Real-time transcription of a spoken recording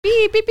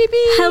Beep, beep, beep, beep.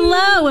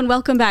 Hello and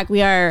welcome back.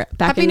 We are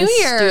back Happy in the New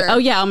Year. Oh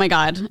yeah, oh my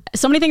God.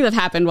 So many things have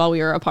happened while we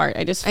were apart.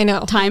 I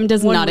know. Time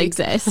does not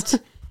exist.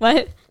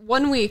 What?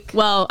 1 week.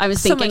 Well, I was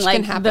thinking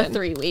like the happen.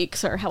 3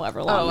 weeks or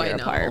however long we were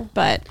apart.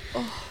 But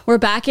we're we're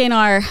back in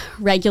our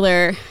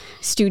regular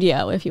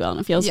studio, if you will,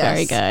 and it feels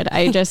very good.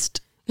 I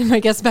just... in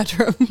my guest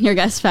bedroom. Your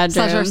guest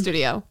bedroom. / our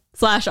studio.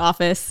 /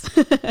 office.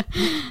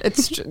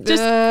 It's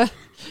just...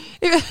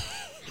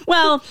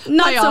 Well,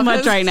 not so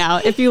much right now.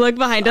 If you look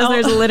behind us,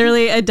 there's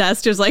literally a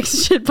desk just like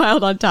shit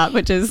piled on top,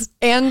 which is...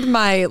 And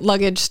my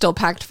luggage still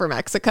packed for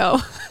Mexico.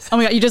 Oh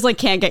my God, you just like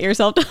can't get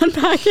yourself to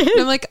unpack it.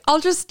 And I'm like,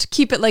 I'll just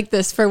keep it like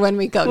this for when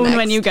we go next.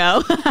 When you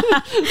go.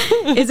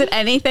 Is it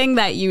anything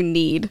that you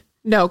need?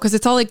 No, because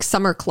it's all like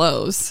summer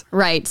clothes.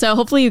 Right. So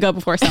hopefully you go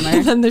before summer.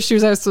 And then the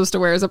shoes I was supposed to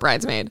wear as a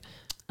bridesmaid.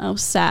 Oh,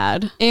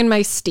 sad. And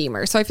my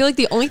steamer. So I feel like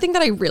the only thing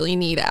that I really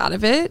need out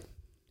of it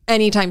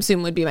anytime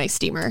soon would be my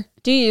steamer.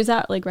 Do you use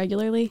that like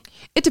regularly?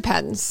 It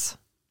depends.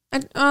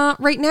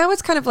 Right now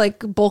it's kind of like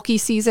bulky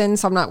season,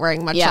 so I'm not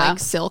wearing much like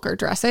silk or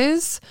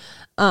dresses.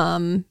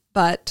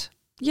 But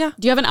yeah.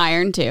 Do you have an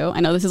iron too?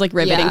 I know this is like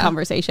riveting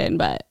conversation,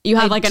 but you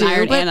have like an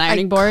iron and an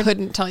ironing board? I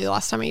couldn't tell you the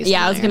last time I used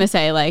I was going to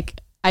say like,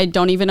 I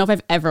don't even know if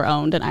I've ever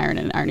owned an iron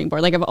and an ironing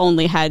board. Like I've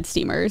only had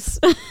steamers.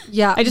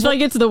 Yeah. I just feel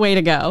like it's the way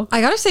to go. I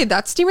got to say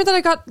that steamer that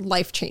I got,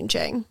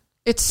 life-changing.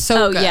 It's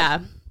so good. Oh yeah.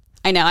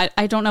 I know.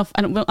 I don't know.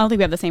 I don't think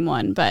we have the same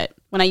one, but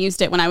when I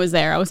used it when I was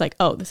there, I was like,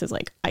 oh, this is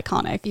like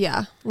iconic.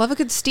 Yeah. Love a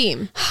good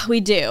steam. We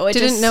do.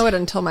 Didn't know it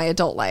until my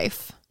adult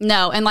life.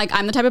 No. And like,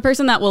 I'm the type of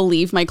person that will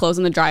leave my clothes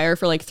in the dryer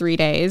for like 3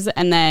 days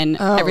and then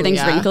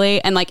everything's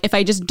wrinkly. And like, if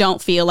I just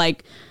don't feel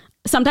like,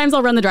 sometimes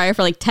I'll run the dryer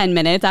for like 10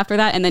 minutes after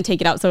that and then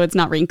take it out so it's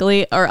not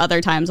wrinkly, or other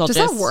times I'll Does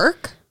that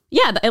work?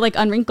 Yeah. It like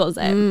unwrinkles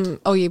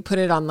it. Oh, you put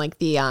it on like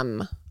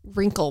the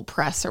wrinkle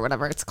press or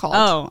whatever it's called.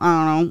 Oh,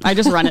 I don't know. I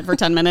just run it for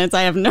 10 minutes.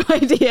 I have no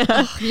idea.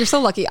 Oh, you're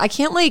so lucky. I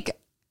can't like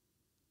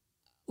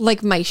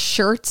my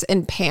shirts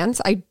and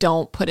pants, I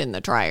don't put in the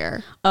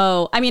dryer.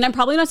 Oh, I mean, I'm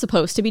probably not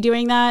supposed to be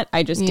doing that.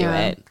 I just do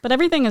it. But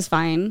everything is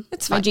fine.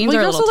 It's fine. My jeans are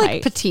a little also tight.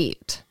 Like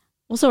petite.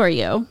 Well, so are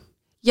you.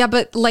 Yeah,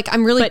 but like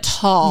I'm really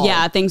tall.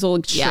 Yeah, things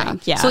will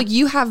shrink. Yeah. So like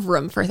you have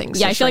room for things.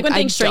 Yeah, I feel like when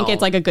things shrink,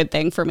 it's like a good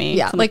thing for me.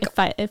 Yeah, so like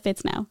if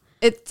it's now.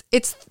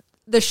 It's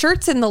the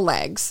shirts and the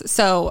legs.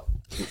 So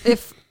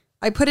if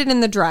I put it in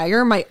the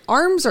dryer, my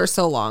arms are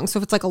so long. So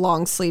if it's like a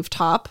long sleeve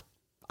top,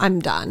 I'm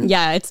done.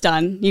 Yeah, it's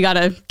done. You got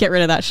to get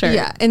rid of that shirt.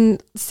 Yeah.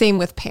 And same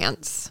with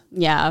pants.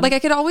 Yeah. Like I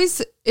could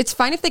always, it's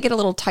fine if they get a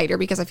little tighter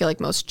because I feel like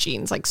most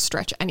jeans like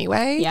stretch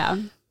anyway. Yeah.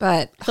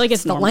 But I feel like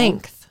it's the normal.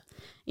 length.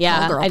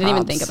 Yeah. I didn't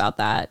even think about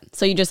that.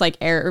 So you just like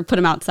put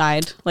them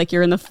outside like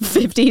you're in the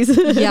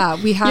 50s.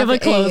 Yeah. We have, you have a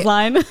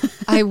clothesline.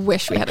 I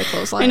wish we had a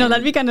clothesline. I know,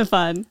 that'd be kind of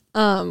fun.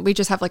 We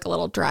just have like a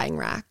little drying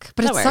rack,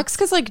 but it sucks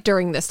because like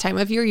during this time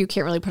of year, you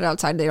can't really put it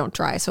outside. They don't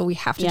dry. So we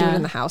have to do it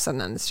in the house. And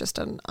then it's just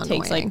annoying.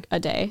 Takes like a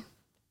day.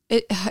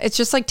 It's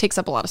just like takes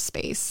up a lot of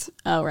space.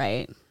 Oh,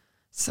 right.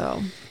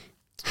 So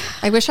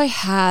I wish I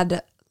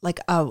had like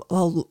a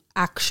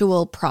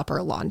actual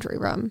proper laundry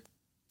room.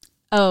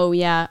 Oh,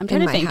 yeah. I'm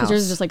trying to think because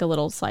there's just like a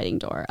little sliding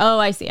door. Oh,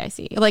 I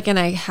see. Like, and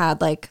I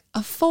had like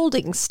a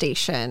folding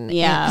station.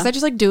 Yeah. Because I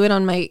just like do it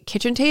on my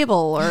kitchen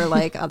table or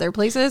like other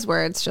places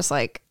where it's just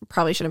like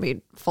probably shouldn't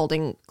be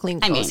folding clean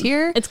clothes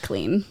here. It's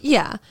clean.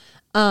 Yeah.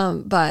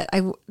 But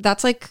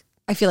that's like,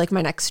 I feel like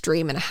my next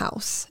dream in a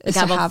house is to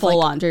have a full like,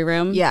 laundry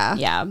room. Yeah.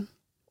 Yeah.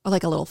 Or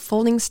like a little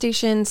folding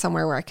station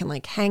somewhere where I can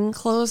like hang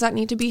clothes that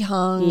need to be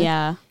hung.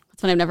 Yeah.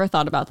 That's when I've never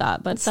thought about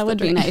that, but that would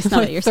be nice now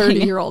that you're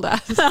 30-year-old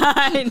ass.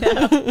 I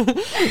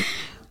know.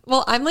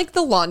 Well, I'm like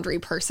the laundry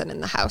person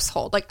in the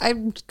household. Like I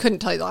couldn't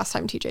tell you the last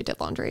time TJ did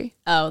laundry.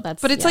 Oh,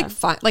 but it's like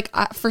fun. Like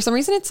for some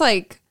reason, it's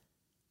like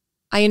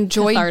I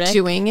enjoy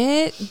doing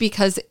it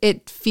because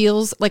it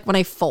feels like when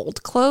I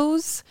fold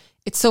clothes,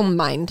 it's so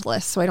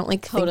mindless. So I don't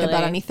like think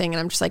about anything, and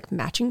I'm just like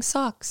matching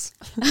socks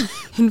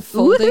and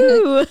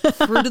folding like,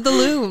 Fruit of the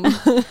Loom.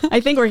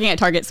 I think working at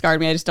Target scarred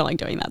me. I just don't like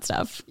doing that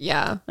stuff.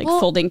 Yeah, like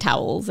folding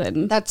towels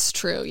and that's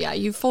true. Yeah,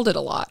 you folded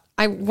a lot.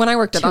 When I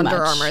worked at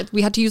Under Armour,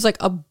 we had to use like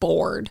a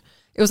board.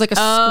 It was like a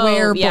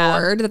square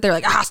board that they're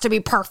like, it has to be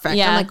perfect.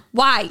 Yeah. I'm like,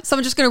 why?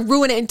 Someone's just going to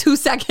ruin it in 2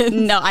 seconds.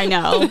 No, I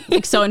know.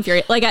 Like so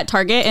infuriating. Like at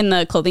Target in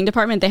the clothing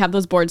department, they have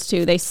those boards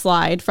too. They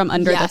slide from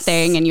under the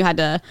thing and you had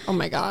to. Oh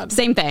my God.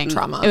 Same thing.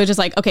 Trauma. It was just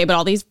like, okay, but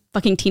all these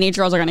fucking teenage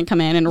girls are going to come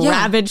in and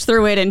ravage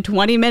through it in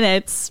 20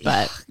 minutes.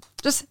 But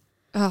just,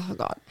 oh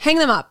God. Hang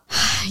them up.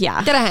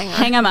 Yeah. Get a hanger.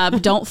 Hang them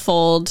up. Don't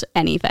fold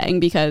anything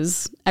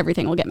because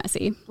everything will get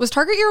messy. Was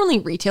Target your only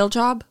retail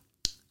job?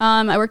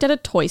 I worked at a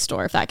toy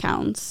store, if that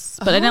counts,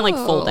 but I didn't like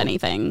fold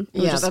anything. It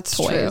was just that's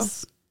toys.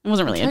 true. It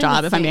wasn't really a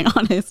job, if I'm being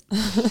honest.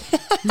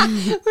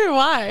 Wait,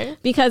 why?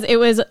 Because it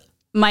was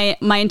my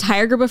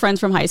entire group of friends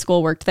from high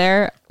school worked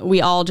there.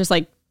 We all just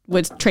like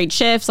would trade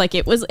shifts. Like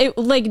it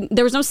like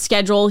there was no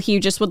schedule. He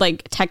just would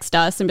like text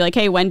us and be like,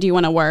 hey, when do you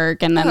want to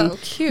work? And then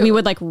we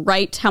would like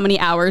write how many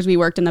hours we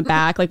worked in the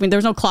back. Like there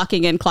was no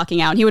clocking in,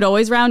 clocking out. And he would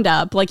always round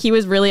up. Like he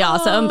was really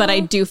awesome. But I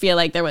do feel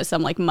like there was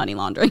some like money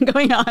laundering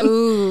going on.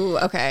 Ooh,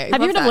 okay.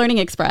 Have you heard of Learning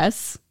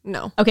Express?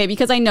 No. Okay,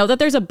 because I know that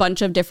there's a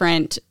bunch of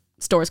different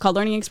stores called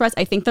Learning Express.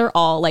 I think they're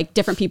all like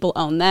different people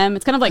own them.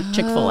 It's kind of like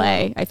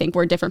Chick-fil-A, I think,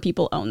 where different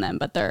people own them,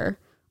 but they're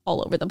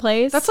all over the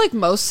place. That's like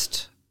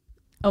most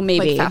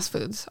maybe like fast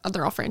foods.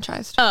 They're all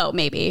franchised. Oh,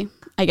 maybe.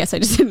 I guess I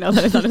just didn't know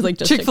that. I thought it was like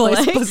just Chick-fil-A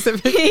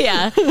specific.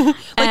 Yeah.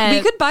 Like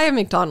we could buy a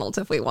McDonald's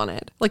if we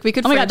wanted. Like we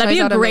could. Oh my God, that'd be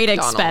a great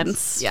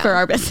expense for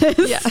our business.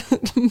 Yeah.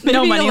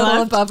 No money a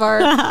little left. above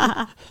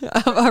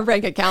our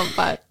bank account,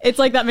 but it's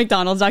like that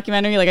McDonald's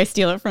documentary, like I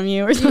steal it from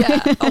you or something.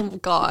 Yeah. Oh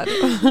God.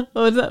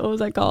 What was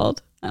that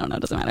called? I don't know.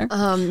 It doesn't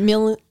matter.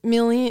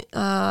 Million.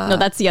 No,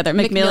 that's the other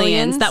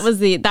McMillions. That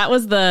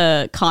was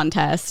the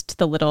contest.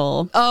 The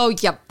little. Oh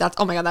yep.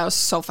 Oh my God. That was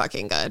so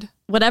fucking good.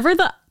 Whatever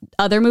the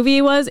other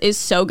movie was is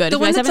so good. The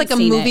one that's like a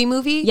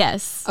movie.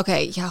 Yes.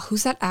 Okay. Yeah.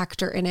 Who's that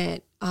actor in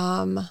it?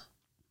 Fuck.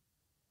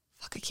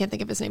 I can't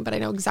think of his name, but I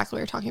know exactly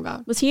what you're talking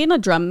about. Was he in a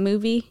drum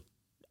movie?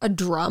 A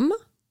drum?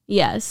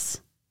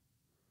 Yes.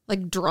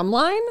 Like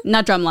Drumline?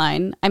 Not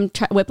Drumline.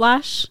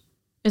 Whiplash.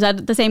 Is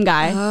that the same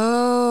guy?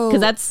 Oh.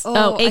 Because that's...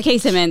 A.K.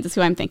 Simmons is who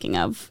I'm thinking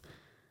of.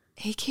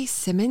 A.K.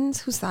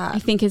 Simmons? Who's that? I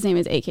think his name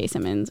is A.K.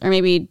 Simmons. Or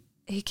maybe...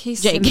 A.K.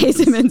 Simmons. J.K.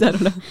 Simmons. I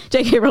don't know.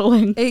 J.K.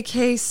 Rowling.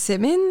 A.K.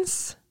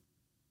 Simmons?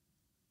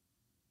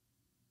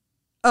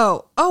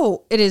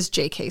 Oh, it is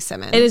J.K.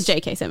 Simmons. It is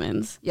J.K.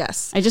 Simmons.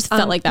 Yes. I just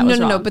felt like that was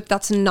wrong. No, but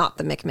that's not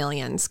the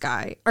McMillions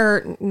guy.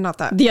 Or not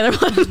that. The other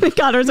one.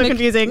 God, it was so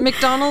confusing.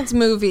 McDonald's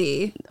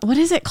movie. What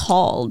is it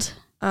called?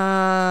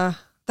 The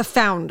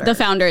Founder. The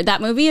Founder.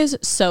 That movie is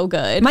so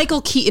good.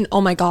 Michael Keaton.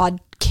 Oh my God.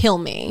 Kill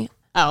me.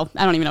 Oh,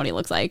 I don't even know what he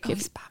looks like. Oh,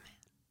 he's Batman.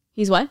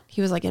 He's what?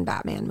 He was like in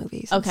Batman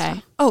movies.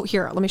 Okay. Oh,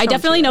 here. Let me show I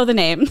definitely know the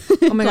name.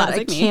 Oh my God.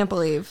 I can't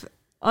believe.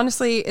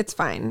 Honestly, it's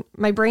fine.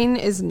 My brain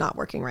is not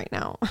working right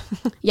now.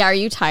 Yeah. Are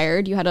you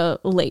tired? You had a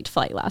late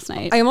flight last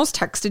night. I almost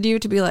texted you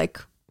to be like,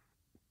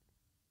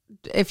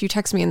 if you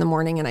text me in the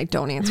morning and I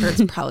don't answer,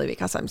 it's probably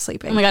because I'm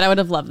sleeping. Oh my God, I would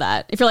have loved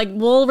that. If you're like,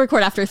 we'll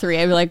record after 3,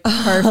 I'd be like,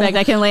 perfect.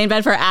 I can lay in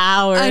bed for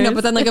hours. I know,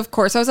 but then like, of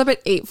course, I was up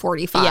at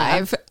 8:45.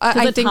 Yeah,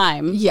 I think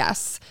time.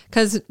 Yes,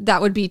 because that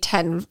would be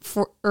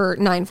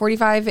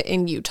 9:45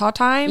 in Utah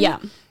time. Yeah.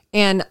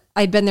 And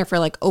I'd been there for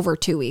like over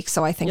 2 weeks,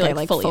 so I think I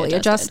like fully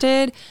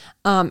adjusted.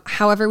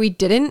 However, we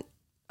didn't.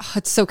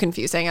 It's so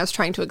confusing. I was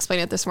trying to explain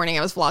it this morning.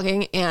 I was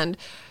vlogging, and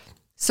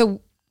so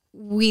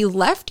we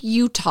left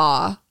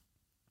Utah.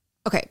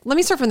 Okay, let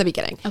me start from the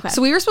beginning. Okay.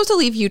 So we were supposed to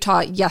leave Utah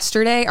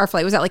yesterday. Our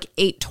flight was at like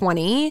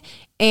 8:20,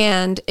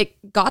 and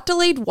it got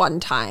delayed one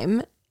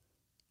time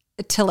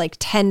to like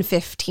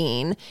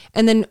 10:15,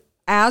 and then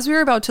as we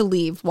were about to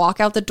leave, walk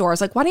out the door, I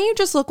was like, why don't you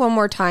just look one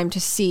more time to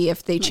see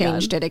if they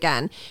changed it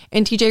again?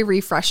 And TJ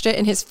refreshed it,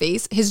 and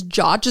his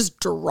jaw just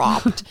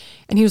dropped.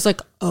 And he was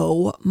like,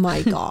 oh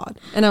my God.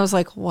 And I was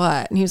like,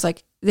 what? And he was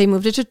like, they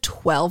moved it to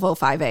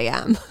 12:05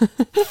 a.m.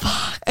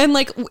 And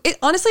like,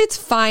 honestly, it's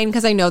fine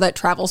because I know that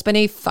travel's been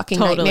a fucking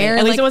nightmare.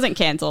 At least it wasn't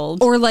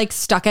canceled. Or like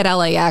stuck at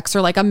LAX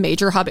or like a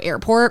major hub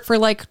airport for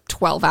like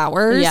 12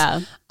 hours.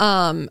 Yeah.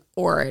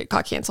 Or it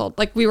got canceled.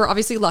 Like we were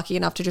obviously lucky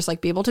enough to just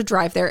like be able to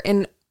drive there.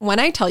 And when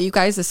I tell you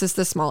guys this is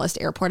the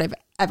smallest airport I've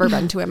ever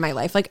been to in my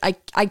life, like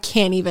I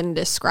can't even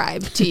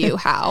describe to you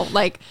how.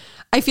 Like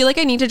I feel like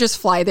I need to just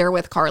fly there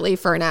with Carly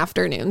for an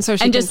afternoon so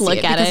she can just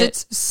look at it because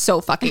it's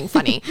so fucking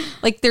funny.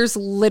 Like there's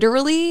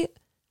literally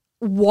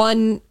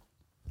one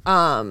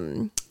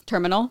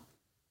terminal.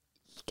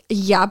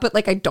 Yeah, but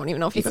like I don't even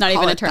know if it's you not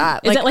call even it a terminal.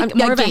 that. Is like, it like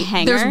more of a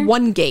hangar? There's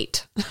one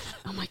gate.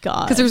 Oh my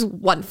God. Because there's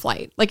one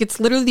flight. Like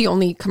it's literally the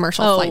only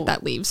commercial flight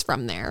that leaves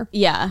from there.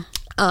 Yeah.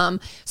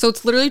 So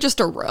it's literally just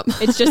a room.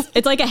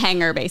 It's like a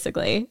hangar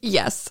basically.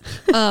 Yes.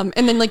 And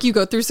then like you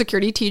go through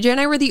security. TJ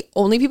and I were the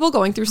only people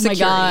going through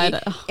security. Oh my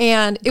God.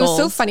 And it was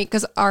so funny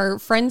because our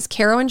friends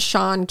Caro and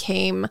Sean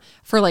came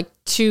for like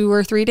 2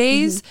 or 3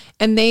 days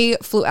and they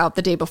flew out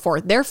the day before.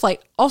 Their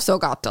flight also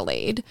got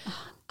delayed.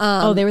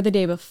 They were the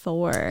day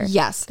before.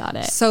 Yes. Got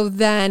it. So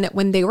then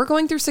when they were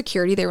going through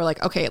security, they were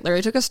like, okay, it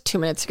literally took us 2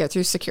 minutes to get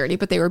through security,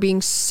 but they were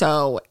being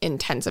so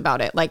intense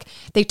about it. Like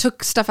they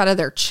took stuff out of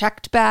their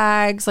checked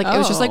bags. Like it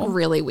was just like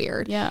really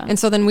weird. Yeah. And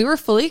so then we were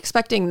fully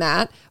expecting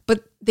that,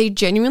 but they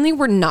genuinely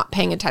were not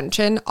paying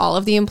attention. All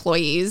of the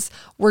employees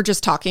were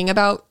just talking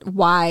about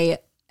why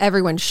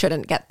everyone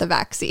shouldn't get the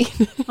vaccine.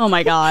 Oh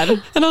my God.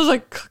 And I was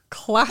like,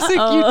 classic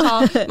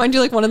Utah. Mind you,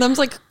 like one of them's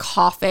like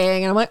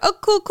coughing and I'm like, oh,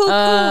 cool.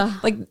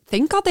 Like,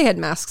 thank God they had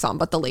masks on.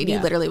 But the lady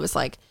literally was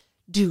like,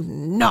 do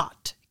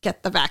not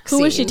get the vaccine.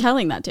 Who was she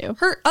telling that to?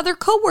 Her other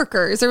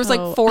coworkers. There was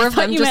like 4 of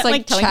them just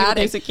like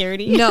chatting.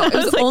 Security? No, it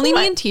was like, only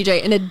me and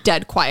TJ in a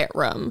dead quiet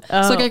room. So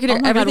like I could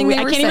hear everything they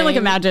were saying. I can't even like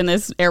imagine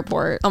this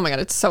airport. Oh my God,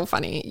 it's so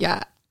funny.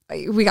 Yeah,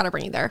 we got to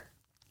bring you there.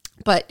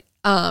 But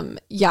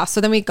yeah, so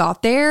then we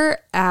got there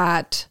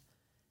at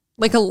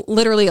like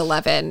literally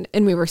 11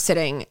 and we were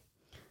sitting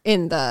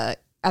in the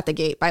at the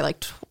gate by like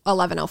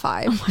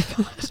 11:05. Oh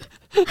my gosh.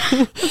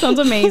 That sounds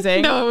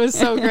amazing. No, it was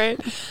so great.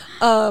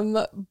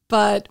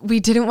 But we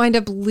didn't wind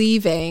up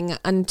leaving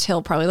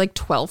until probably like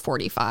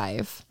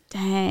 12:45.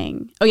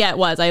 Dang. Oh yeah, it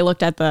was. I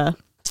looked at the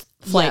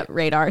flight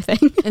radar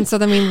thing. And so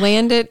then we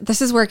landed.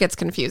 This is where it gets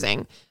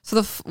confusing.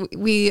 So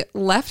we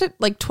left at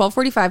like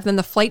 12:45. Then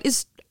the flight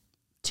is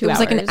 2 hours.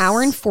 Like an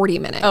hour and 40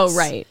 minutes. Oh,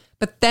 right.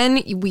 But then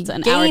we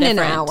gain an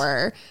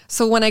hour.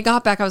 So when I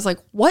got back, I was like,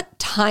 what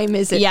time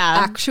is it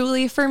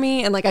actually for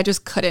me? And like, I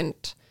just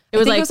couldn't. It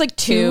was like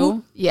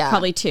 2. Yeah.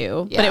 Probably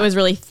 2. Yeah. But it was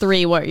really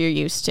 3 what you're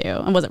used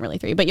to. It wasn't really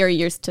 3, but you're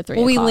used to 3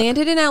 Well, we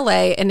landed in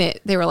LA and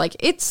they were like,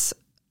 it's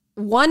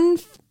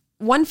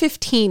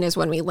 1:15 is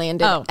when we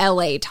landed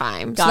LA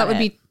time. So that would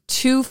be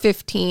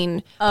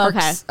 2:15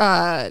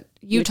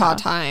 Utah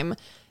time.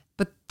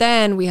 But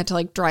then we had to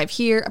like drive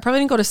here. I probably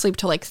didn't go to sleep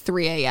till like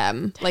 3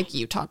 a.m. like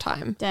Utah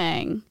time.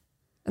 Dang.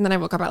 And then I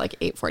woke up at like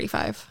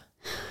 8:45,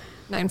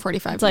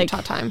 9:45 like,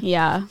 Utah time.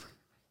 Yeah.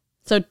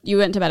 So you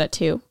went to bed at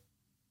 2?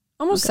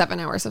 Almost 7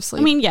 hours of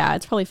sleep. I mean, yeah,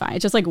 it's probably fine.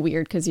 It's just like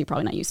weird because you're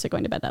probably not used to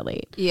going to bed that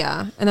late.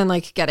 Yeah. And then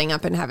like getting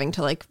up and having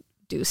to like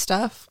do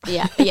stuff.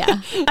 Yeah.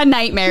 A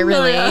nightmare,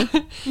 really.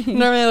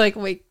 Normally like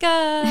wake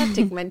up,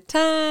 take my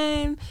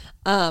time.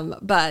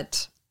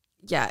 But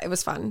yeah, it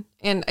was fun.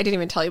 And I didn't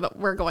even tell you, but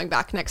we're going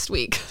back next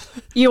week.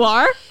 You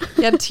are?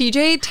 Yeah,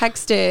 TJ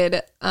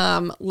texted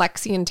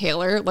Lexi and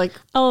Taylor like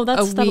a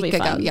week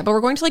ago. Yeah, but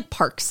we're going to like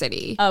Park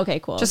City. Oh, okay,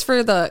 cool. Just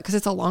for because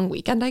it's a long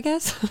weekend, I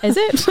guess. Is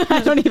it?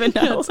 I don't even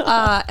know.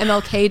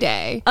 MLK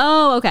Day.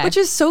 Oh, okay. Which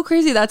is so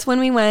crazy. That's when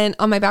we went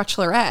on my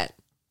bachelorette.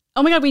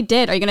 Oh my God, we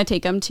did. Are you going to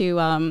take them to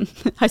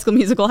High School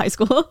Musical high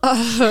school?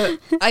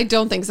 I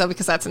don't think so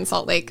because that's in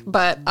Salt Lake.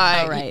 But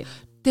right.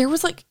 There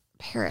was like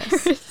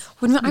Paris.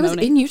 When I was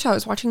in Utah, I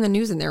was watching the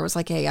news and there was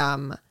like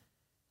a,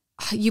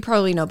 you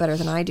probably know better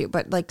than I do,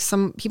 but like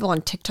some people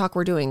on TikTok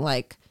were doing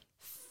like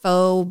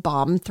faux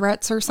bomb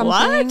threats or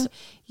something. What?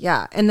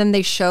 Yeah. And then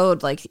they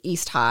showed like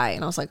East High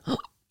and I was like,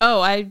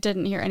 oh, I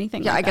didn't hear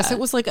anything. Yeah, like I guess that. it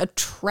was like a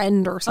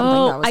trend or something.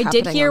 Oh, that was I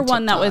did hear on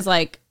one that TikTok. was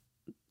like,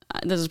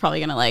 this is probably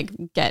going to like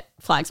get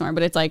flagged somewhere,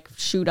 but it's like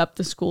shoot up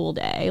the school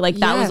day. Like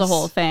that was the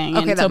whole thing.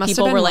 Okay, and that so must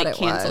people have been were what like it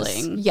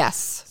canceling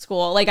yes.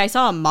 school. Like I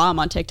saw a mom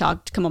on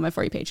TikTok come on my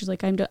For You page. She's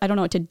like, I don't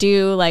know what to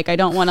do. Like I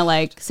don't want to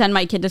like send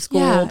my kid to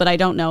school, but I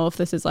don't know if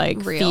this is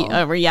like real.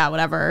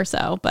 Whatever.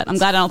 So, but I'm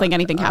glad I don't think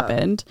anything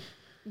happened.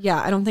 Yeah,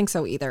 I don't think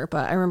so either.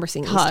 But I remember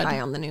seeing East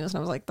High on the news and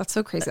I was like, that's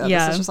so crazy that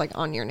this is just like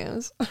on your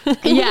news.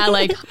 Yeah,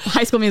 like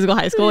High School Musical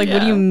high school. Like what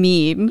do you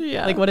mean?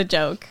 Yeah. Like what a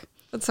joke.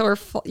 So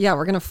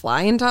we're going to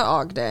fly into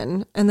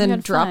Ogden and then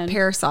drop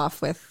Paris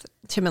off with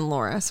Tim and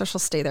Laura. So she'll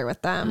stay there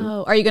with them.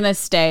 Oh, are you going to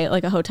stay at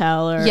like a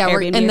hotel or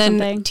Airbnb and or then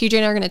something? TJ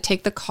and I are going to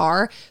take the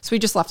car. So we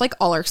just left like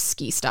all our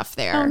ski stuff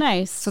there. Oh,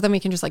 nice. So then we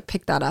can just like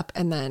pick that up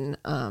and then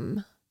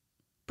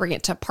bring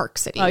it to Park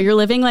City. Oh, you're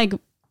living like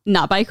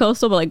not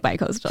bi-coastal, but like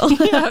bi-coastal.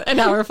 Yeah, an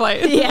hour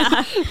flight.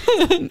 Yeah.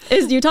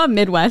 Is Utah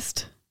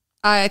Midwest?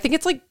 I think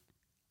it's like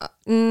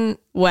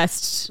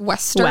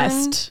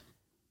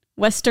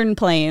Western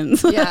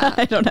Plains. Yeah.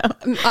 I don't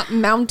know.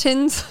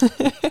 Mountains.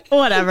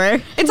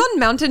 Whatever. It's on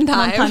mountain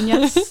time.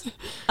 Montañas.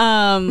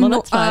 Well,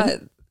 that's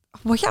fun.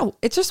 Well, yeah,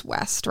 it's just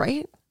west,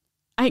 right?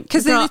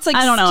 Because it's like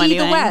I don't know ski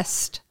anything. the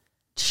west.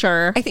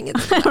 Sure. I think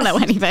it's I don't know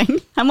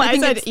anything. I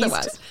said it's east. the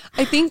west.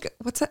 I think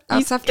what's it?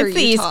 After it's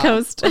the Utah, East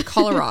Coast. Like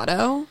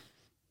Colorado.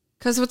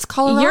 Because what's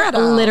Colorado?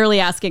 You're literally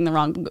asking the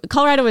wrong.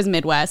 Colorado is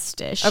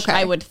Midwest-ish. Okay,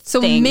 I would so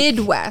think.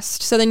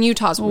 Midwest. So then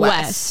Utah's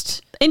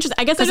west. Interesting.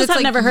 I guess I just have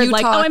like never heard Utah,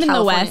 like, I'm in California.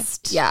 the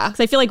West. Yeah, because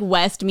I feel like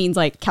West means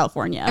like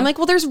California. I'm like,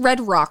 well, there's red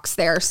rocks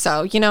there,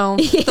 so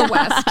the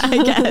West.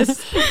 I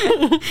guess.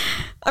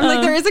 I'm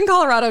like, there is in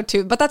Colorado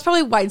too, but that's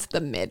probably why it's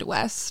the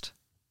Midwest.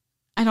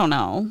 I don't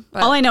know.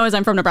 But all I know is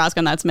I'm from Nebraska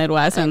and that's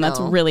Midwest, and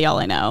that's really all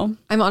I know.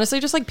 I'm honestly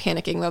just like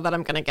panicking though that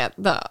I'm gonna get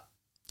the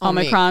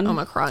Omicron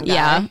guy.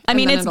 Yeah. I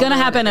mean, it's going to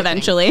happen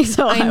eventually.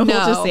 So I will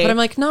just see. But I'm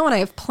like, no, when I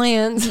have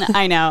plans.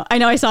 I know.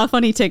 I saw a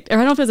funny TikTok. I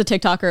don't know if it was a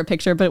TikTok or a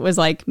picture, but it was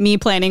like me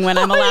planning when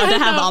I'm allowed to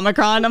have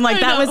Omicron. I'm like,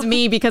 that was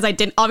me because I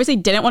didn't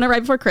want it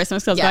right before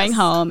Christmas because I was going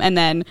home. And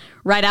then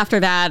right after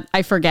that,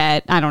 I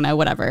forget. I don't know,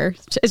 whatever.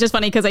 It's just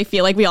funny because I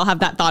feel like we all have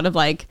that thought of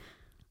like,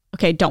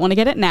 okay, don't want to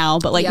get it now,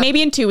 but like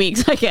maybe in 2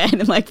 weeks I can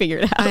and like figure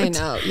it out. I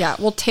know. Yeah.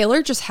 Well,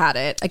 Taylor just had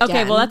it again.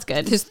 Okay, well, that's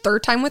good. His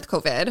third time with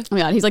COVID. Oh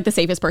my God, he's like the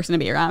safest person to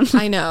be around.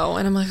 I know.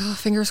 And I'm like, oh,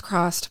 fingers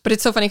crossed. But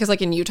it's so funny because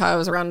like in Utah, I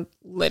was around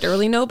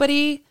literally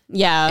nobody.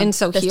 Yeah. And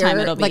so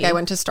here, like I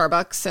went to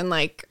Starbucks and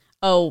like,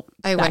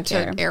 I went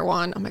to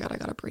Erewhon. Oh my God, I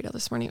got a burrito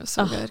this morning. It was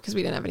so good because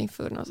we didn't have any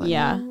food. And I was like,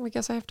 I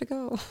guess I have to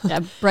go.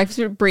 Yeah, breakfast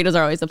burritos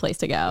are always the place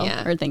to go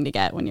or thing to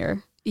get when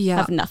you're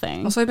have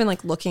nothing. Also, I've been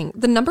like looking.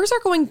 The numbers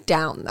are going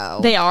down though.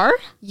 They are?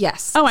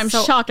 Yes. Oh, I'm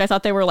shocked. I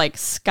thought they were like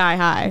sky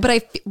high. But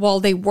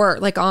they were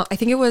like, I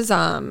think it was,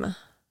 I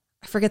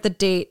forget the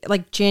date,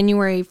 like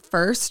January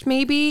 1st,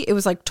 maybe. It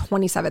was like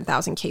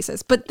 27,000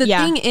 cases. But the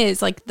thing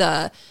is like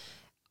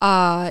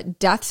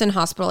deaths and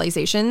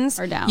hospitalizations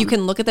are down. You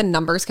can look at the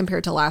numbers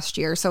compared to last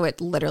year. So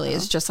it literally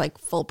is just like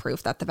full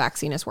proof that the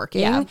vaccine is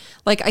working. Yeah.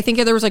 Like I think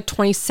there was like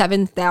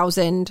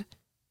 27,000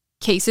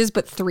 cases,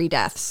 but 3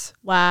 deaths.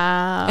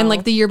 Wow. And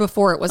like the year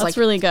before it was That's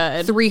like really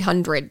good.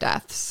 300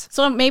 deaths.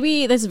 So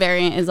maybe this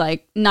variant is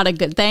like not a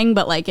good thing,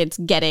 but like it's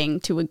getting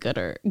to a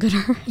gooder,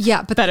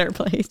 yeah, but better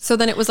place. So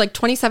then it was like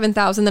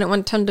 27,000, then it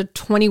went down to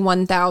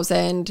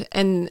 21,000.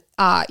 And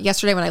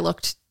yesterday when I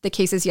looked, the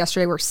cases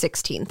yesterday were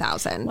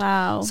 16,000.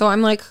 Wow. So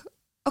I'm like,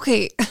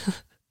 okay,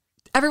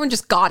 everyone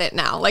just got it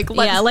now. Like,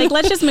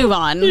 let's just move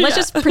on. Let's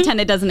just pretend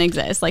it doesn't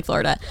exist, like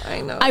Florida. I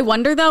know. I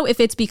wonder though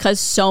if it's because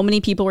so many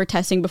people were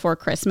testing before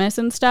Christmas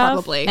and stuff.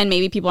 Probably. And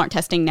maybe people aren't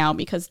testing now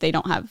because they're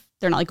not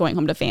like going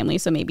home to family.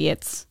 So maybe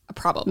it's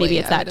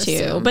that too.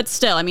 Assume. But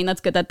still, I mean,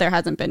 that's good that there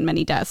hasn't been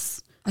many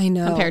deaths. I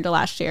know. Compared to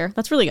last year.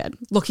 That's really good.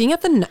 Looking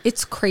at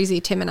it's crazy.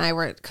 Tim and I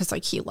were, because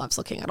like he loves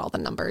looking at all the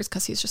numbers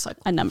because he's just like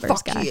a numbers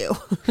fuck guy. You.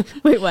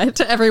 Wait, what?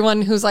 To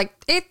everyone who's like,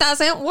 it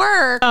doesn't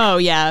work. Oh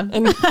yeah.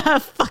 And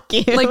fuck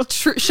you. Like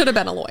should have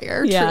been a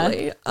lawyer,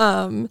 truly.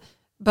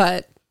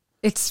 But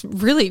it's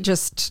really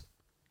just,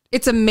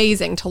 it's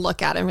amazing to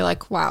look at and be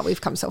like, wow,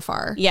 we've come so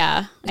far.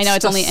 Yeah. I know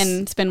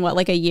it's been what,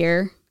 like a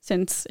year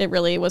since it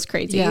really was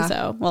crazy. Yeah.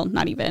 So, well,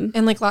 not even.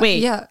 And like,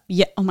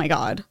 yeah. Oh my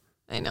God.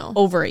 I know.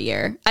 Over a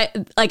year.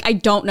 I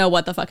don't know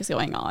what the fuck is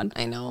going on.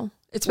 I know.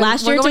 It's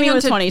last year to me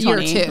was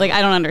 2020. Like,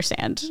 I don't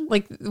understand.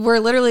 Like, we're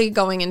literally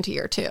going into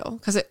year 2.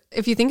 Because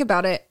if you think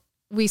about it,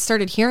 we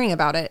started hearing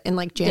about it in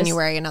like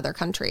January in other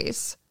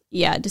countries.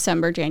 Yeah,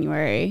 December,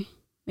 January.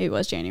 Maybe it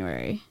was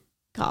January.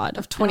 God.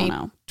 Of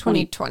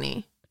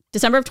 2020.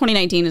 December of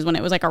 2019 is when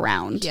it was like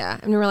around. Yeah.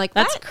 And we were like,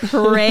 that's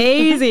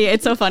crazy.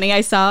 It's so funny.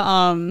 I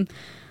saw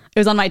it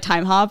was on my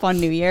time hop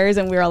on New Year's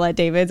and we were all at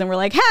David's and we're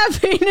like,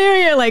 Happy New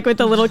Year, like with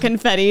the little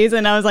confettis.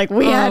 And I was like,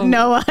 we had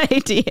no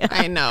idea.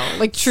 I know.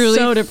 Like truly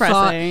so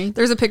depressing.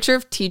 There's a picture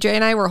of TJ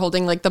and I were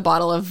holding like the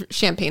bottle of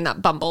champagne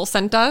that Bumble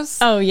sent us.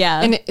 Oh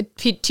yeah. And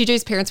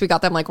TJ's parents, we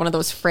got them like one of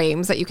those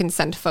frames that you can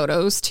send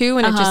photos to.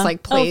 And it just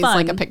like plays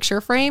like a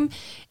picture frame.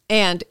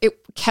 And it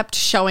kept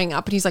showing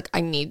up. And he's like, I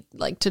need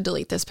like to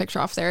delete this picture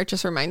off there. It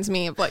just reminds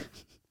me of like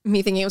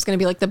me thinking it was going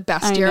to be like the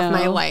best year of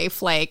my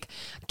life, like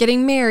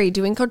getting married,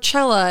 doing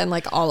Coachella and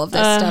like all of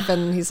this stuff.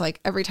 And he's like,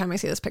 every time I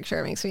see this picture,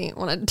 it makes me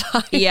want to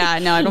die. Yeah,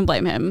 no, I don't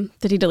blame him.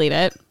 Did he delete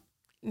it?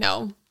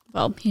 No.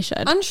 Well, he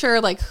should.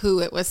 Unsure like who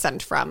it was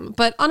sent from.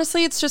 But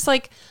honestly, it's just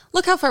like,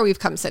 look how far we've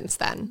come since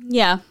then.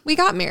 Yeah. We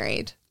got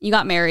married. You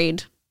got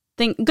married.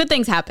 Good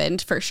things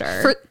happened for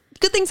sure.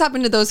 Good things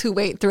happen to those who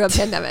wait through a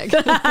pandemic.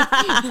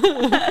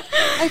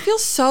 I feel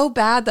so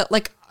bad that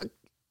like,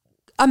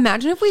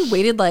 imagine if we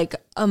waited like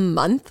a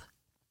month.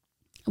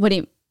 What do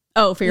you...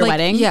 Oh, for your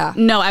wedding? Yeah.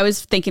 No, I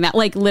was thinking that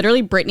like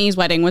literally Brittany's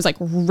wedding was like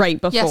right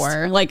before.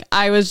 Yes. Like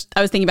I was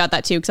thinking about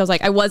that too because I was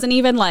like I wasn't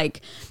even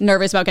like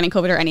nervous about getting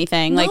COVID or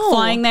anything. No. Like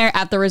flying there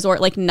at the resort,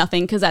 like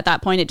nothing because at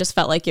that point it just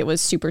felt like it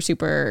was super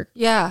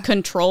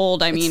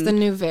controlled. I mean, the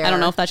new variant. I don't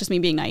know if that's just me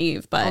being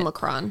naive, but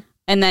Omicron.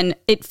 And then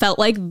it felt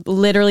like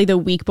literally the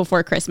week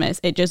before Christmas,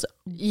 it just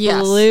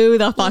blew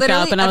the fuck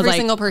literally up. And I was like, every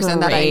single person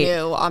that I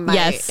knew on my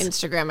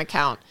Instagram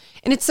account.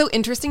 And it's so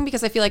interesting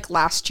because I feel like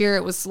last year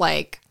it was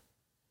like,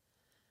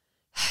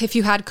 if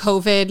you had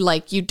COVID,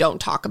 like you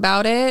don't talk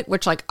about it,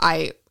 which like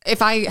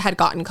if I had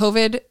gotten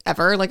COVID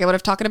ever, like I would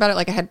have talked about it.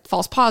 Like I had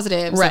false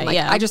positives. Right. And like,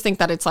 yeah. I just think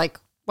that it's like,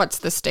 what's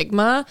the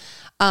stigma?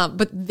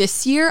 But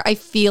this year I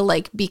feel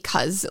like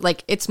because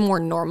like it's more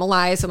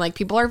normalized and like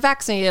people are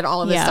vaccinated,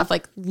 all of this stuff,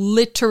 like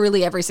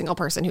literally every single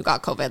person who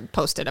got COVID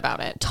posted about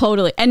it.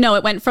 Totally. And no,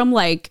 it went from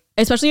like,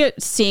 especially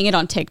seeing it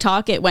on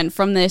TikTok, it went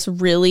from this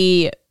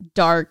really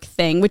dark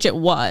thing, which it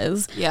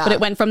was, but it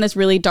went from this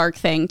really dark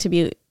thing to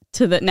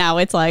the now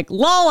it's like,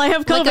 lol, I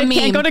have COVID, like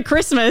can't go to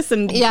Christmas,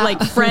 and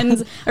like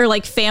friends or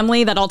like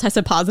family that all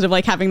tested positive,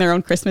 like having their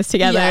own Christmas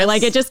together. Yes.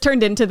 Like it just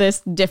turned into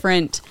this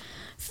different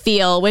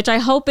feel, which I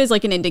hope is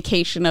like an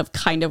indication of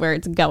kind of where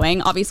it's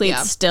going. Obviously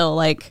it's still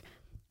like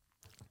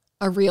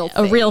a real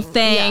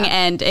thing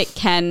and it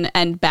can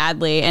end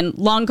badly, and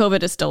long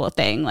COVID is still a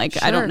thing.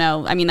 Like I don't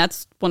know, I mean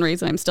that's one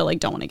reason I'm still like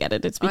don't want to get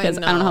it. It's because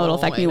I don't know how it'll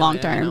affect me long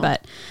term,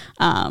 but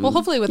well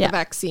hopefully with the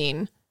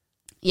vaccine.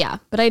 Yeah,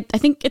 but I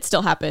think it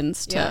still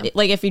happens to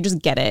like if you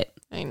just get it.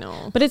 I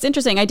know. But it's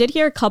interesting. I did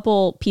hear a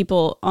couple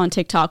people on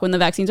TikTok when the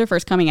vaccines were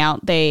first coming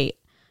out, they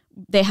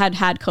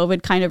had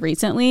COVID kind of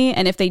recently,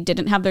 and if they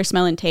didn't have their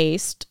smell and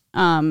taste,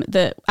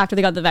 after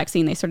they got the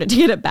vaccine, they started to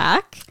get it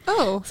back.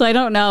 Oh. So I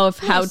don't know if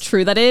how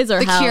true that is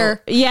or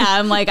cure. Yeah,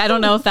 I'm like I don't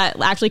know if that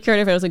actually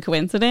cured, if it was a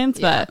coincidence,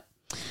 but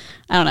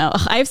I don't know.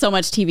 I have so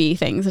much TV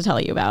things to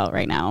tell you about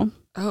right now.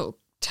 Oh.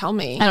 Tell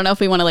me. I don't know if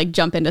we want to like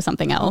jump into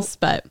something else,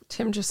 but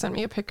Tim just sent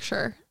me a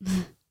picture.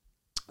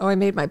 Oh, I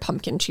made my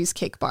pumpkin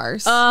cheesecake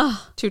bars.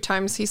 2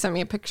 times he sent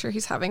me a picture.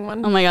 He's having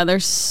one. Oh my God, they're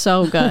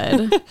so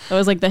good. That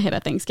was like the hit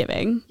at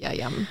Thanksgiving. Yeah,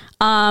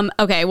 yum.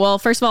 Okay, well,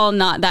 first of all,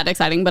 not that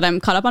exciting, but I'm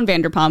caught up on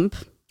Vanderpump.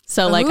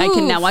 So like I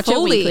can now watch it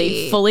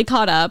weekly, fully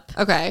caught up.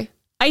 Okay.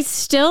 I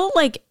still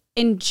like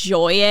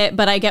enjoy it,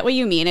 but I get what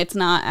you mean. It's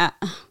not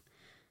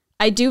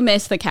I do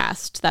miss the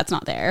cast that's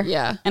not there.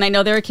 Yeah. And I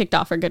know they were kicked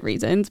off for good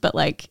reasons, but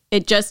like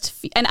it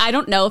just, and I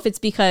don't know if it's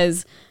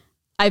because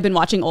I've been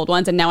watching old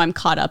ones and now I'm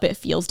caught up. It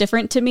feels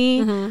different to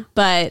me,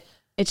 but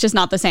it's just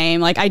not the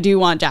same. Like I do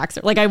want Jax,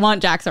 like I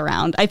want Jax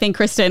around. I think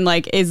Kristen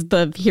like is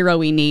the hero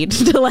we need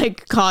to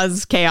like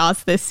cause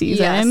chaos this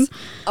season.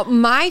 Yes.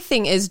 My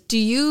thing is,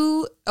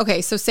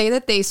 okay, so say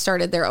that they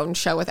started their own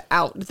show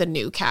without the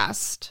new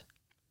cast.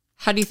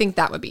 How do you think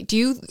that would be? Do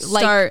you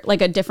start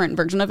like a different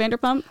version of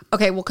Vanderpump?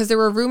 Okay, well, because there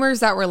were rumors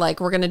that were like,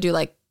 we're going to do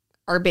like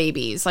our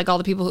babies, like all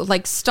the people who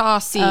like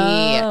Stassi.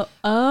 I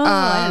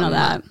didn't know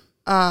that.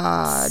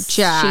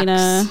 Jax.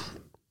 Sheena.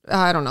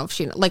 I don't know if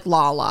Sheena, like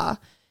Lala.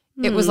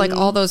 It was like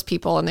all those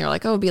people and they were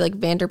like, oh, it'd be like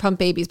Vanderpump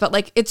babies. But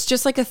like, it's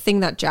just like a thing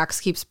that Jax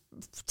keeps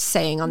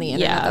saying on the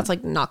internet that's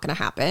like not going to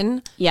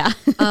happen. Yeah.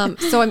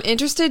 So I'm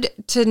interested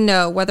to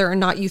know whether or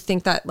not you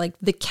think that like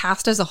the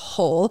cast as a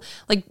whole,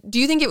 like, do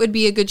you think it would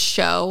be a good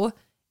show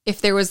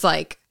if there was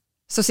like,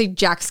 so say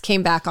Jax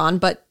came back on,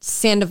 but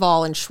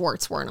Sandoval and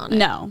Schwartz weren't on it?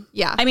 No.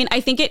 Yeah. I mean,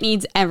 I think it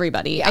needs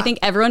everybody. Yeah. I think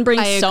everyone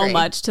brings so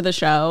much to the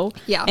show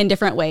in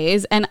different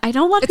ways. And I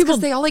don't want people. Because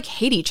they all like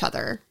hate each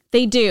other.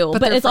 They do.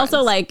 But it's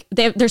also like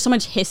there's so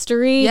much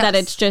history that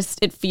it's just,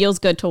 it feels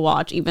good to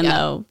watch, even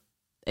though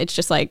it's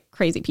just like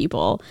crazy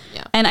people.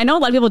 Yeah. And I know a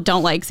lot of people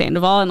don't like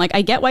Sandoval, and like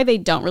I get why they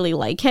don't really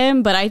like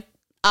him, but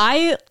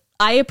I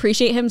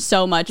appreciate him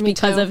so much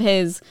because of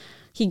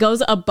he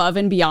goes above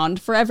and beyond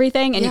for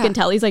everything, and you can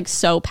tell he's like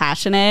so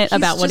passionate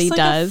about what he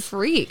does. A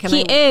freak.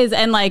 He is,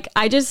 and like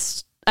I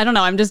don't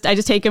know, I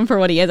just take him for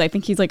what he is. I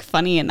think he's like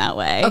funny in that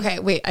way. Okay,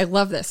 wait, I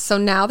love this. So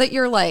now that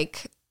you're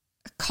like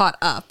caught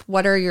up,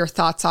 what are your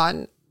thoughts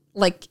on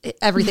like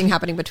everything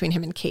happening between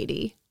him and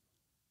Katie?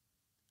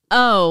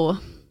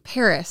 Oh,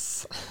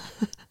 Paris.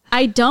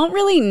 I don't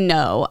really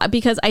know,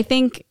 because I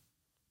think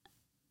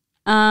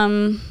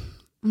I'm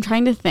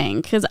trying to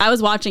think, because I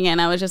was watching it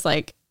and I was just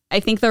like, I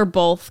think they're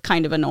both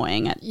kind of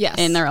annoying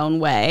in their own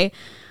way.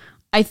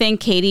 I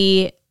think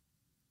Katie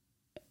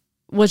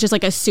was just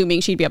like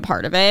assuming she'd be a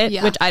part of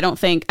it, which I don't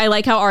think. I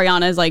like how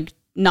Ariana is like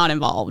not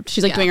involved.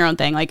 She's like doing her own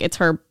thing. Like it's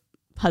her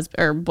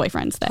husband or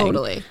boyfriend's thing.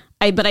 Totally.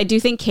 But I do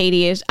think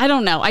Katie is, I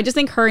don't know. I just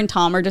think her and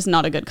Tom are just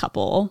not a good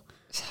couple.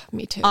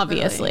 Me too.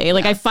 Obviously. Really.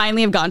 Like I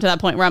finally have gotten to that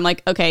point where I'm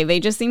like, okay, they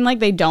just seem like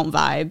they don't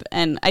vibe.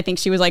 And I think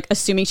she was like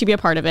assuming she'd be a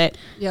part of it.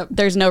 Yep.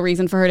 There's no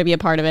reason for her to be a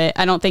part of it.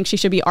 I don't think she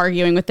should be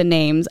arguing with the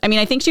names. I mean,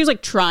 I think she was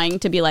like trying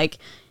to be like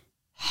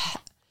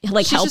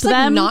she's help just,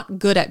 them. Like, not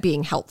good at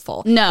being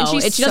helpful. No, she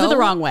does it the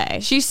wrong way.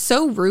 She's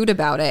so rude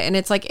about it. And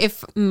it's like,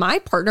 if my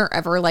partner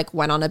ever like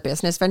went on a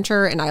business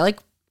venture and I like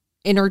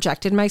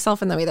interjected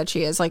myself in the way that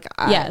she is, like,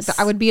 I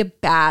would be a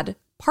bad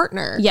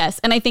partner. Yes.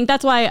 And I think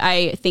that's why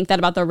I think that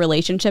about the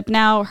relationship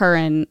now, her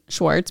and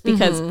Schwartz,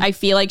 because I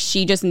feel like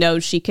she just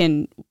knows she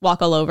can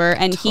walk all over,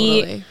 and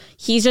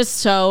he's just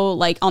so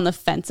like on the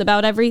fence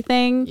about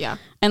everything. Yeah.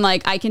 And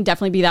like I can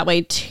definitely be that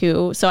way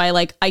too. So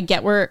I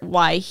get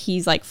why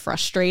he's like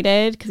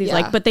frustrated, because he's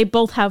like, but they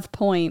both have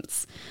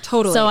points.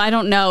 Totally. So I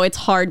don't know. It's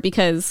hard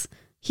because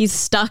he's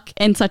stuck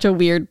in such a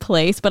weird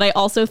place. But I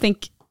also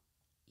think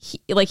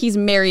he's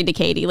married to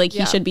Katie. Like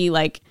he should be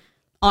like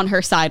on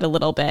her side a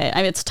little bit. I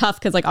mean, it's tough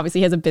because like obviously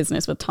he has a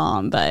business with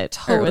Tom,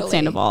 or with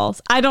Sandoval.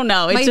 I don't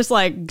know. It's just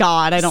like,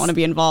 God, I don't want to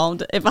be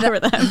involved if I were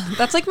them.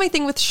 That's like my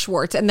thing with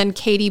Schwartz, and then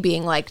Katie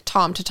being like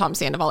Tom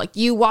Sandoval, like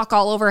you walk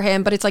all over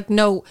him, but it's like,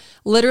 no,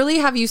 literally,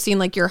 have you seen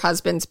like your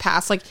husband's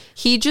past? Like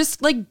he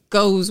just like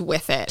goes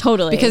with it.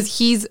 Totally. Because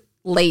he's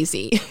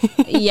lazy.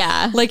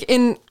 Yeah. Like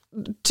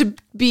to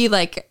be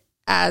like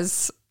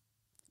as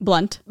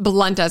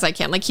blunt as I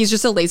can. Like he's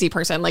just a lazy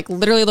person. Like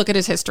literally look at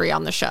his history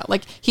on the show.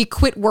 Like he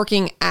quit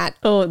working at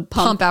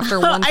Pump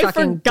after one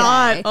fucking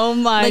day. Oh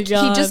my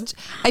God.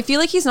 I feel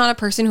like he's not a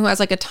person who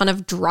has like a ton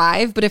of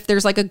drive, but if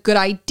there's like a good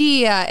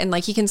idea and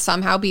like he can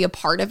somehow be a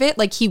part of it,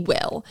 like he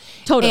will.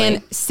 Totally.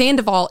 And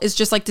Sandoval is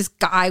just like this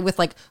guy with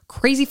like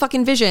crazy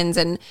fucking visions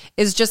and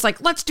is just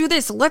like, let's do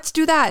this, let's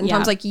do that. And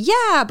Tom's like,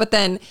 yeah. But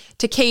then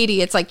to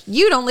Katie, it's like,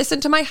 you don't listen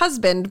to my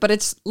husband. But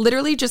it's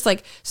literally just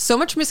like so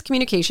much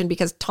miscommunication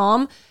because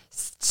Tom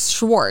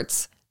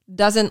Schwartz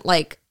doesn't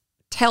like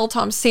tell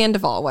Tom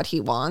Sandoval what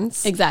he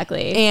wants.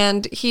 Exactly.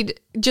 And he'd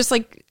just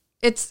like,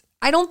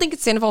 I don't think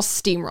it's Sandoval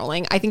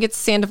steamrolling. I think it's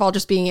Sandoval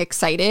just being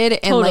excited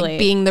and like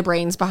being the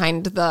brains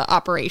behind the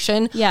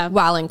operation. Yeah.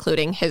 While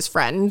including his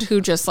friend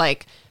who just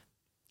like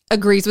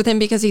agrees with him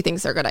because he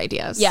thinks they're good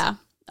ideas. Yeah.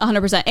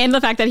 100%. And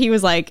the fact that he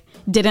was like,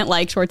 didn't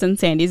like Schwartz and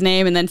Sandy's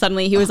name. And then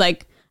suddenly he was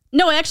like,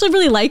 no, I actually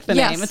really like the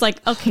name. It's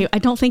like, okay, I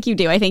don't think you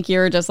do. I think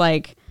you're just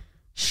like,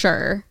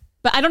 sure.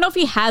 But I don't know if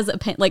he has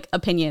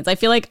opinions. I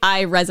feel like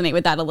I resonate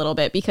with that a little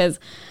bit because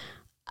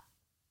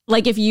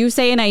like if you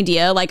say an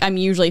idea, like I'm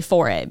usually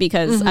for it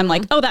because I'm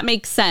like, oh, that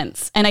makes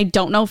sense. And I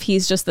don't know if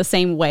he's just the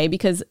same way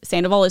because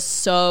Sandoval is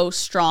so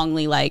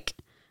strongly like,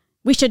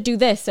 we should do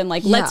this and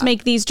like, let's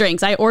make these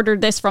drinks. I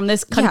ordered this from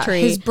this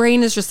country. Yeah, his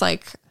brain is just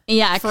like,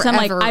 Yeah, because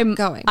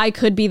I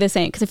could be the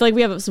same, because I feel like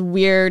we have this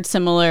weird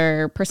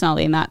similar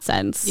personality in that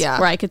sense. Yeah,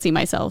 where I could see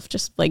myself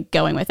just like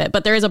going with it,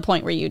 but there is a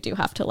point where you do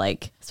have to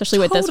like, especially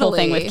with this whole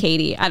thing with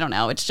Katie. I don't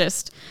know. It's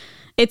just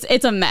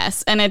it's a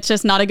mess, and it's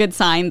just not a good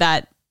sign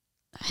that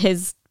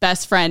his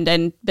best friend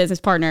and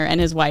business partner and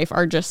his wife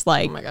are just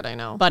like, oh my God, I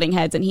know, butting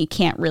heads, and he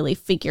can't really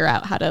figure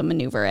out how to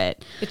maneuver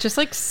it. It just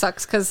like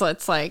sucks because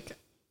it's like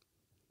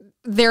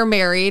they're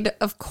married,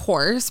 of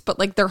course, but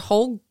like their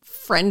whole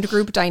friend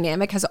group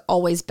dynamic has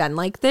always been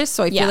like this.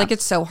 So I feel like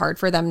it's so hard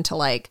for them to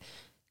like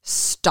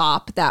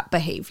stop that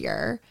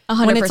behavior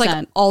 100%. When it's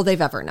like all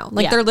they've ever known.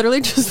 Like they're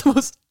literally just the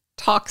most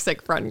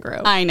toxic friend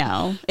group. I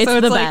know. It's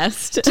the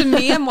best. To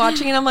me, I'm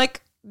watching and I'm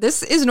like,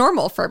 this is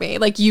normal for me.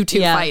 Like you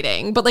two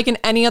fighting. But like in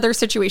any other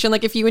situation,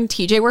 like if you and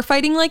TJ were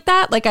fighting like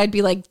that, like I'd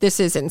be like, this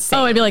is insane.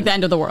 Oh, it'd be like the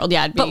end of the world.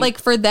 Yeah. But like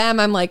for them,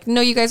 I'm like, no,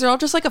 you guys are all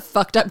just like a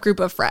fucked up group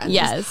of friends.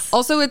 Yes.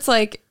 Also, it's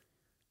like,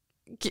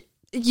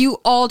 you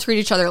all treat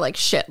each other like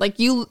shit. Like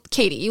you,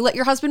 Katie, you let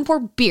your husband pour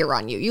beer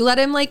on you. You let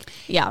him like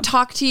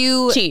talk to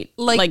you. Cheat.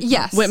 Like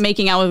yes.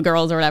 Making out with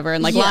girls or whatever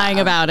and like lying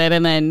about it.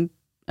 And then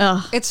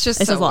it's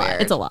just so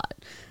weird. It's a lot.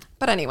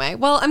 But anyway,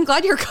 well, I'm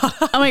glad you're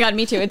caught up. Oh my God,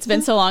 me too. It's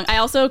been so long. I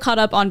also caught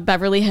up on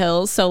Beverly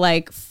Hills. So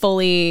like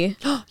fully.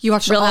 You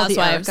watched Real all Housewives.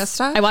 the Erica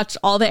stuff? I watched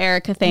all the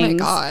Erica things.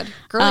 Oh my God.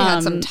 Girl, you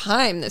had some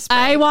time this break.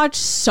 I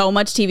watched so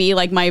much TV.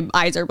 Like my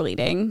eyes are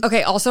bleeding.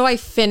 Okay. Also, I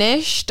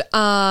finished,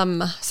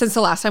 since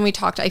the last time we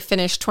talked, I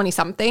finished 20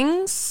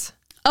 somethings.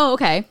 Oh,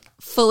 okay.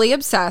 Fully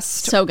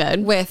obsessed. So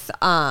good. With,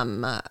 oh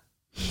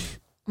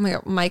my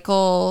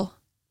God,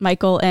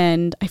 Michael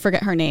and I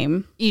forget her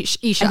name. Isha.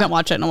 I haven't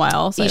watched it in a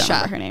while, so I don't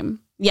remember her name.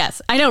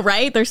 Yes, I know,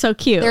 right? They're so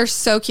cute. They're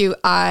so cute.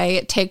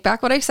 I take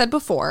back what I said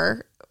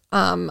before.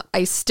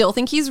 I still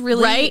think he's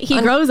really right.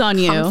 He grows on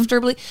you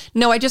comfortably.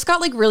 No, I just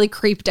got like really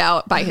creeped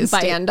out by his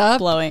stand up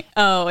blowing.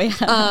 Oh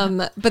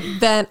yeah. But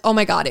then, oh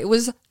my God, it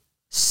was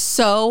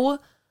so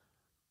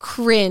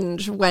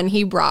cringe when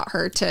he brought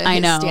her to his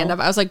stand up.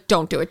 I was like,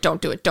 don't do it. No.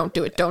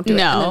 And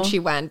then she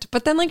went.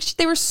 But then like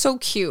they were so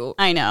cute.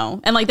 I know.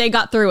 And like they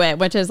got through it,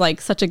 which is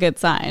like such a good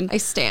sign. I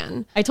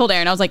stan. I told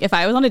Erin, I was like, if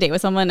I was on a date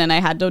with someone and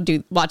I had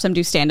to watch them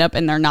do stand up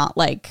and they're not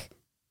like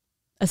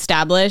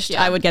established,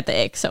 I would get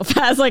the ick so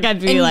fast. Like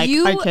I'd be like,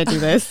 I can't do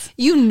this.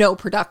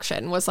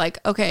 Production was like,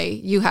 okay,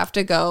 you have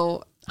to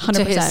go 100%.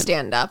 To his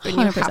stand up and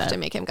 100%. You have to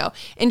make him go.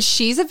 And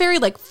she's a very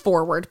like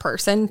forward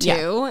person too.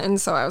 Yeah. And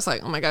so I was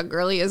like, oh my God,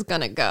 girly is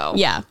gonna go.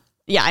 Yeah.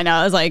 Yeah, I know.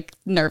 I was like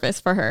nervous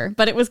for her,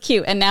 but it was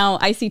cute. And now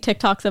I see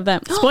TikToks of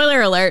them.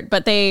 Spoiler alert,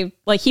 but they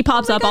like he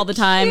pops up all the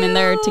time and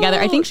they're together.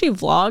 I think she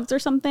vlogs or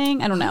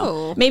something. I don't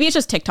know. Maybe it's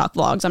just TikTok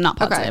vlogs. I'm not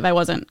positive. Okay. I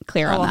wasn't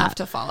clear on that. I'll have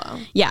to follow.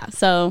 Yeah.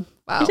 So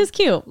it's just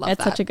cute.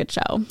 It's such a good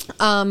show.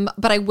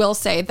 But I will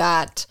say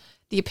that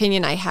the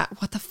opinion I had,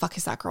 what the fuck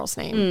is that girl's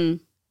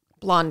name?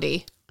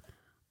 Blondie.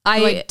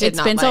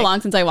 It's been so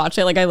long since I watched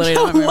it. Like I literally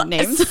don't remember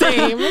names.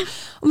 Same.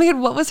 Oh my God,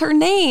 what was her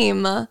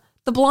name?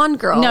 The blonde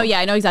girl. No, yeah,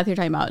 I know exactly what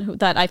you're talking about.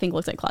 That I think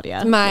looks like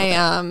Claudia.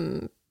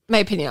 My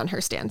opinion on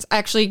her stands. I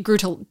actually grew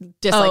to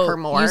dislike her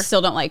more. You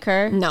still don't like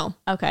her? No.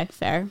 Okay,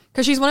 fair.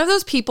 Because she's one of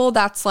those people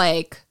that's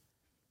like,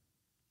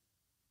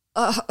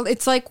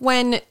 it's like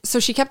so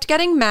she kept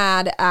getting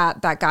mad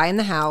at that guy in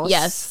the house.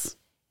 Yes.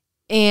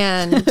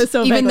 And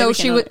so even though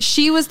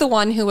she was the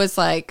one who was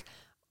like,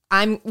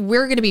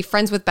 we're going to be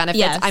friends with benefits.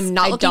 Yes, I'm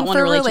not looking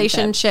for a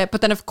relationship.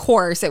 But then of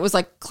course it was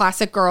like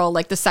classic girl.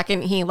 Like the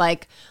second he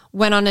like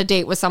went on a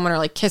date with someone or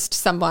like kissed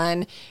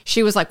someone,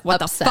 she was like,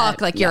 what upset. The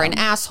fuck? Like you're an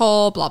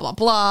asshole, blah, blah,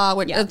 blah.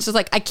 It's just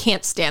like, I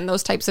can't stand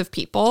those types of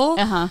people.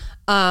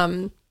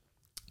 I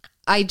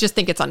just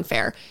think it's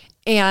unfair.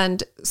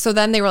 And so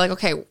then they were like,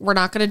 okay, we're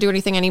not going to do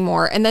anything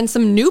anymore. And then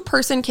some new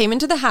person came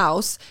into the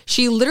house.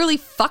 She literally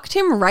fucked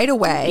him right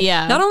away.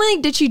 Yeah. Not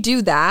only did she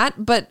do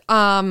that, but,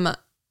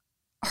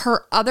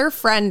 her other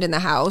friend in the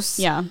house,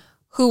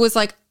 who was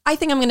like, I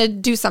think I'm going to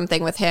do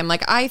something with him.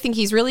 Like, I think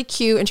he's really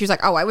cute. And she was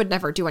like, oh, I would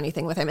never do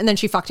anything with him. And then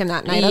she fucked him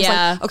that night. I was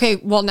like, okay,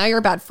 well, now you're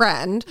a bad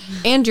friend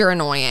and you're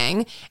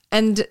annoying.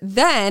 And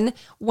then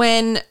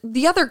when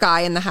the other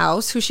guy in the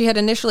house, who she had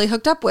initially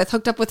hooked up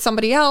with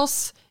somebody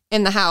else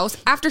in the house,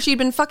 after she'd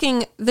been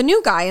fucking the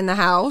new guy in the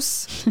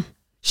house,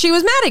 she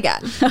was mad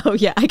again. Oh,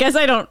 yeah. I guess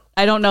I don't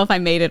know if I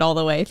made it all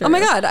the way through. Oh, my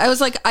God. I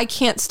was like, I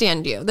can't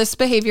stand you. This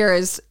behavior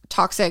is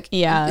toxic.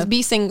 Yeah.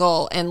 Be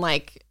single and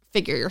like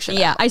figure your shit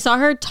out. Yeah. I saw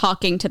her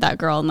talking to that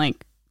girl and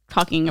like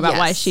talking about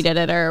why she did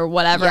it or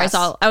whatever. Yes.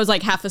 I was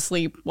like half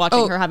asleep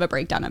watching her have a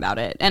breakdown about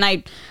it. And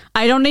I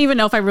don't even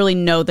know if I really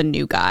know the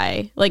new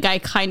guy. Like I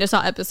kind of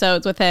saw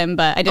episodes with him,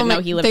 but I didn't know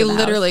he lived in the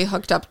literally house.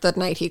 Hooked up the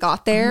night he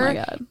got there. Oh, my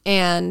God.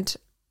 And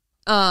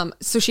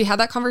so she had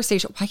that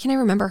conversation. Why can't I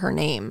remember her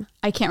name?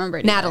 I can't remember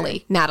it Natalie.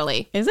 either.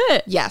 Natalie. Is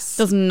it? Yes.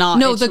 Does not.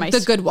 No,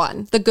 the good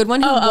one. The good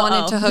one who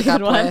wanted to hook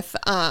up with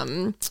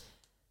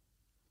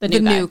the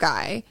new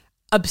guy.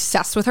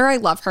 Obsessed with her. I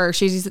love her.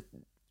 She's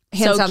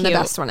hands down the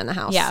best one in the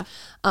house. Yeah.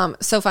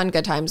 So fun,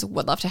 good times.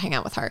 Would love to hang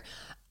out with her.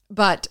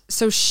 But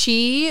so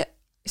she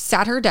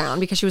sat her down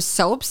because she was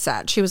so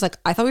upset. She was like,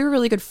 I thought we were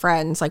really good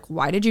friends. Like,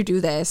 why did you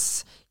do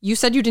this? You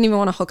said you didn't even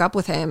want to hook up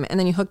with him, and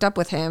then you hooked up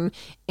with him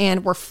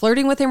and were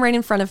flirting with him right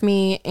in front of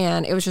me,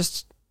 and it was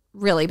just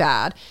really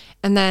bad.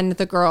 And then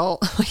the girl,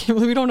 I can't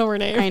believe we don't know her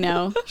name. I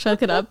know. Should I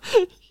look it up?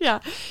 Yeah.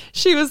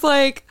 She was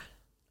like,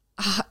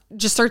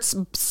 just starts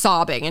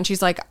sobbing, and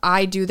she's like,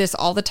 I do this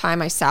all the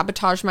time. I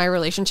sabotage my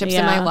relationships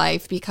in my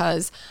life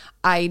because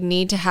I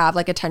need to have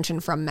like attention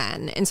from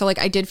men. And so like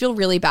I did feel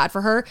really bad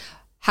for her.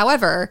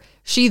 However,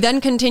 she then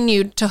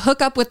continued to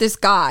hook up with this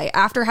guy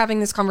after having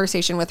this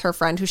conversation with her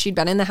friend who she'd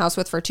been in the house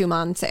with for 2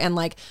 months and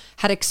like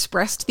had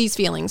expressed these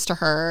feelings to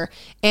her.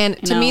 And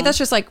to me, that's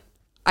just like,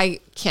 I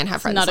can't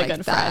have friends like that. Not a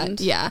good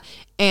friend. Yeah.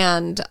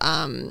 And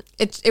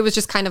it was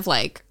just kind of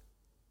like,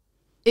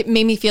 it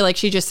made me feel like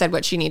she just said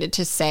what she needed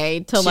to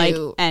say to like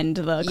end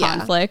the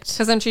conflict.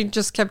 Because then she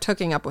just kept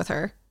hooking up with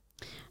her.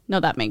 No,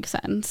 that makes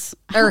sense.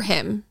 Or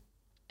him.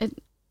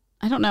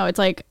 I don't know. It's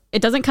like, it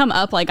doesn't come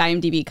up like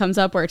IMDb comes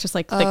up where it's just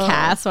like the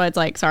cast. So it's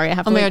like, sorry, I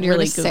have to like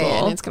really Google. Say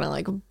it and it's going to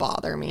like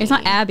bother me. It's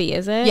not Abby,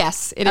 is it?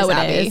 Yes, it is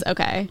Abby. It is.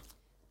 Okay.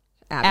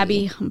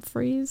 Abby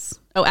Humphries.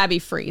 Oh, Abby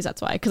Freeze.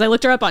 That's why. Because I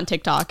looked her up on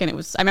TikTok and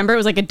I remember it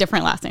was like a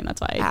different last name.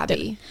 That's why.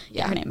 Abby.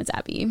 Yeah, her name is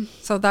Abby.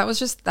 So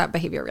that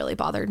behavior really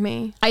bothered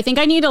me. I think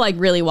I need to like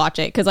really watch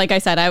it. Because like I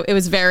said, it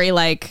was very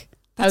like,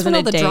 I was when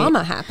all the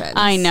drama happens.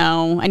 I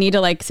know. I need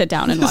to like sit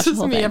down and watch the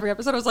whole thing. Every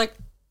episode I was like,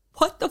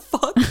 what the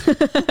fuck?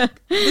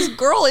 This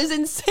girl is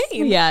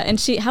insane. Yeah.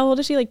 And how old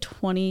is she? Like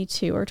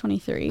 22 or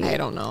 23? I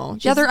don't know.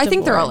 I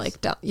think they're all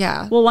like,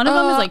 yeah. Well, one of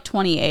them is like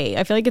 28.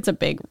 I feel like I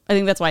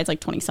think that's why it's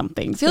like 20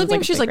 something. I feel like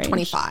maybe she's like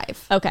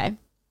 25. Okay.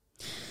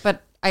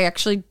 But I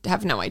actually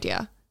have no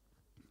idea.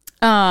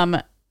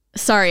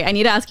 Sorry, I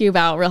need to ask you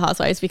about Real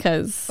Housewives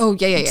because. Oh,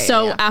 yeah.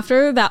 So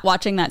after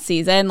watching that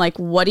season, like,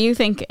 what do you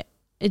think?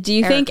 Do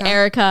you think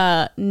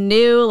Erica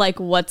knew? Like,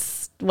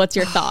 what's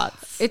your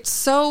thoughts? It's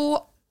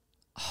so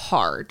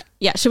hard.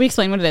 Yeah, should we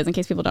explain what it is in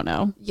case people don't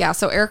know? Yeah,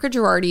 so Erica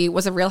Girardi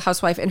was a Real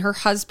Housewife, and her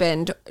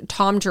husband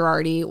Tom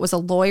Girardi was a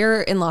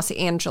lawyer in Los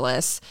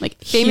Angeles,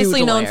 like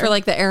famously known for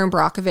like the Erin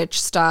Brockovich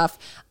stuff.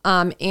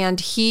 And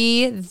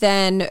he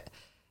then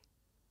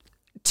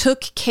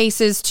took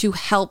cases to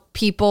help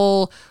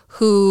people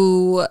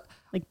who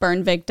like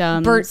burn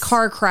victims,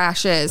 car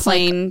crashes,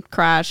 plane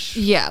crash,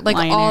 like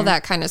all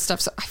that kind of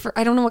stuff. So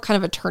I don't know what kind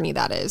of attorney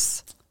that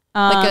is.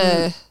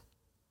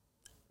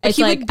 It's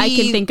like I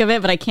can think of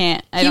it, but I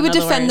can't. He would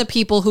defend the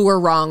people who were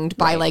wronged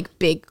by like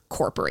big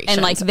corporations,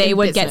 and like they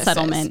would get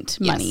settlement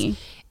money. Yes.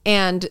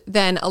 And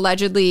then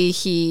allegedly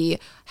he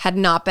had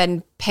not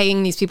been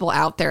paying these people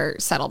out their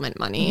settlement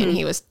money, and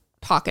he was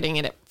pocketing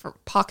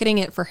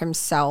it for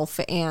himself.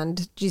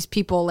 And these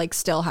people like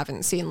still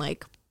haven't seen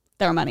like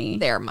their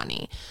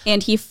money.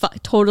 And he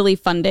totally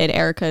funded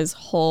Erica's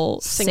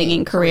whole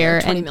singing career.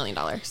 $20 million.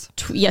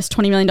 Yes,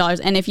 $20 million.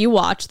 And if you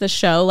watch the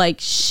show, like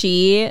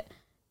she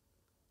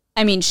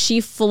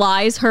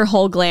flies her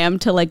whole glam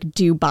to like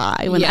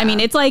Dubai. I mean,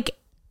 it's like,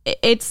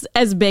 it's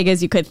as big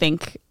as you could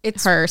think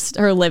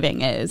her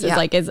living is. It's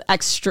like as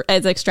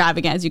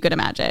extravagant as you could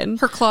imagine.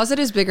 Her closet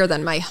is bigger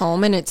than my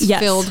home, and it's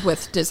filled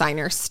with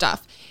designer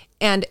stuff.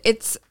 And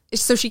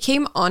so she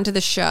came onto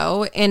the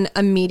show, and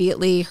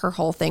immediately her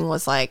whole thing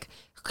was like,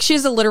 she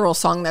has a literal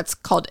song that's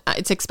called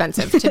It's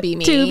Expensive to Be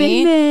Me. To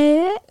be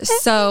me.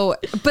 So,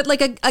 but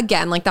like,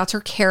 again, like that's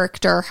her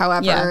character.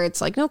 However,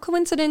 it's like no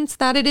coincidence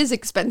that it is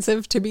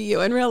expensive to be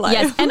you in real life.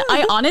 Yes. And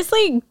I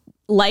honestly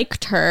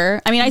liked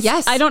her. I mean,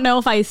 I don't know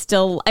if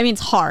it's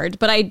hard,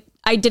 but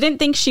I didn't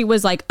think she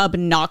was like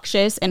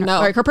obnoxious, and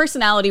her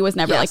personality was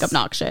never like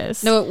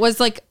obnoxious. No, it was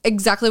like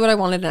exactly what I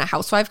wanted in a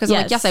housewife, because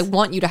I'm like, yes, I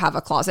want you to have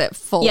a closet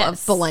full of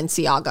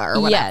Balenciaga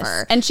or whatever.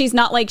 Yes. And she's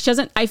not like,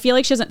 I feel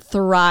like she doesn't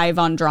thrive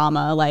on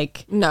drama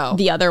like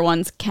the other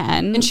ones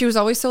can. And she was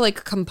always so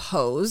like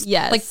composed.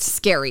 Yes. Like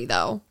scary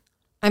though.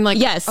 I'm like,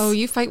 oh,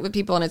 you fight with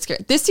people and it's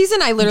scary. This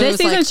season I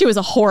literally she was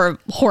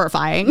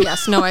horrifying.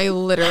 Yes, no, I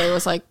literally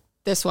was like,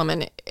 this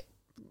woman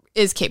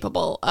is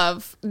capable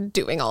of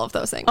doing all of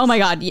those things. Oh my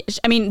God.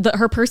 I mean,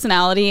 her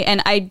personality,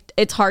 and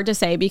it's hard to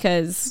say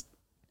because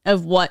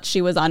of what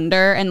she was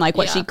under and like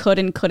what she could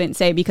and couldn't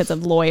say because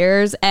of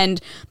lawyers. And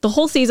the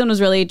whole season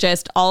was really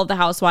just all of the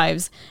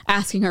housewives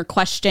asking her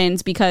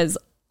questions, because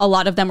a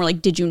lot of them were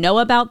like, did you know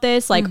about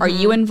this? Like, are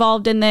you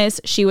involved in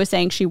this? She was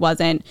saying she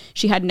wasn't.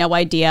 She had no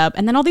idea.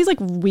 And then all these like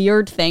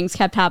weird things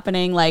kept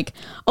happening. Like,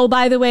 oh,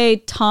 by the way,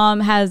 Tom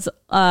has,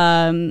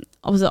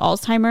 was it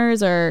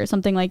Alzheimer's or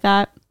something like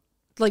that?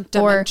 Like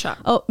dementia.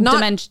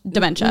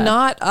 Dementia.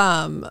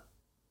 Not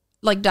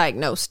like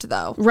diagnosed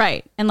though.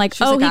 Right. And like, he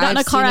got in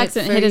a car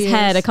accident and hit his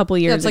head a couple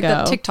years ago. It's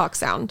like the TikTok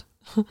sound.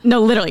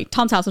 No, literally,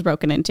 Tom's house was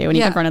broken into and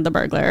he confronted the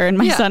burglar, and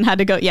my son had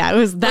to go. Yeah, it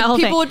was that like whole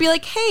people thing. Would be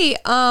like, hey,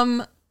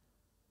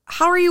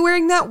 how are you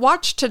wearing that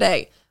watch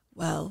today?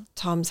 well,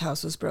 Tom's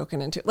house was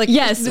broken into. Like,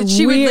 yes,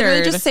 she would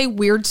literally just say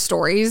weird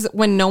stories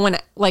when no one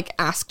like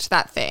asked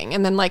that thing.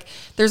 And then like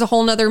there's a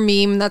whole nother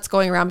meme that's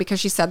going around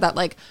because she said that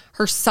like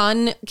her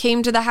son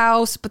came to the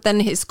house, but then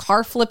his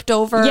car flipped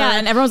over. Yeah,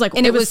 and everyone's like,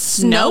 and it was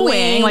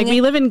snowing. Like,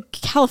 we live in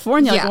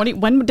California. Yeah. Like,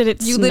 when did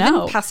it snow? You live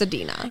in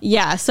Pasadena.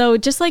 Yeah, so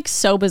just like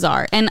so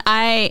bizarre. And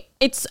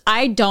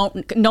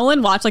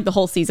Nolan watched like the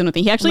whole season with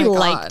me. He actually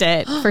liked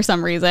it for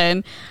some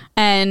reason.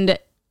 And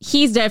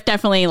he's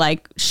definitely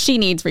like, she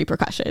needs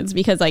repercussions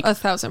because like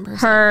 1,000%.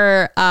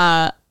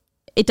 her,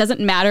 it doesn't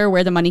matter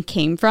where the money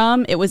came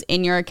from. It was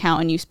in your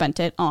account and you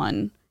spent it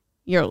on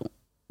your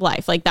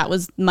life. Like, that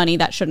was money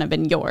that shouldn't have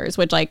been yours,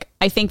 which like,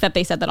 I think that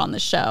they said that on the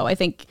show. I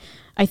think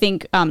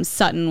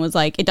Sutton was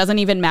like, it doesn't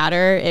even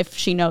matter if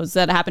she knows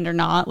that it happened or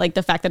not. Like,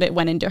 the fact that it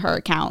went into her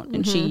account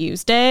and she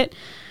used it.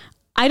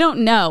 I don't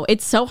know.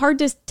 It's so hard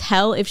to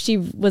tell if she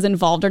was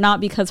involved or not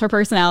because her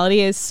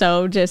personality is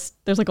so just,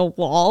 there's like a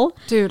wall.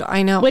 Dude,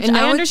 I know. Which, and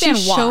I understand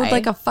she why. showed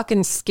like a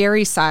fucking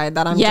scary side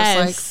that I'm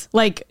just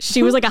like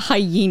she was like a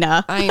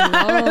hyena. I know.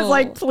 I was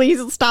like,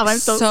 please stop. I'm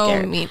so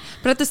scared. Mean.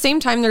 But at the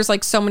same time, there's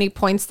like so many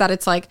points that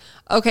it's like,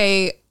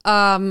 okay,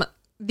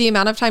 the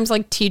amount of times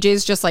like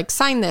TJ's just like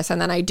sign this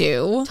and then I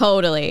do.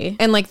 Totally.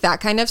 And like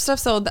that kind of stuff.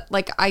 So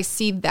like I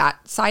see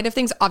that side of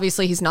things.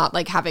 Obviously he's not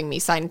like having me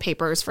sign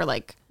papers for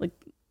like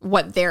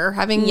what they're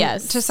having to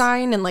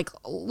sign and like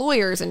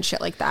lawyers and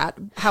shit like that.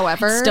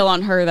 However, it's still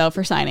on her though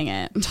for signing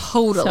it.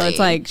 Totally. So it's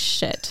like,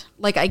 shit.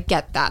 Like, I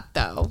get that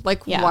though.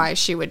 Like why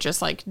she would just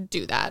like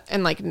do that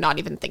and like not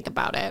even think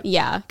about it.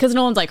 Yeah. Because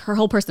Nolan's like, her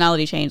whole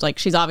personality changed. Like,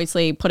 she's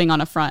obviously putting on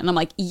a front. And I'm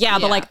like, yeah,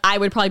 but like I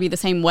would probably be the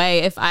same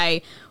way if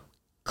I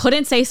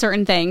couldn't say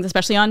certain things,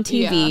 especially on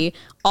TV. Yeah.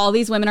 All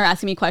these women are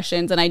asking me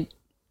questions and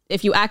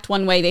if you act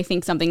one way, they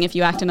think something. If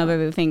you act another,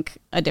 they think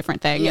a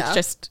different thing. Yeah. It's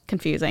just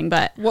confusing.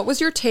 But what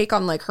was your take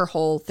on like her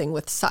whole thing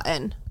with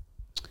Sutton?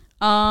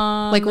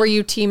 Like, were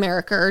you team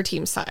Erica or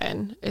team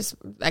Sutton is,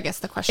 I guess,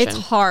 the question. It's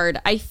hard.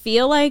 I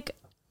feel like,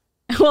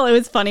 well, it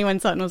was funny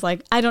when Sutton was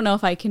like, I don't know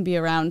if I can be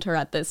around her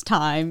at this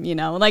time. You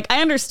know, like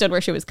I understood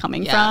where she was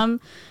coming from.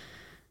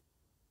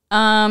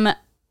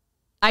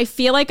 I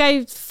feel like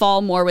I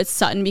fall more with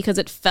Sutton because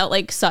it felt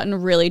like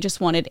Sutton really just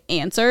wanted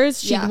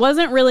answers. She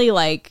wasn't really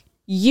like,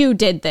 you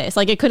did this.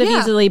 Like, it could have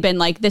easily been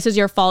like, this is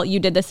your fault. You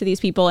did this to these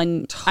people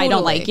and I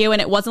don't like you. And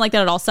it wasn't like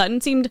that at all.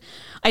 Sutton seemed,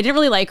 I didn't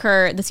really like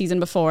her the season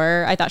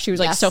before. I thought she was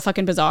like so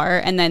fucking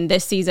bizarre. And then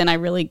this season I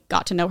really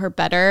got to know her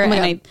better. And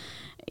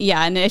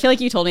I feel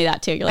like you told me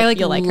that too. You're like,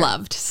 I like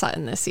loved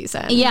Sutton this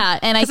season. Yeah.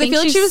 And I think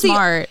she was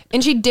smart.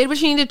 And she did what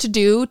she needed to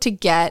do to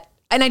get,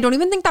 and I don't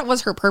even think that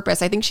was her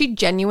purpose. I think she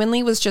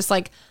genuinely was just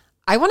like,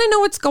 I want to know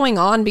what's going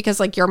on because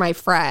like you're my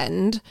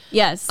friend.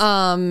 Yes.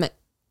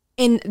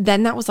 And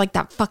then that was like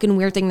that fucking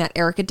weird thing that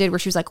Erica did where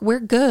she was like,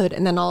 we're good.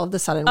 And then all of a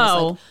sudden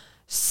was like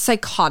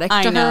psychotic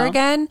to her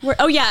again.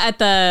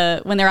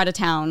 When they're out of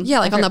town. Yeah,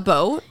 like on the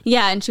boat.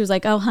 Yeah, and she was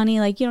like, oh, honey,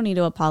 like you don't need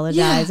to apologize.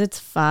 Yeah. It's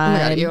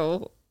fine. Oh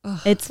my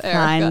God, it's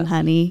fine,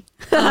 honey.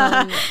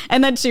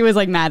 And then she was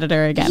like mad at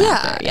her again.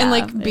 Yeah, and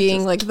like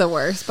being like the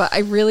worst. But I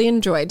really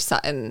enjoyed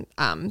Sutton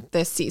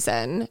this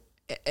season.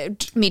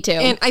 Me too.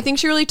 And I think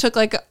she really took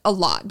like a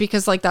lot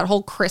because like that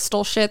whole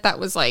crystal shit that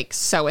was like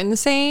so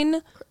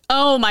insane.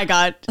 Oh my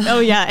God.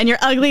 Oh yeah. And your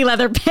ugly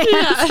leather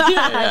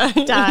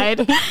pants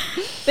died.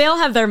 They all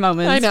have their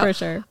moments for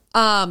sure.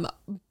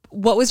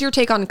 What was your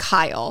take on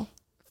Kyle?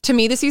 To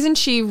me this season,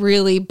 she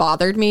really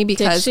bothered me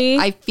because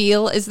I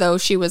feel as though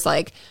she was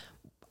like,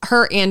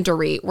 her and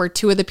Dorit were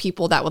two of the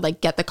people that would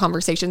like get the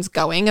conversations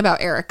going about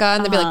Erica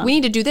and they'd be like, we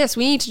need to do this,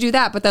 we need to do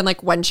that. But then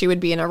like when she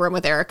would be in a room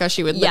with Erica,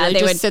 she would literally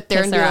just sit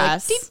there and be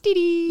like, dee, dee,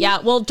 dee.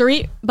 Yeah. Well,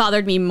 Dorit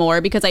bothered me more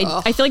because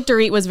I feel like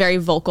Dorit was very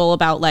vocal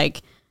about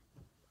like,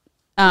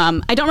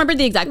 I don't remember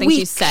the exact thing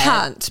she said. We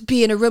can't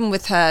be in a room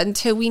with her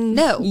until we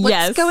know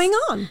what's going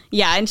on.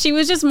 Yeah. And she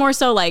was just more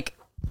so like,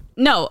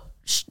 no,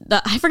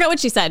 I forgot what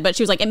she said, but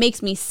she was like, it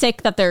makes me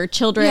sick that there are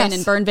children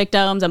and burn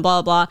victims and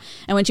blah, blah, blah.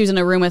 And when she was in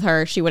a room with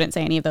her, she wouldn't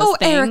say any of those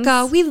things. Oh,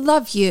 Erica, we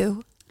love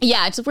you.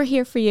 Yeah, it's just, we're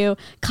here for you.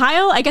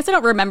 Kyle, I guess I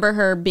don't remember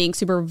her being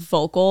super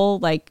vocal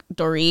like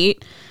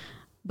Dorit,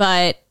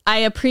 but I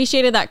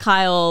appreciated that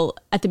Kyle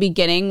at the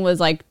beginning was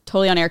like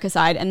totally on Erica's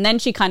side. And then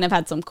she kind of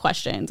had some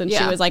questions and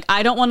she was like,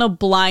 I don't want to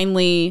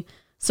blindly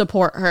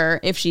support her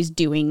if she's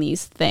doing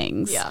these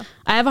things. Yeah.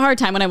 I have a hard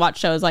time when I watch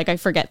shows, like I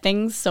forget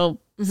things. So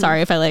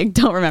sorry if I like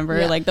don't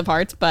remember like the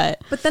parts,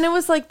 but then it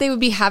was like they would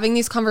be having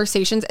these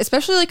conversations,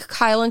 especially like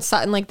Kyle and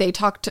Sutton, like they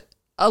talked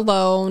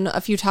alone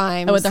a few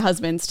times. Oh, with their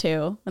husbands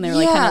too, when they were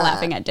like kind of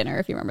laughing at dinner,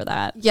 if you remember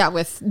that. Yeah,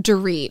 with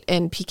Dorit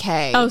and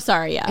PK. Oh,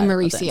 sorry, yeah. And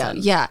Mauricio.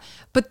 Yeah.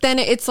 But then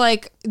it's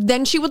like,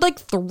 then she would like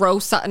throw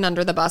Sutton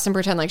under the bus and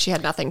pretend like she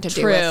had nothing to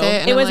do with it.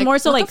 And it was like, more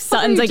so like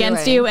Sutton's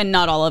against you and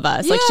not all of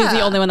us. Like she's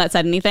the only one that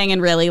said anything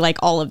and really like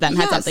all of them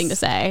had something to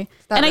say.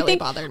 That and really I think,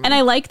 bothered me. and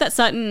I like that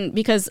Sutton,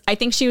 because I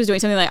think she was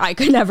doing something that I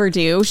could never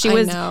do. She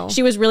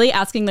was really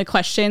asking the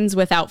questions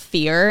without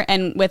fear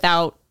and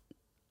without,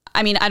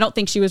 I mean, I don't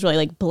think she was really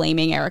like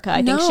blaming Erica.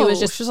 I think she was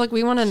just like,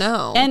 we want to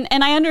know. And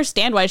I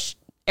understand why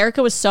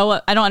Erica was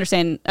so, I don't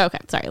understand. Okay,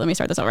 sorry, let me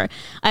start this over.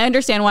 I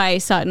understand why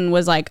Sutton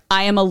was like,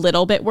 I am a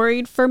little bit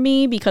worried for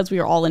me because we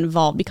were all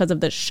involved because of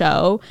the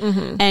show.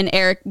 Mm-hmm. And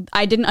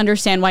I didn't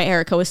understand why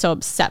Erica was so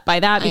upset by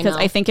that, because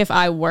I think if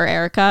I were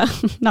Erica,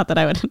 not that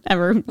I would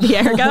ever be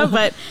Erica,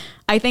 but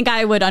I think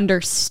I would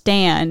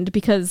understand,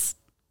 because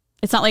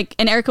it's not like,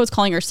 and Erica was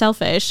calling her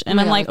selfish,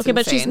 and I'm like, okay,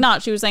 but she's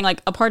not. She was saying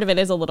like a part of it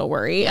is a little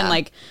worry. And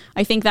like,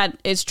 I think that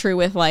is true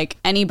with like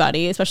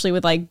anybody, especially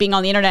with like being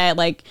on the internet,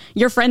 like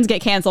your friends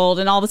get canceled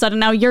and all of a sudden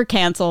now you're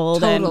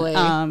canceled. Totally.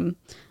 And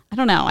I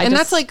don't know.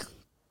 That's like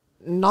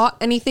not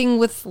anything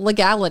with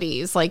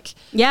legalities. Like,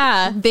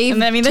 they've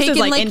taken this is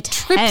like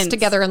trips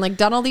together and like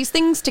done all these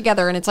things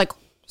together. And it's like,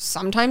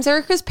 sometimes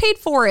Erica's paid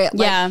for it.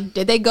 Like,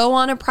 did they go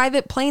on a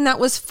private plane that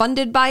was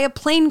funded by a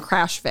plane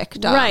crash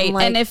victim? Right.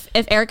 Like, and if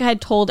Erica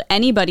had told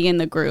anybody in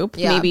the group,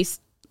 maybe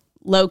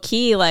low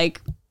key,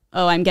 like,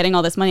 oh, I'm getting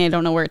all this money, I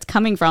don't know where it's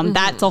coming from. Mm-hmm.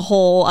 That's a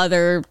whole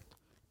other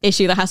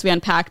issue that has to be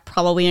unpacked,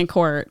 probably in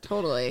court.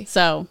 Totally.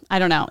 So I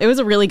don't know. It was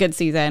a really good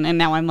season. And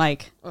now I'm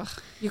like, ugh,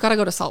 you got to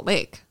go to Salt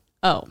Lake.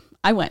 Oh,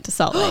 I went to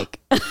Salt Lake.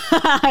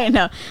 I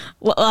know.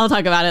 Well, I'll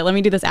talk about it. Let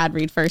me do this ad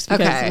read first,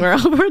 because we're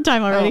over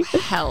time already. Oh,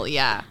 hell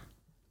yeah.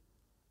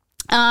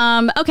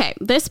 Okay,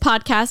 this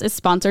podcast is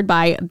sponsored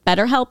by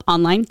BetterHelp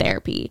Online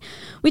Therapy.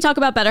 We talk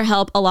about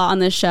BetterHelp a lot on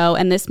this show,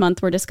 and this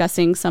month we're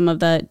discussing some of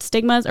the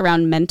stigmas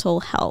around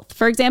mental health.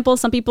 For example,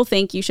 some people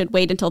think you should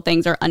wait until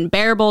things are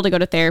unbearable to go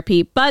to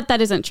therapy, but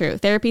that isn't true.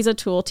 Therapy is a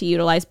tool to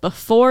utilize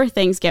before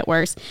things get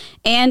worse,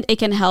 and it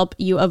can help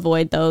you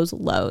avoid those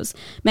lows.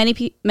 Many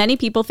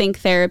people think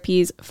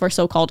therapy's for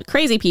so-called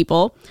crazy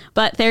people,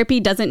 but therapy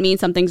doesn't mean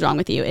something's wrong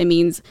with you. It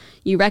means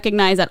you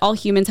recognize that all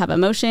humans have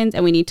emotions,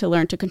 and we need to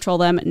learn to control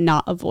them,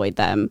 not avoid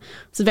them.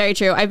 It's very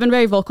true. I've been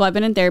very vocal. I've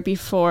been in therapy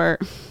for,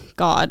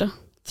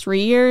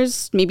 3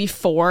 years, maybe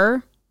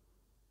 4.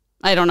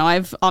 I don't know.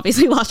 I've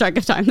obviously lost track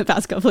of time the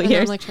past couple of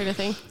years. I'm like trying to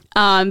think.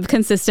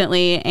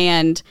 Consistently.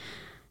 And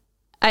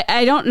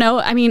I don't know.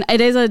 I mean,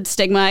 it is a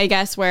stigma, I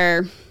guess,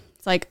 where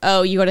it's like,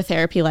 oh, you go to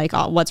therapy, like,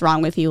 oh, what's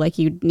wrong with you? Like,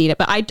 you need it.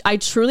 But I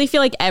truly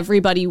feel like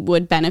everybody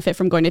would benefit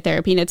from going to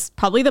therapy. And it's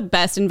probably the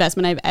best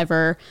investment I've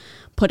ever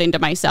put into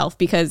myself,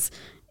 because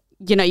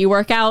you know, you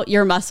work out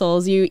your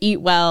muscles, you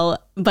eat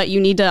well, but you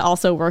need to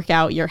also work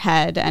out your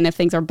head. And if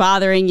things are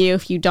bothering you,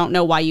 if you don't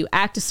know why you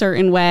act a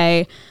certain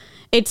way,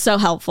 it's so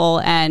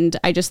helpful. And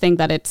I just think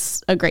that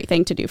it's a great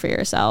thing to do for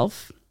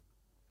yourself.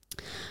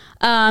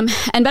 And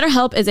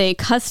BetterHelp is a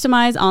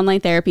customized online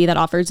therapy that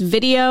offers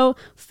video,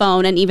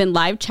 phone, and even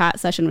live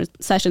chat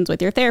sessions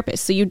with your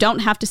therapist. So you don't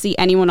have to see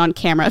anyone on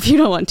camera if you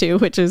don't want to,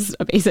 which is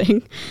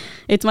amazing.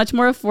 It's much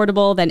more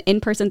affordable than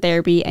in-person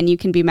therapy, and you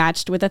can be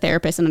matched with a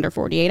therapist in under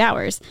 48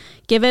 hours.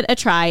 Give it a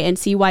try and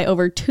see why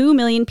over 2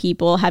 million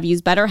people have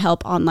used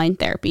BetterHelp online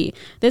therapy.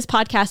 This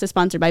podcast is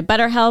sponsored by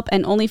BetterHelp,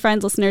 and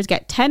OnlyFriends listeners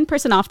get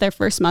 10% off their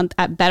first month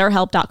at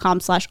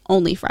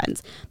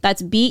betterhelp.com/onlyfriends.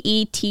 That's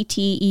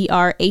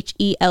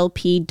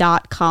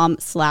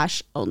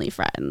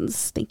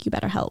BETTERHELP.com/onlyfriends. Thank you,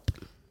 BetterHelp.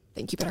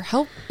 Thank you,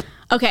 BetterHelp.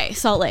 Okay,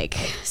 Salt Lake.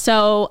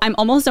 So I'm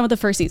almost done with the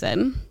first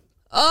season.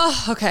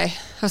 Oh, okay.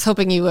 I was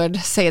hoping you would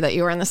say that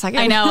you were in the second.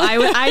 I know.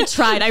 I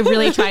tried. I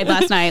really tried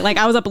last night. Like,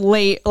 I was up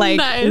late, like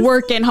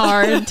working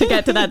hard to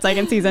get to that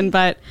second season.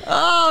 But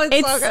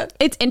it's so good.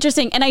 It's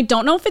interesting. And I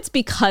don't know if it's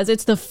because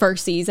it's the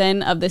first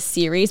season of the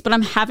series, but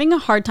I'm having a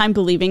hard time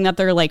believing that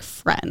they're like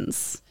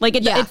friends. Like,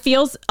 it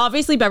feels,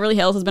 obviously Beverly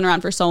Hills has been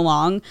around for so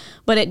long,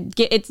 but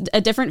it's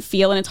a different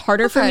feel, and it's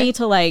harder for me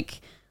to like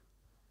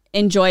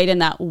enjoy it in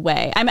that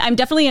way. I'm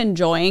definitely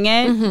enjoying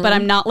it, but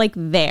I'm not like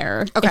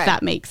there, if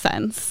that makes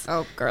sense.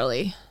 Oh,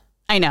 girly.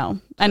 I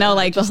know. Like,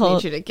 I just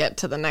need you to get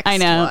to the next one. I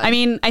know. I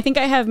mean, I think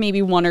I have maybe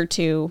 1 or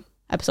 2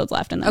 episodes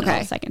left in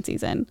the second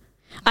season.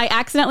 I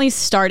accidentally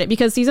started,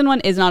 because season 1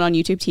 is not on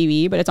YouTube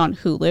TV, but it's on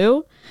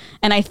Hulu.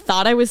 And I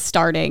thought I was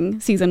starting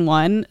season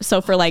 1.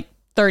 So for like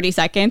 30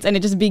 seconds, and it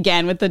just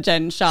began with the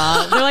Jen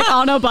Shah. They're like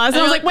on a bus.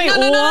 And I was like, wait,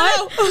 what?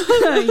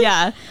 No.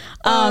 Yeah.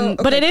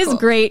 But it is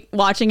great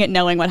watching it,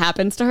 knowing what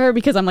happens to her,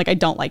 because I'm like, I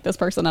don't like this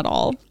person at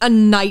all. A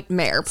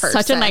nightmare person.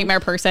 Such a nightmare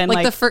person.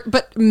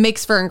 But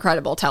makes for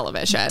incredible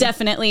television.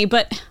 Definitely.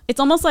 But it's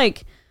almost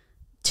like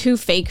too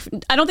fake.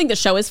 I don't think the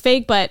show is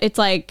fake, but it's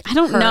like, I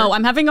don't know.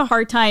 I'm having a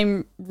hard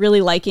time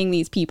really liking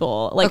these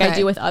people like I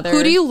do with others.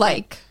 Who do you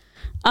like?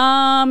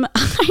 I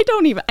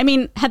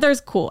mean,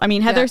 Heather's cool. I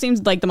mean, Heather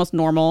seems like the most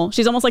normal.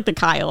 She's almost like the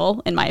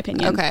Kyle, in my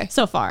opinion. Okay.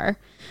 So far.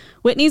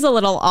 Whitney's a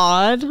little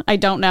odd. I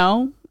don't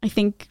know. I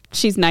think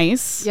she's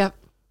nice. Yep.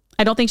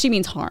 I don't think she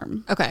means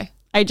harm. Okay.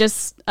 I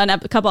just, a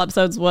couple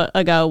episodes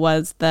ago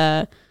was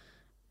the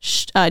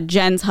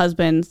Jen's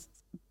husband's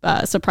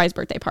surprise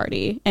birthday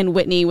party. And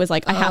Whitney was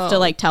like, I have to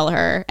like tell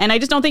her. And I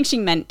just don't think she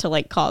meant to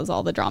like cause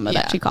all the drama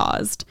that she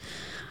caused.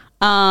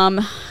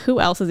 Who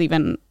else is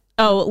even...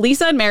 Oh,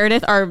 Lisa and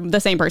Meredith are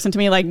the same person to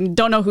me. Like,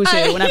 don't know who's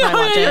who whenever I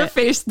watch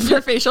it.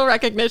 Their facial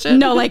recognition.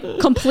 No, like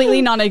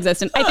completely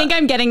non-existent. I think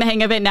I'm getting the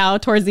hang of it now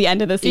towards the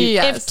end of the season.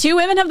 Yes. If 2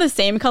 women have the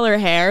same color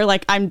hair,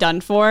 like I'm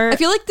done for. I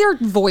feel like their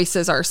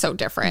voices are so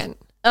different.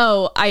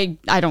 Oh, I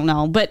don't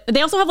know. But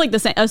they also have like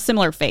a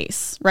similar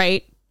face,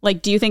 right?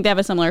 Like, do you think they have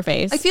a similar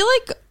face? I feel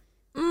like...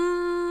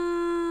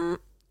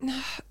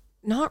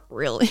 not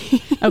really.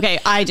 Okay,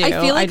 I do. I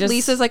feel like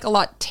Lisa's like a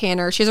lot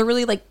tanner. She has a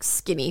really like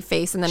skinny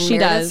face, and then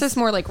Meredith's is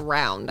more like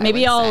round.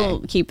 Maybe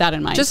I'll keep that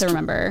in mind to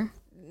remember.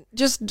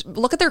 Just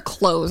look at their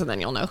clothes, and then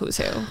you'll know who's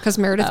who. Because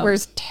Meredith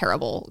wears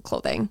terrible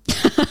clothing.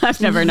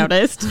 I've never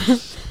noticed.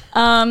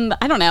 I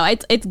don't know.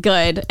 It's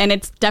good, and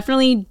it's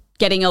definitely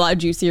getting a lot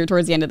juicier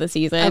towards the end of the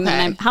season. Okay.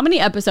 And how many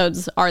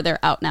episodes are there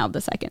out now of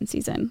the second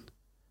season?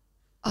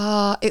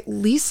 At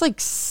least like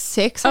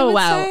 6. Oh,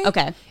 wow.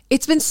 Okay.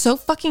 It's been so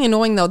fucking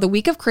annoying though. The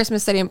week of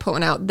Christmas they didn't put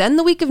one out. Then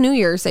the week of New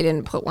Year's they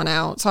didn't put one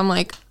out. So I'm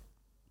like,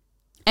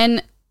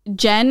 and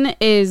Jen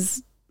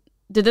did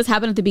this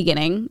happen at the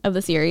beginning of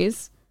the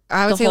series?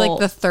 I would say like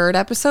the 3rd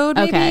episode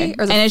maybe. Okay.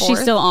 Or the and 4th. Is she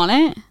still on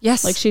it?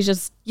 Yes. Like she's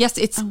just... Yes,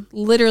 it's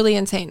literally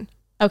insane.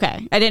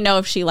 Okay. I didn't know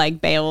if she like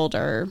bailed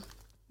or...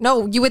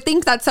 No, you would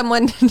think that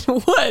someone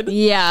would.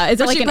 Yeah. Is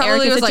it like an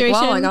Erica situation?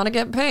 Like, well, I gotta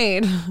get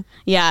paid.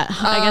 Yeah.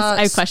 I guess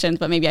I have questions,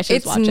 but maybe I should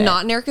just watch it. It's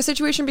not an Erica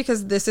situation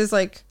because this is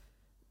like...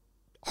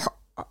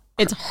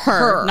 It's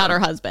her, not her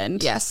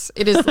husband. Yes,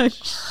 it is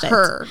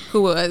her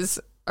who was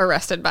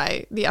arrested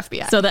by the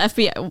FBI. So the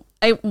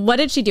FBI, what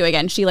did she do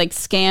again? She like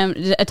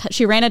scammed,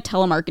 she ran a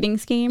telemarketing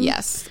scheme?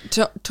 Yes,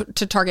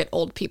 to target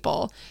old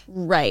people.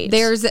 Right.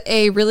 There's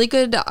a really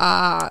good,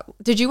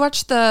 did you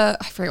watch I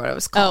forget what it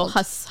was called.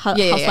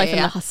 Housewife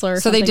and the Hustler.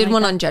 So they did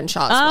one on Jen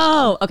Shaw as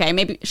well. Oh, okay.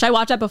 Maybe, should I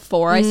watch that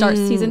before I start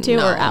season 2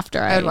 or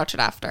after? I would watch it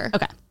after.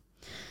 Okay.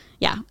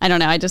 Yeah, I don't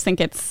know. I just think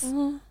it's...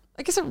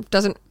 I guess it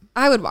doesn't,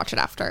 I would watch it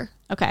after.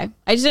 Okay.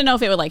 I just didn't know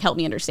if it would like help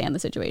me understand the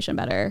situation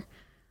better.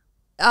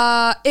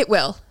 It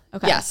will.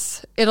 Okay.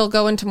 Yes. It'll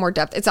go into more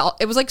depth.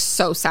 It was like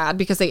so sad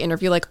because they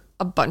interview like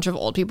a bunch of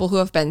old people who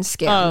have been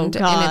scammed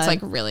and it's like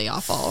really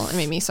awful. It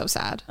made me so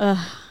sad.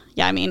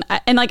 Yeah, I mean,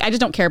 I just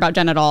don't care about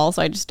Jen at all.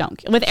 So I just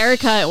don't. With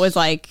Erica, it was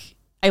like,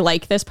 I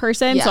like this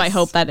person. Yes. So I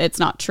hope that it's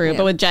not true. Yeah.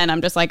 But with Jen,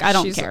 I'm just like, I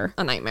don't care.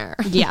 A nightmare.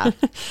 Yeah.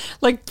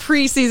 Like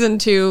pre-season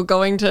 2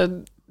 going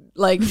to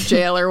like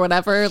jail or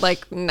whatever,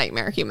 like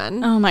nightmare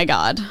human. Oh my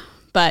God.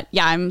 But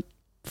yeah, I'm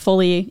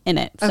fully in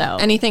it. So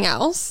anything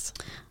else?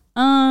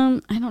 I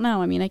don't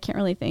know. I mean, I can't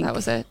really think. That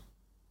was it.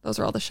 Those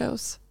were all the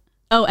shows.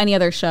 Oh, any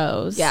other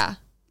shows? Yeah.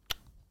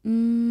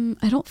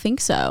 I don't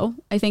think so.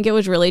 I think it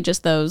was really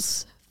just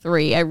those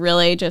 3. I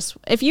really just,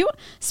 if you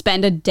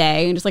spend a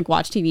day and just like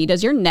watch TV,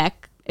 is your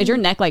neck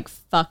like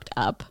fucked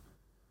up?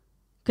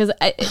 Because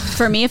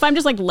for me, if I'm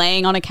just like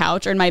laying on a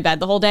couch or in my bed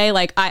the whole day,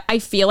 like I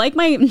feel like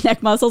my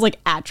neck muscles like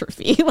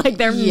atrophy. Like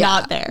they're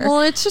not there.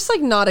 Well, it's just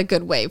like not a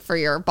good way for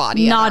your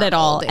body. Not at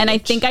all. And I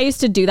think I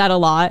used to do that a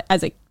lot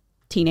as a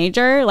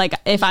teenager. Like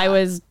if I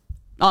was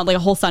on like a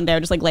whole Sunday, I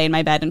would just like lay in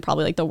my bed and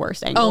probably like the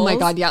worst angles. Oh my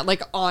God. Yeah.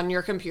 Like on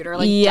your computer,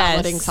 like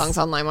downloading songs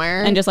on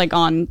LimeWire. And just like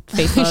on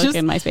Facebook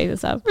and MySpace and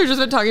stuff. We've just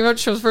been talking about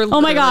shows for oh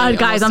my God,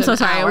 guys, I'm so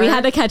sorry. We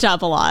had to catch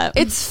up a lot.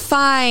 It's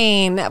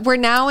fine. We're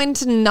now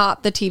into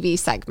not the TV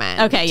segment.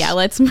 Okay. Yeah.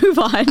 Let's move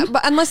on.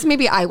 But unless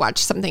maybe I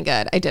watched something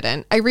good. I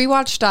didn't. I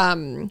rewatched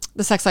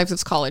The Sex Lives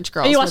of College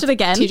Girls. Oh, you watched it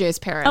again? TJ's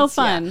parents. Oh,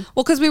 fun. Yeah.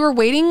 Well, because we were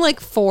waiting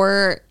like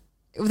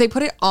they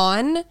put it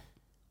on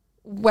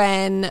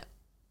when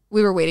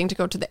we were waiting to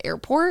go to the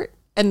airport.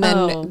 And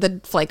then the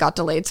flight got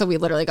delayed. So we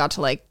literally got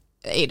to like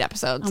 8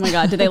 episodes. Oh my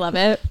God. Did they love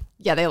it?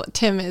 Yeah.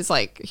 Tim is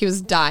like, he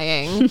was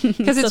dying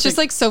because it's just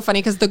like so funny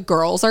because the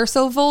girls are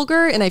so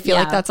vulgar. And I feel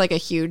like that's like a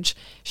huge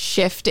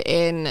shift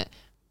in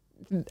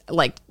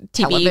like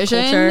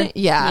television culture.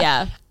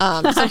 Yeah.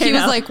 So he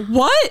was like,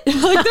 what?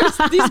 Like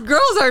these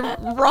girls are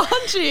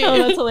raunchy. Oh,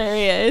 that's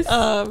hilarious.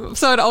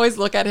 So I'd always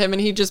look at him and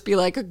he'd just be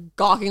like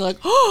gawking like,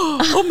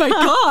 oh my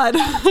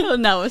God.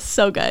 No, it was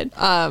so good.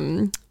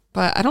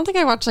 But I don't think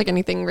I watched like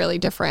anything really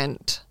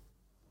different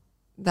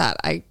that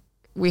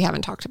we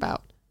haven't talked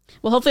about.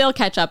 Well, hopefully I'll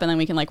catch up and then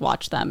we can like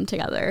watch them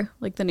together,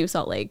 like the new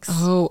Salt Lakes.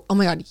 Oh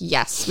my God,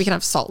 yes. We can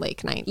have Salt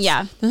Lake nights.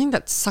 Yeah. The thing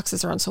that sucks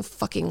is they're on so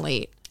fucking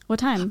late. What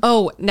time?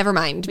 Oh, never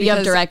mind. We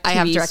have Direct TV. I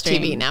have Direct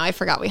TV now. I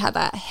forgot we had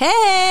that.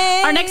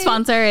 Hey! Our next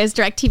sponsor is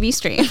Direct TV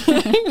Stream.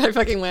 I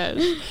fucking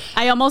wish.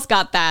 I almost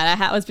got that.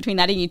 I was between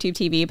that and YouTube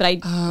TV,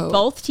 but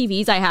both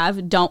TVs I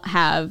have don't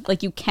have,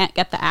 like you can't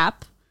get the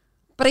app.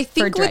 But I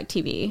think for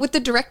DirecTV. With the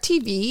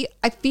DirecTV,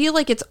 I feel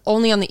like it's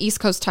only on the East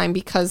Coast time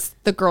because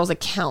the girl's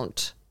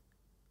account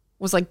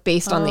was like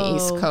based on the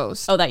East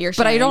Coast. Oh, that you're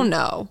sharing. But I don't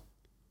know.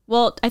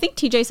 Well, I think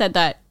TJ said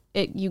that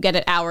you get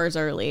it hours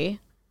early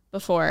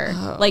before.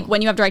 Like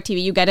when you have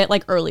DirecTV, you get it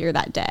like earlier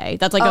that day.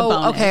 That's like a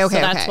bonus. Okay. So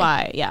that's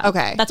why, yeah.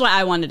 Okay. That's why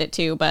I wanted it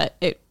too, but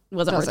it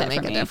wasn't worth it for me.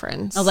 Doesn't make a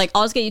difference. I was like,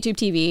 I'll just get YouTube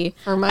TV.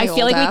 I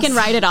feel like we can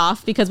write it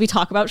off because we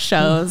talk about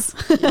shows.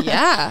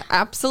 Yeah,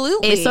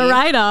 absolutely. It's a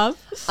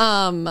write-off.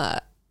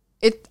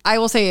 I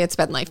will say it's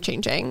been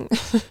life-changing.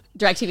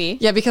 DirecTV?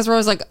 Yeah, because we're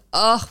always like,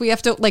 we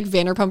have to, like,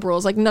 Vanderpump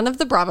Rules. Like, none of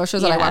the Bravo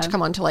shows that I watch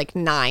come on till, like,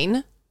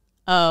 9.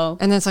 Oh.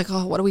 And then it's like,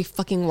 what do we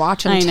fucking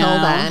watch until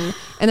then?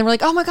 And then we're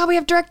like, oh my God, we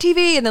have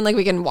DirecTV. And then, like,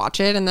 we can watch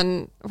it. And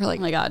then we're like,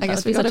 oh my God, I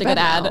guess we such a good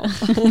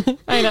ad.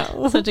 I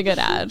know. Such a good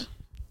ad.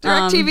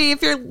 DirecTV,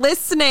 if you're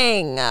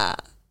listening.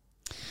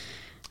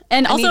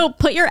 And also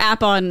put your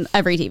app on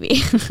every TV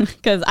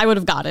because I would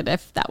have got it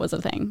if that was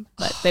a thing,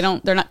 but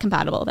they're not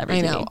compatible with every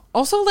TV. I know.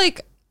 Also,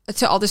 like,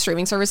 to all the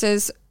streaming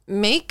services,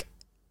 make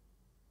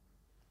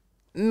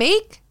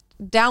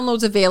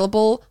downloads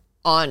available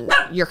on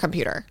your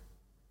computer.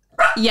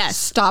 Yes.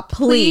 Stop,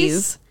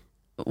 please.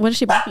 What is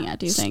she barking at,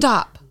 do you think?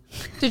 Stop.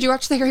 Did you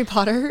watch the Harry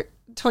Potter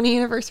 20th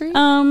anniversary?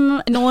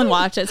 Nolan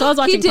watched it, so I was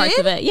watching parts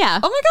of it. Yeah.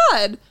 Oh my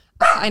God.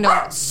 I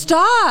know.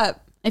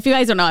 Stop. If you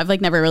guys don't know,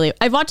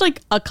 I've watched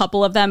like a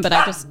couple of them, but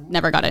I just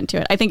never got into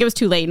it. I think it was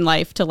too late in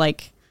life to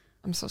like.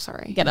 I'm so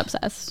sorry. Get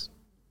obsessed.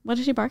 What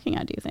is she barking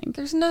at, do you think?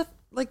 There's no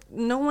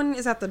one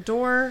is at the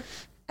door.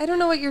 I don't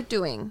know what you're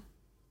doing.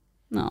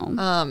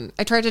 No.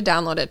 I tried to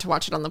download it to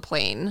watch it on the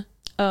plane.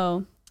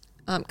 Oh.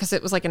 Because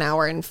it was like an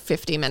hour and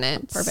 50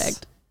 minutes.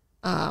 Perfect.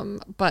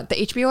 But the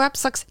HBO app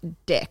sucks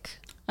dick.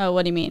 Oh,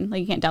 what do you mean?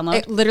 Like you can't download?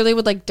 It literally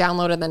would like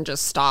download and then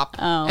just stop.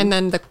 Oh. And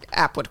then the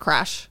app would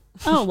crash.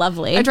 Oh,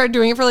 lovely. I tried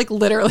doing it for like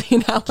literally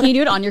an hour. Can you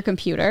do it on your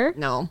computer?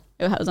 No.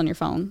 It was on your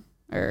phone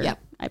or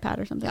iPad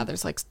or something? Yeah,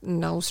 there's like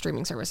no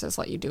streaming services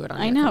let you do it on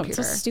your computer. I know.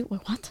 Computer. It's so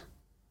stupid. What?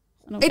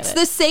 It's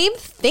the same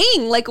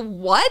thing. Like,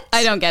 what?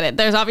 I don't get it.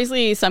 There's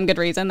obviously some good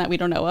reason that we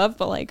don't know of,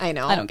 but like, I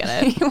don't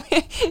get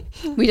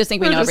it. We just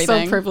think we know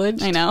everything. So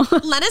privileged. I know.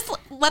 Let us.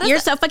 You're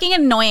so fucking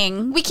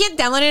annoying. We can't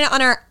download it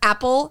on our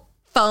Apple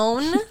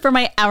phone for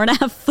my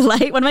hour-and-a-half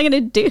flight. What am I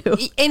going to do?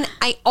 And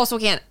I also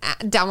can't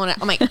download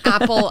it on my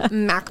Apple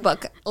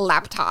MacBook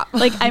laptop.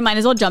 Like, I might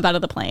as well jump out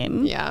of the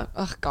plane. Yeah.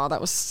 Oh God, that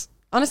was.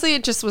 Honestly,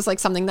 it just was like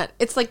something that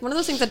it's like one of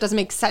those things that doesn't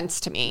make sense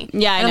to me.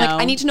 Yeah, I know.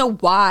 Like, I need to know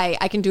why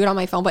I can do it on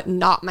my phone, but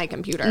not my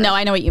computer. No,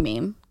 I know what you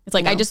mean. It's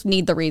like, I just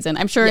need the reason.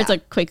 I'm sure it's a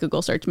quick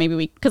Google search. Maybe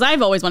because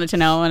I've always wanted to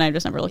know and I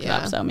just never looked it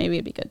up. So maybe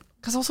it'd be good.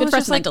 Because also good for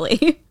us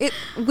mentally. It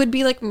would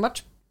be like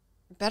much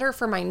better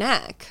for my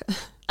neck.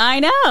 I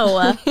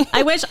know.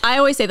 I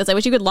always say this. I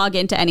wish you could log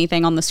into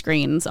anything on the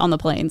screens on the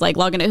planes. Like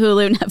log into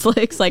Hulu,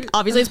 Netflix. Like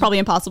obviously it's probably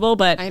impossible,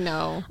 but. I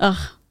know. They'd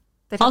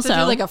have also, to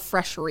do like a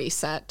fresh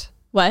reset.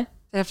 What?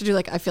 They have to do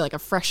like, I feel like a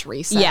fresh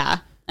reset. Yeah.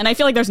 And I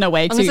feel like there's no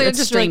way to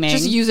it's streaming. Like,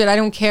 just use it. I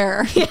don't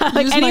care. Yeah,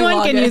 like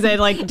anyone can use it.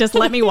 Like just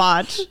let me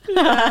watch.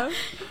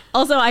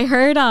 Also, I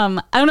heard,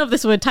 I don't know if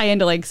this would tie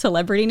into like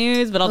celebrity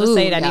news, but I'll just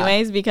say it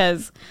anyways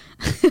because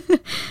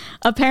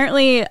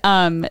apparently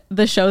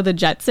the show The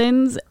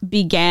Jetsons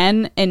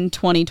began in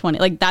 2020.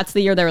 Like that's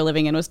the year they were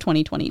living in was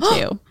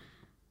 2022.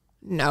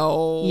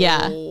 No.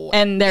 Yeah.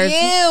 And there's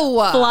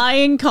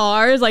flying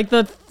cars. Like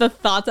the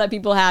thoughts that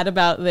people had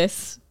about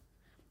this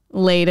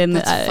late in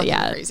the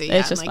crazy.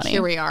 It's just funny.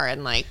 Here we are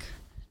and like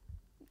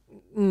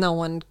no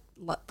one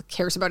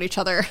cares about each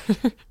other.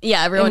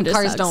 Yeah, everyone just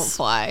cars don't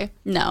fly.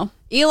 No.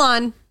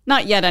 Elon.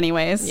 Not yet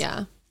anyways.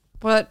 Yeah.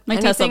 But my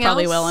Tesla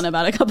probably will in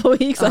about a couple of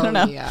weeks. I don't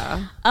know.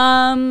 Yeah.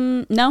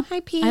 No. Hi,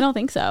 Pete. I don't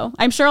think so.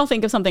 I'm sure I'll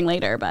think of something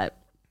later, but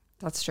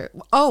that's true.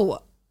 Oh,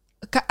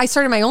 I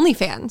started my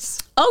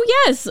OnlyFans. Oh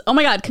yes. Oh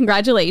my God.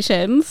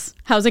 Congratulations.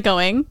 How's it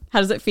going? How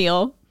does it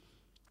feel?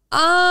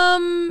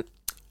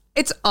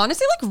 It's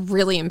honestly like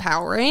really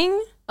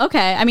empowering.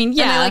 Okay. I mean,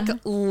 yeah.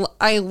 And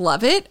I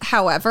love it.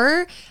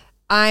 However,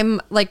 I'm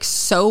like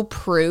so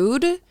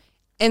prude.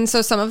 And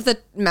so some of the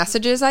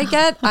messages I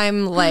get,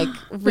 I'm like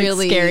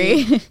really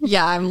scary.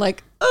 Yeah. I'm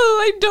like,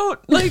 I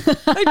don't know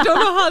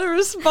how to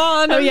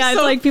respond. Oh yeah.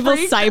 It's like people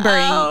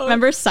cybering. Out.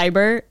 Remember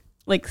cyber?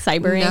 Like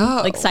cybering?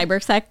 No. Like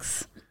cyber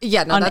sex?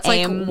 Yeah. No, that's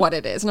AIM. Like what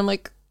it is. And I'm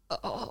like,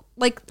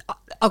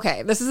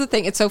 okay, this is the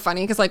thing. It's so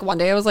funny because like one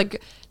day I was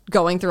like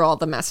going through all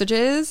the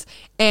messages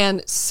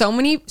and so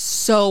many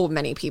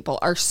people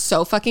are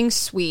so fucking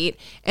sweet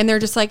and they're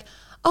just like,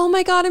 oh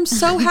my God, I'm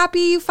so happy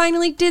you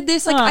finally did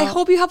this. Like, I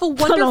hope you have a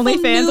wonderful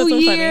new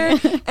year.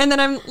 And then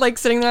I'm like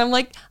sitting there, I'm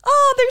like,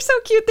 oh, they're so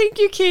cute. Thank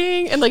you,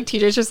 King. And like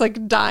TJ's just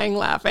like dying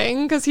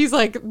laughing because he's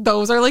like,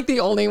 those are like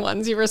the only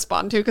ones you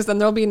respond to. Because then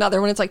there'll be another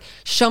one. It's like,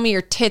 show me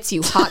your tits,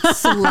 you hot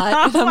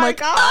slut. And I'm like,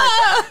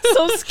 God.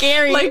 So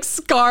scary. Like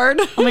scarred.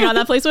 Oh my God,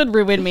 that place would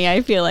ruin me,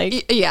 I feel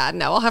like. Yeah,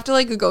 no, I'll have to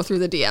like go through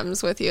the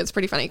DMs with you. It's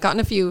pretty funny.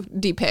 Gotten a few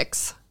D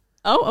pics.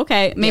 Oh,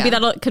 okay. Maybe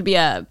that could be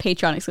a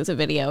Patreon exclusive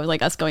video,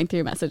 like us going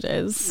through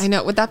messages. I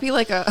know. Would that be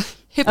like a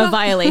HIPAA? A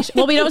violation?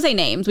 Well, we don't say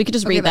names. We could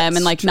just read them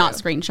and like not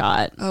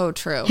screenshot. Oh,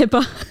 true.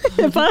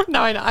 HIPAA?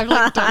 No, I know. I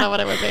like, don't know what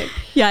it would be.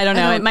 Yeah, I don't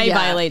know. It might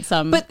violate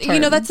some. But terms. You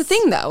know, that's the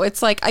thing though.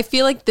 It's like I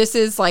feel like this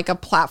is like a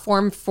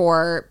platform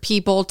for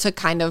people to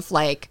kind of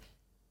like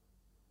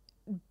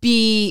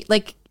be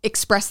like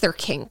express their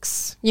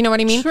kinks. You know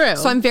what I mean? True.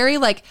 So I'm very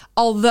like,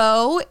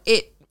 although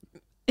it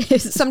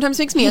sometimes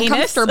makes me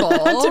uncomfortable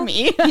to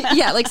me.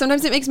 Yeah, like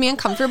sometimes it makes me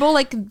uncomfortable.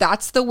 Like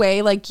that's the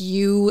way like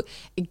you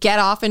get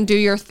off and do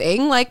your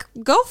thing. Like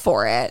go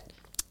for it.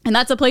 And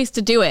that's a place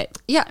to do it.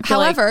 Yeah.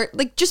 However,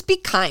 like just be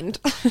kind.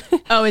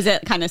 Oh, is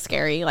it kind of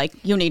scary? Like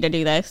you need to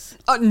do this?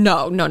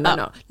 No.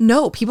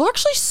 People are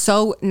actually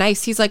so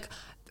nice. He's like,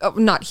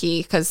 not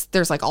he, because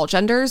there's like all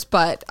genders,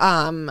 but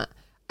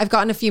I I've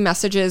gotten a few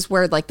messages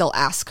where like they'll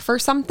ask for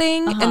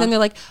something and then they're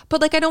like, but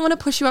like I don't want to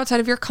push you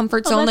outside of your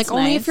comfort zone, like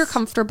only if you're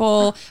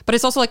comfortable. But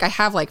it's also like I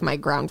have like my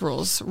ground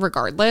rules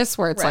regardless,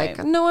 where it's like,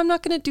 no, I'm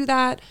not gonna do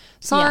that,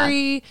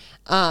 sorry.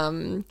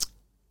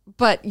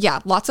 But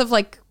yeah, lots of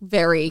like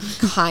very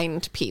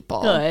kind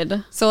people.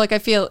 Good. So like I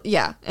feel,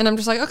 and I'm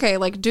just like, okay,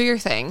 like do your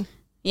thing,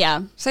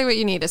 say what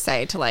you need to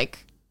say to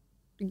like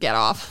get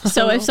off.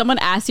 So if someone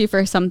asks you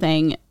for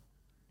something,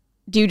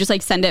 do you just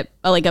like send it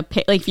like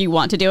if you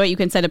want to do it, you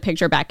can send a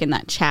picture back in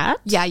that chat?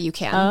 Yeah, you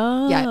can.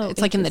 Oh, yeah,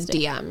 it's like in the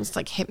DMs.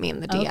 Like hit me in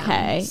the DMs.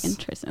 Okay,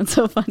 interesting. It's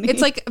so funny.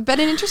 It's like been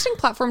an interesting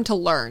platform to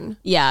learn.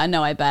 Yeah,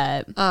 no, I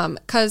bet.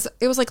 Because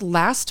it was like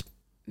last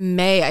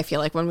May, I feel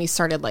like, when we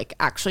started like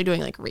actually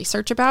doing like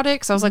research about it.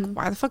 Because I was like,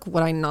 why the fuck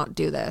would I not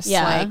do this?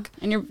 Yeah, like,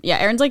 and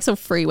Erin's like so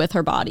free with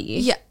her body.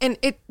 Yeah, and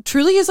it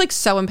truly is like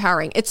so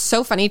empowering. It's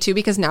so funny too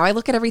because now I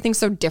look at everything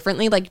so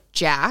differently. Like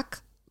Jack,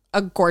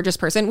 a gorgeous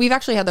person. We've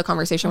actually had the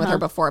conversation with her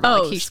before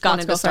about like he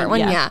wanted to start one.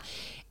 Yeah.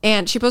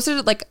 And she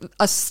posted like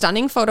a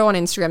stunning photo on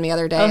Instagram the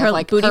other day. Her of,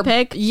 like booty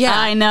pic? Yeah.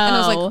 I know. And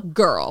I was like,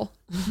 girl.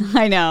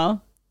 I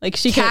know. Like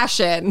she cash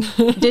in.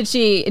 Did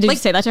you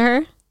say that to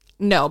her?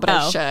 No, but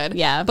I should.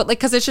 Yeah. But like,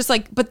 cause it's just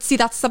like, but see,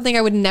 that's something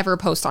I would never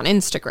post on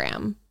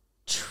Instagram.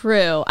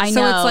 True. I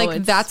know. So it's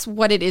like, that's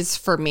what it is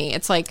for me.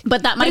 It's like,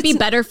 but that might be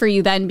better for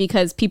you then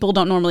because people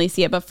don't normally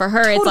see it. But for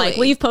her, it's like,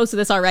 well, you've posted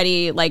this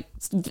already, like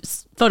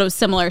photos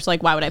similar. So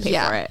like, why would I pay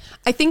for it?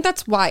 I think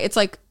that's why it's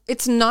like,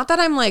 it's not that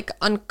I'm like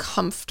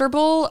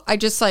uncomfortable. I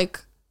just like,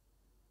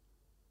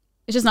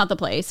 it's just not the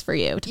place for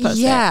you to post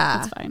it.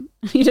 That's fine.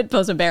 You did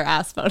post a bare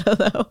ass photo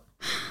though.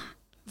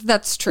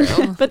 That's true.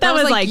 But that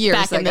was like years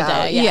back in the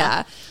day.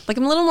 Yeah. Like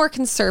I'm a little more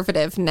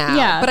conservative now.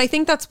 Yeah. But I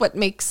think that's what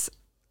makes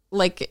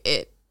like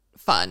it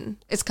fun.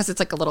 It's because it's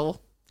like a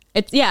little,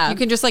 you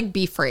can just like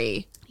be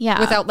free. Yeah.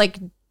 Without like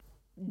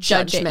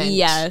judgment.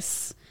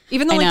 Yes.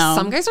 Even though like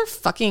some guys are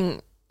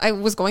fucking, I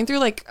was going through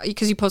like,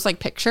 because you post like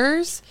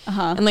pictures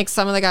and like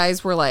some of the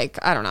guys were like,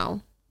 I don't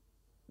know.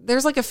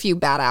 There's like a few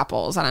bad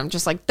apples and I'm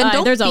just like, then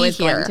don't there's be always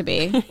here. going to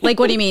be. Like,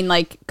 what do you mean?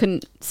 Like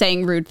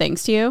saying rude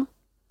things to you?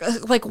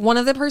 Like one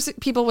of the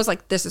people was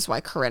like, this is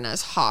why Corinna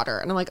is hotter.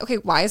 And I'm like, okay,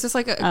 why is this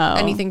like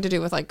anything to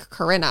do with like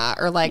Corinna?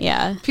 Or like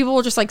people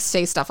will just like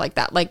say stuff like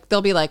that. Like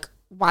they'll be like,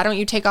 why don't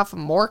you take off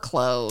more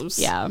clothes?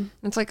 Yeah. And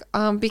it's like,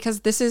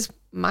 because this is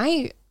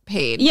my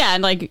page. Yeah.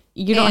 And like,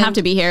 you don't have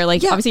to be here.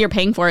 Like obviously you're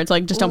paying for it. So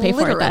like, just don't pay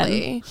for it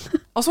then.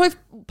 Also, I've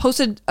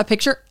posted a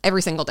picture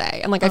every single day.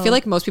 And like, I feel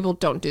like most people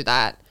don't do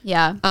that.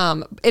 Yeah.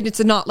 It's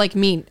not like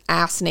me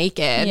ass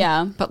naked.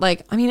 Yeah. But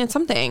like, I mean, it's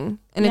something.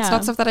 And it's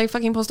not stuff that I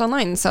fucking post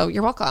online. So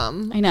you're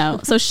welcome. I know.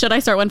 So should I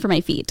start one for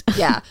my feet?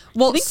 Yeah.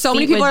 Well, so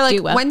many people are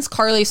like, when's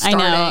Carly starting?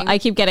 I know. I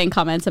keep getting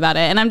comments about it.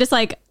 And I'm just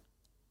like,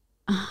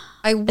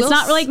 it's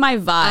not really like my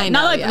vibe.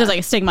 Not like there's like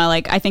a stigma.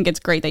 Like I think it's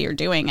great that you're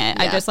doing it.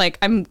 I just like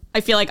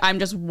I feel like I'm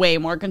just way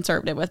more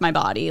conservative with my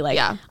body. Like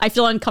I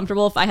feel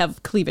uncomfortable if I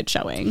have cleavage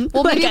showing.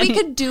 Well, maybe we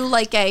could do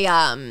like a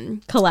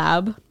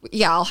collab.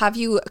 Yeah, I'll have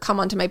you come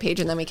onto my page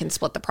and then we can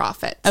split the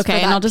profits.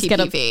 Okay, and I'll just get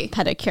a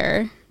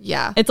pedicure.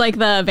 Yeah. It's like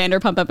the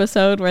Vanderpump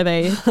episode where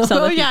they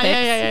sell the feet pics.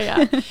 Yeah.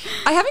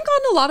 I haven't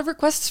gotten a lot of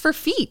requests for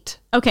feet.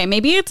 Okay,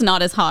 maybe it's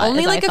not as hot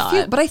Only as like I thought.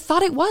 Few, but I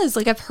thought it was.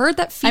 Like I've heard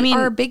that feet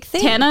are a big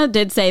thing. Tana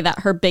did say that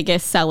her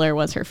biggest seller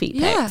was her feet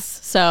pics.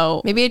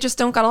 So maybe I just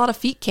don't got a lot of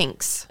feet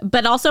kinks.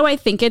 But also I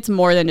think it's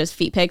more than just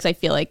feet pics. I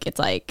feel like it's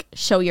like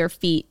show your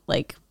feet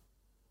like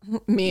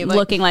me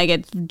looking like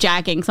it's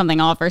jacking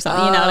something off or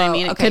something. You know what I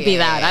mean? It could be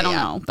that. I don't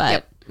know.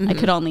 But I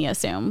could only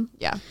assume.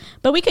 Yeah.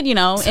 But we could,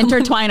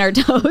 intertwine our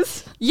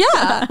toes.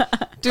 Yeah.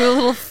 Do a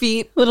little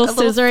little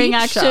scissoring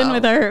action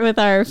with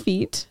our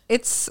feet.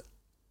 It's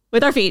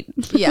with our feet.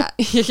 Yeah.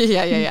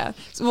 Yeah.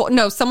 Well,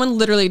 no, someone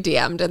literally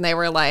DM'd and they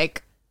were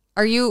like,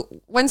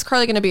 when's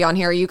Carly going to be on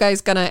here? Are you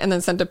guys going to, and then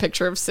sent a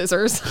picture of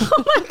scissors.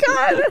 Oh my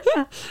God.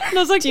 And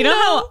I was like, do you know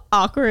how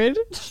awkward?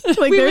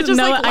 Like there's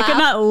no, like, I could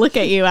not look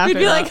at you after We'd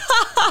be that. like,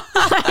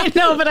 I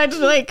know, but I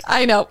just like,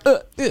 I know.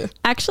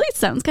 Actually, it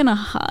sounds kind of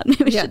hot.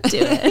 Maybe we should do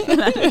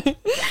it.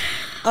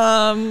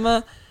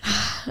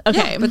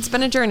 Okay, but it's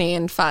been a journey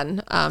and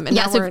fun. And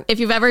so if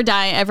you've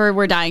ever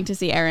were dying to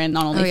see Erin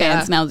on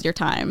OnlyFans, now's your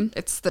time.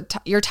 It's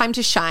your time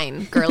to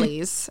shine,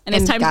 girlies. And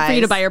it's time for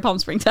you to buy your Palm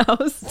Springs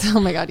house. Oh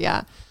my God,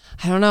 yeah.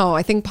 I don't know.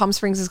 I think Palm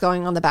Springs is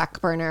going on the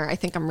back burner. I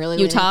think I'm really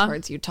leaning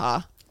towards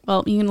Utah.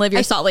 Well, you can live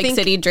your Salt Lake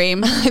City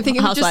dream. I think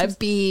it would just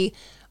be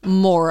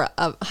more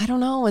of, I don't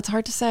know. It's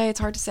hard to say.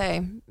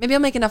 Maybe I'll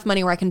make enough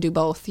money where I can do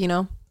both,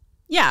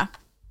 Yeah.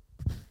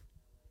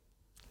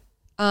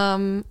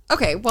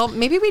 Okay, well,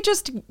 maybe we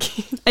just...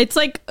 It's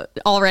like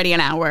already an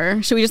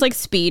hour. Should we just like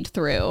speed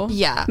through?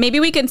 Yeah.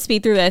 Maybe we can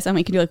speed through this and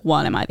we can do like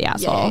one Am I the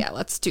Asshole? Yeah,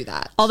 let's do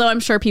that. Although I'm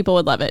sure people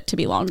would love it to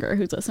be longer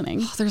who's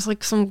listening. Oh, there's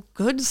like some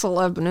good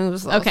celeb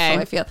news though, okay.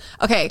 So I feel...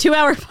 Okay. 2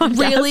 hour podcast.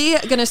 Really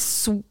gonna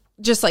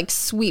just like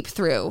sweep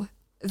through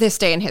this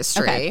day in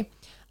history. Okay.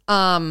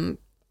 And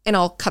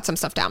I'll cut some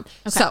stuff down.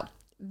 Okay. So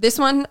this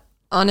one,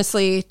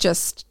 honestly,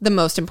 just the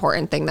most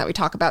important thing that we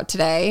talk about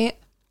today.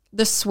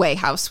 the Sway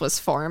House was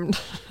formed.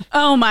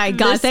 Oh my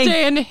God.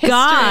 Thank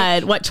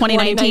God. What,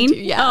 2019?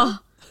 Yeah. Oh,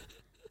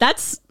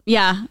 that's,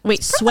 yeah.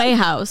 Wait, Sway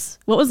House.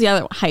 What was the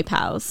other Hype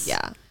House?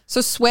 Yeah.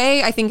 So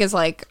Sway, I think, is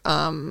like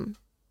the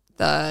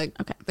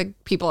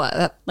people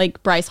that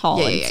like Bryce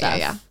Hall and stuff.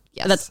 Yeah.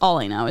 Yes. That's all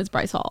I know is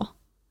Bryce Hall.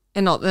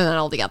 And then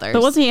all the others.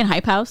 But wasn't he in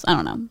Hype House? I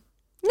don't know.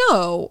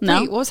 No.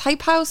 Wait, what was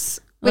Hype House?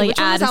 Wait, which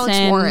one was Alex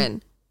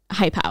Warren?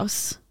 Hype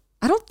House.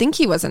 I don't think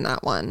he was in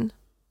that one.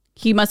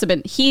 He must have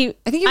been.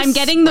 I'm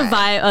getting the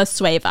vibe,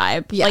 Sway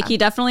vibe. Yeah. Like he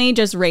definitely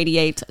just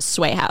radiates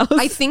Sway House.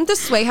 I think the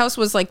Sway House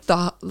was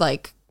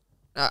like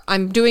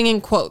I'm doing in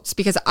quotes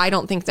because I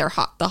don't think they're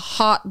hot. The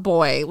hot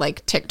boy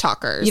like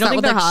TikTokers. You don't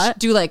think they're hot?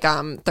 Do like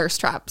thirst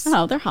traps.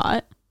 Oh, they're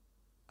hot.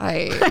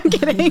 I'm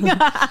kidding.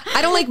 I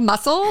don't like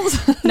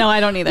muscles. No,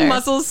 I don't either.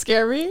 Muscles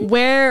scare me.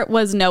 Where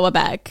was Noah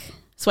Beck?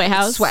 Sway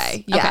House?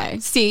 Sway. Yeah. Okay.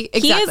 See,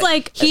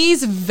 exactly.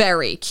 He's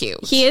very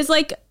cute. He is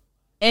like,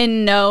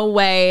 in no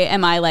way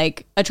am I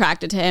like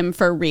attracted to him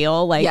for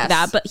real like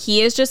that. But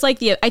he is just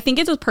like I think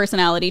it's his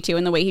personality too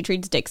and the way he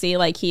treats Dixie.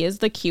 Like he is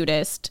the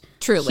cutest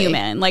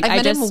human. Like I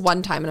met him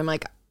one time and I'm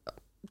like,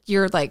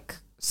 you're like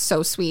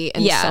so sweet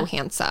and so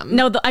handsome.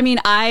 No,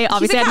 I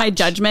obviously had my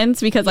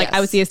judgments because like I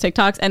would see his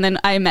TikToks and then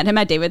I met him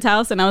at David's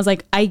house and I was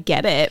like, I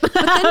get it.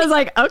 I was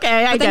like,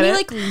 okay, I get it. But then you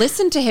like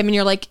listen to him and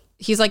you're like,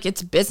 he's like,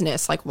 it's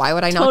business. Like, why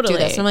would I not do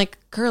this? And I'm like,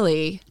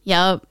 girly.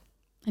 Yep.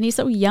 And he's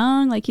so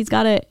young. Like he's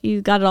got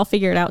it all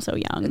figured out so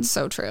young. It's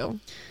so true.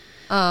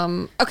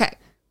 Okay.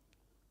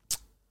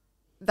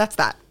 That's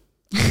that.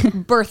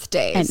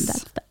 Birthdays. And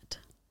that's that.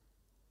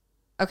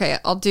 Okay,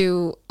 I'll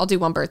do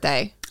one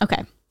birthday.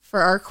 Okay.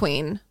 For our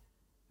queen.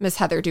 Miss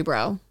Heather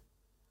Dubrow.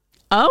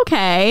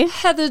 Okay.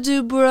 Heather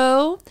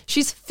Dubrow.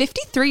 She's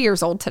 53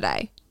 years old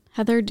today.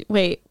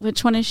 Wait,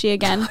 which one is she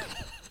again?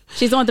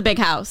 She's the one with the big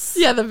house.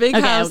 Yeah, the big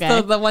house.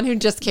 Okay. The one who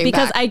just came back.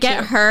 Because I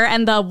get her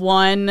and the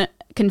one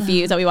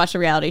confused that we watched a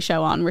reality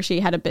show on where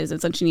she had a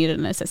business and she needed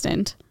an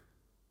assistant.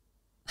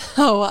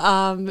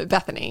 Oh,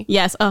 Bethany.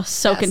 Yes. Oh,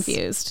 so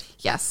confused.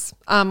 Yes.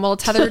 Well,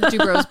 it's Heather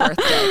Dubrow's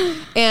birthday.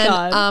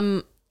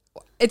 And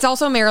it's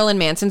also Marilyn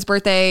Manson's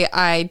birthday.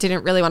 I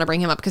didn't really want to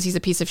bring him up because he's a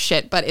piece of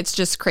shit, but it's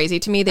just crazy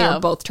to me. They were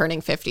both turning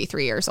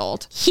 53 years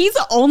old. He's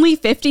only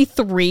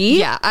 53?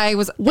 Yeah,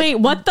 Wait,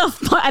 what the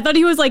fuck? I thought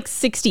he was like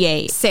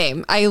 68.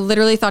 Same. I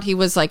literally thought he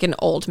was like an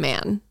old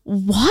man.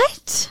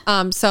 What?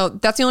 So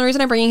that's the only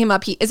reason I'm bringing him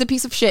up. He is a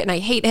piece of shit and I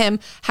hate him.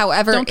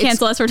 However, don't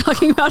cancel us for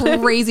talking about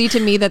it. Crazy to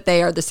me that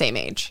they are the same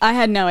age. I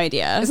had no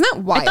idea. Isn't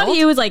that wild? I thought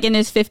he was like in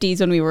his 50s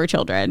when we were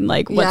children.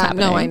 Like, what's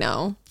happening? No, I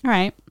know. All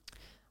right.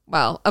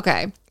 Well,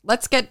 okay.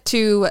 Let's get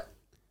to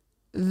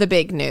the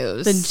big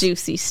news. The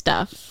juicy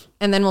stuff.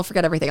 And then we'll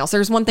forget everything else.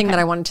 There's one thing that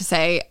I wanted to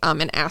say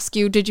and ask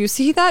you. Did you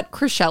see that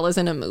Chrishell is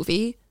in a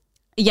movie?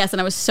 Yes, and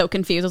I was so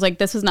confused. I was like,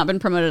 this has not been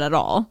promoted at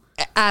all.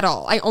 At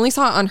all. I only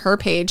saw it on her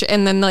page.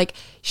 And then like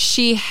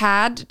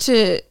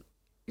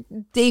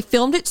they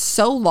filmed it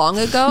so long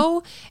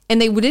ago and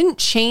they didn't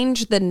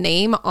change the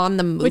name on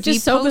the movie, which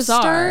is so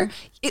bizarre.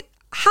 Pay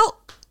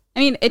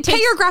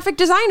your graphic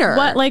designer.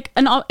 What, like,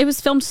 it was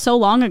filmed so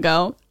long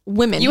ago.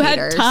 Women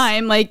haters. Had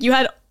time. Like, you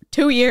had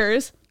 2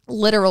 years.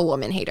 Literal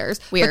women haters.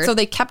 Weird. But so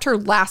they kept her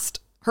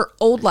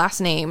old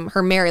last name,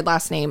 her married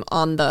last name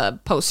on the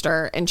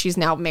poster, and she's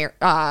now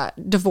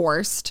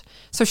divorced.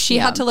 So she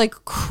had to like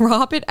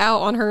crop it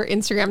out on her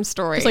Instagram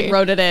story. Just like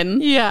wrote it in.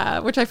 Yeah,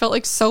 which I felt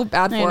like so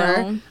bad for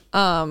her.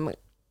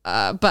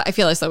 But I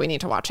feel as though we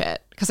need to watch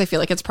it because I feel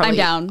like it's probably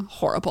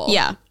horrible.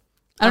 Yeah.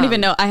 I don't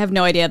even know. I have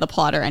no idea the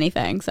plot or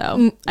anything.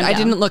 So I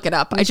didn't look it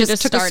up. I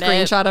just took a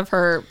screenshot of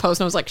her post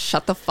and I was like,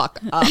 shut the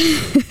fuck up.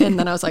 And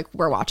then I was like,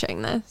 we're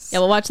watching this. Yeah,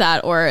 we'll watch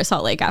that or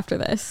Salt Lake after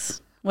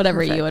this.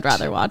 Whatever you would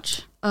rather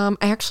watch.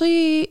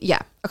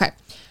 Okay.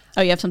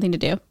 Oh, you have something to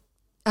do?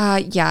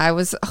 Yeah, I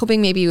was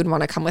hoping maybe you would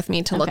want to come with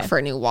me to look for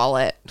a new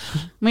wallet.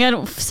 Oh my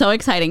God, so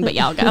exciting, but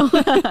yeah, I'll go.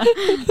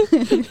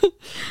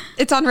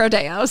 It's on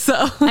Rodeo, so.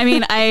 I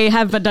mean, I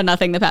have done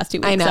nothing the past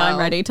 2 weeks, so I'm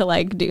ready to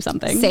like do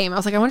something. Same. I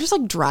was like, I want to just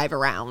like drive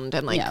around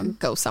and like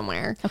go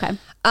somewhere. Okay.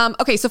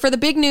 Okay, so for the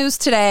big news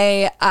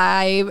today,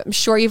 I'm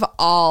sure you've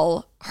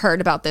all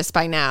heard about this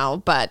by now,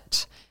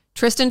 but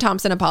Tristan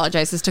Thompson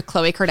apologizes to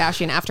Khloe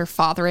Kardashian after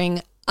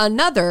fathering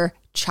another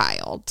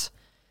child.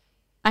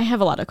 I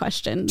have a lot of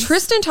questions.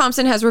 Tristan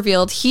Thompson has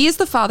revealed he is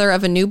the father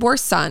of a newborn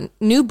son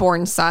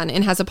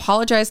and has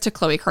apologized to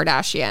Khloe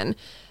Kardashian.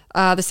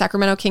 The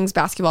Sacramento Kings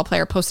basketball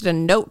player posted a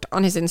note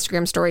on his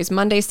Instagram stories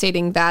Monday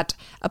stating that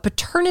a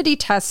paternity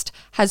test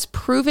has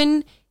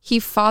proven he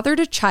fathered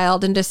a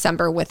child in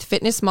December with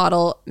fitness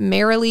model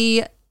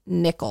Marilee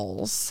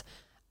Nichols.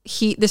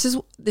 This is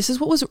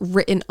what was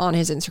written on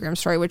his Instagram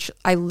story, which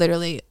I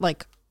literally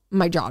like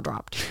my jaw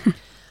dropped.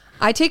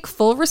 I take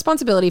full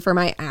responsibility for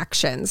my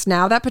actions.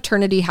 Now that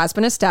paternity has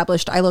been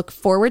established, I look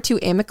forward to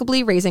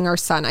amicably raising our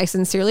son. I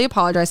sincerely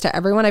apologize to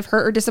everyone I've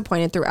hurt or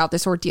disappointed throughout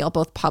this ordeal,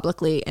 both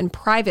publicly and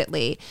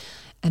privately.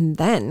 And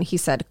then he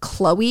said,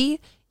 Khloe,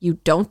 You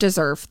don't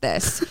deserve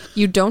this.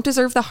 You don't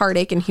deserve the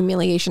heartache and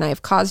humiliation I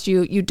have caused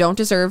you. You don't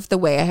deserve the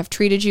way I have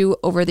treated you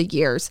over the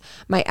years.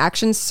 My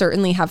actions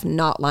certainly have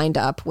not lined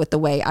up with the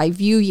way I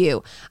view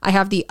you. I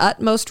have the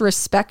utmost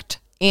respect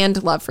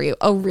and love for you.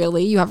 Oh,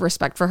 really? You have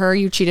respect for her?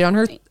 You cheated on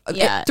her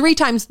 3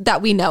 times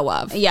that we know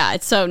of. Yeah,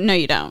 so no,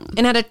 you don't.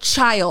 And had a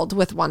child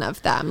with one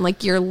of them.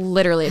 Like, you're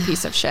literally a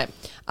piece of shit.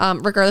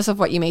 Regardless of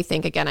what you may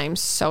think, again, I'm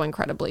so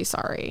incredibly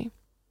sorry.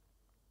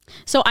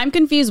 So I'm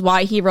confused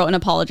why he wrote an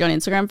apology on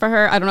Instagram for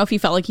her. I don't know if he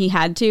felt like he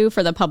had to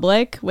for the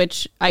public,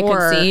 which I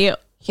could see.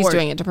 He's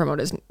doing it to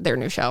promote their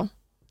new show.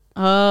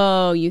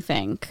 Oh, you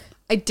think?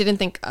 I didn't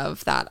think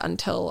of that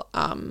until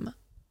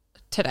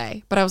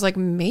today. But I was like,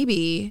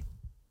 maybe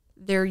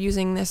they're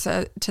using this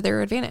to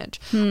their advantage.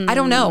 I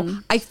don't know.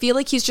 I feel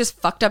like he's just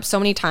fucked up so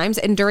many times.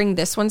 And during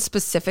this one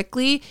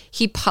specifically,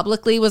 he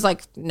publicly was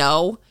like,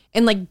 no.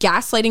 And like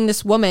gaslighting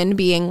this woman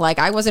being like,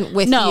 I wasn't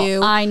with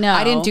you. I know.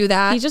 I didn't do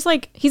that. He's just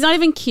like, he's not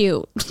even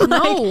cute.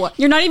 No. Like,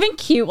 you're not even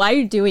cute. Why are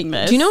you doing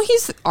this? Do you know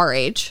he's our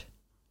age?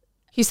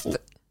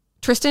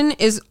 Tristan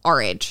is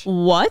our age.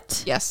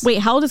 What? Yes. Wait,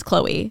 how old is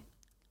Chloe?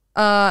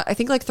 I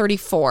think like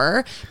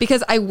 34,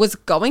 because I was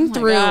going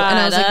through and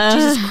I was like,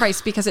 Jesus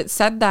Christ, because it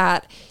said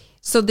that.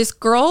 So this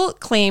girl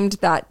claimed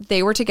that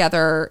they were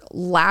together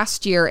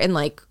last year in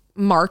like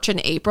March and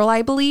April,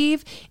 I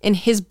believe, and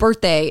his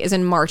birthday is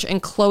in March,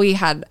 and Chloe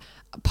had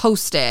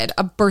posted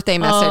a birthday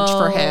message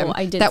for him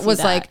that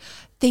was like,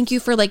 thank you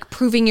for like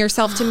proving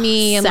yourself to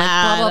me and like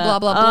blah blah blah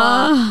blah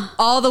blah.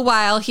 All the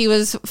while he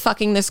was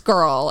fucking this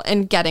girl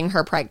and getting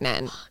her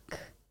pregnant.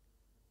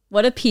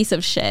 What a piece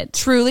of shit.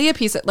 Truly a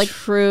piece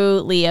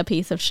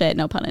of shit,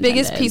 no pun intended.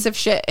 Biggest piece of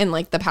shit in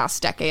like the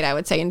past decade, I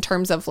would say, in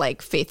terms of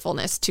like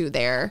faithfulness to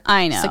their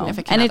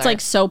significant other. It's like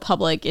so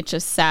public, it's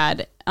just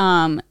sad.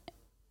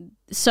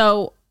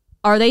 So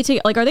are they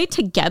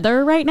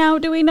together right now?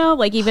 Do we know?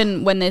 Like,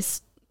 even when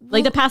this,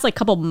 like the past like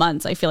couple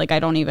months, I feel like I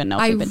don't even know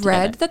if they've been together. I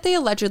read that they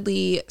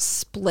allegedly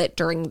split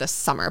during the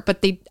summer,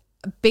 but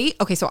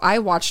okay, so I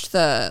watched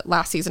the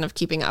last season of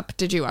Keeping Up.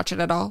 Did you watch it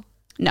at all?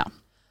 No.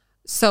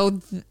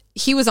 So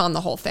he was on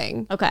the whole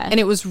thing. Okay. And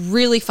it was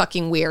really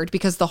fucking weird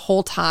because the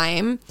whole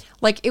time,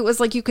 like, it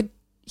was like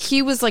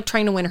he was like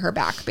trying to win her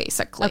back,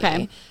 basically.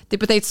 Okay.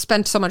 But they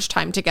spent so much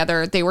time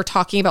together. They were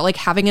talking about like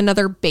having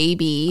another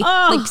baby,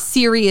 like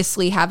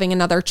seriously having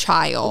another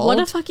child. What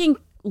a fucking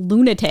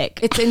lunatic.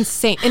 It's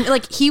insane. And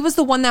like, he was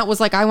the one that was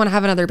like, I want to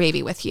have another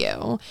baby with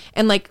you.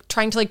 And like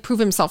trying to like prove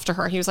himself to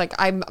her. He was like,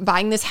 I'm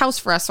buying this house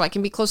for us so I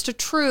can be close to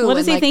True. What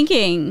is he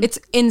thinking? It's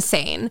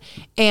insane.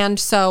 And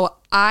so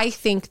I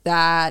think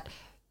that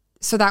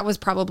was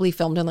probably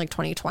filmed in like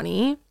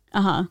 2020.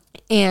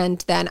 And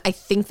then I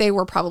think they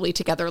were probably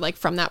together like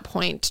from that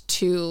point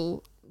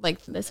to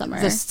like the summer,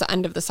 this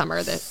end of the summer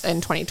in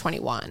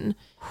 2021.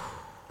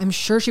 I'm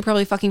sure she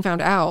probably fucking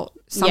found out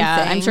something.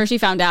 Yeah, I'm sure she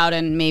found out,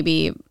 and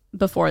maybe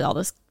before all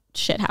this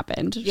shit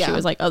happened, she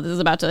was like, oh, this is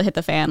about to hit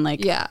the fan.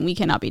 Like, we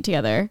cannot be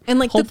together. And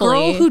like, hopefully, the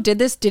girl who did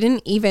this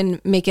didn't even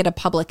make it a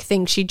public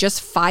thing. She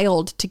just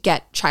filed to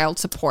get child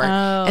support.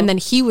 And then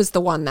he was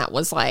the one that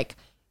was like,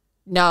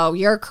 no,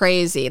 you're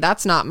crazy.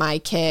 That's not my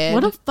kid.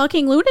 What a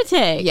fucking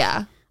lunatic.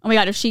 Yeah. Oh my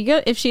God, if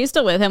she is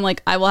still with him,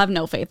 like, I will have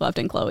no faith left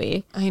in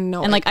Chloe. I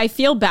know. And like, I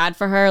feel bad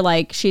for her.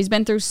 Like, she's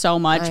been through so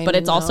much, but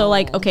it's also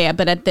like, okay,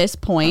 but at this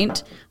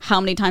point,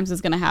 how many times is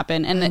going to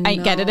happen? And I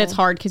get it. It's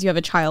hard because you have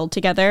a child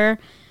together.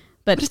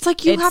 But it's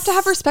like, you have to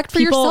have respect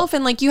for yourself,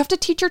 and like, you have to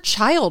teach your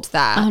child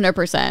that.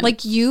 100%. Like,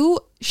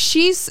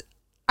 she's,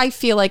 I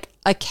feel like,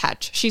 a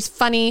catch. She's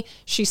funny.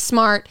 She's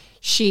smart.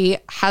 She's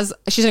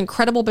an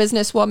incredible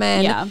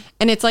businesswoman. Yeah.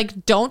 And it's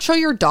like, don't show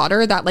your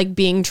daughter that like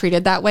being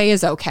treated that way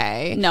is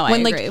okay. No, I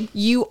agree. Like,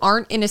 you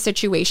aren't in a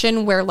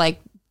situation where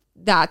like,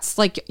 that's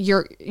like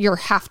your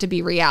have to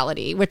be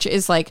reality, which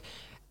is like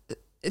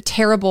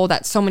terrible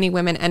that so many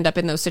women end up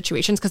in those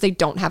situations because they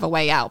don't have a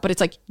way out. But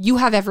it's like, you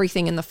have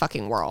everything in the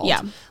fucking world.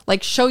 Yeah.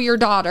 Like, show your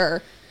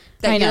daughter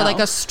that you're like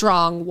a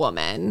strong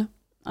woman.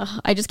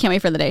 I just can't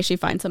wait for the day she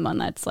finds someone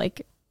that's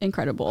like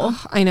incredible.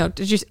 I know.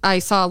 I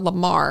saw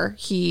Lamar.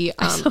 He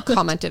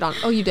commented on.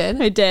 Oh, you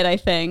did? I did, I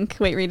think.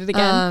 Wait, read it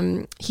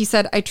again. He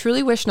said, I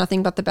truly wish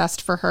nothing but the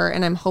best for her,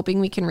 and I'm hoping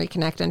we can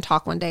reconnect and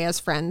talk one day as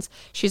friends.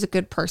 She's a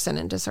good person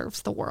and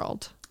deserves the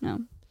world.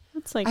 No.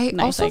 That's like I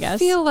nice, also I guess.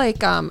 feel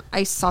like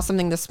I saw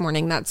something this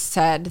morning that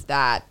said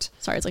that.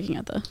 Sorry, I was looking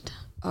at the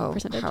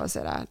percentage. How is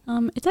it at?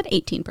 It's at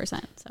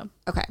 18%. So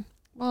okay.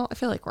 Well, I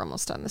feel like we're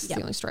almost done. This is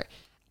the only story.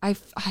 I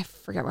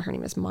forget what her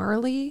name is.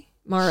 Marley.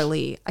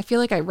 I feel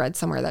like I read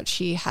somewhere that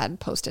she had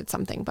posted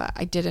something, but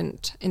I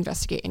didn't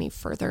investigate any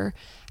further.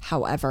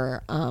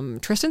 However,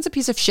 Tristan's a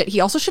piece of shit. He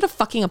also should have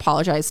fucking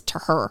apologized to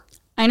her.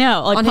 I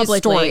know, like, on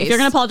publicly. If you're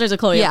gonna apologize to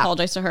Chloe,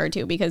 apologize to her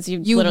too, because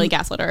you literally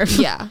gaslit her.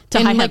 Yeah,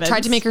 and like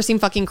tried to make her seem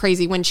fucking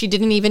crazy when she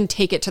didn't even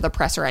take it to the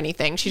press or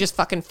anything. She just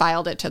fucking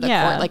filed it to the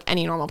court like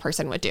any normal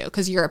person would do,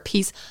 because you're a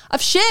piece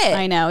of shit.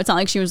 I know. It's not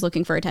like she was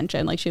looking for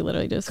attention. Like, she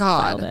literally just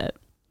filed it.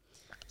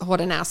 What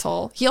an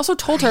asshole. He also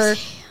told her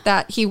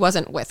that he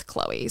wasn't with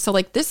Chloe. So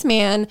like, this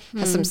man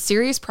has some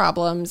serious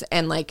problems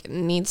and like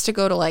needs to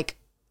go to like,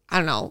 I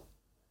don't know,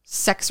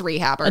 sex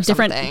rehab or a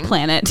different something.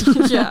 Planet.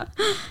 Yeah.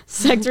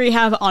 Sex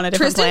rehab on a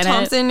different Tristan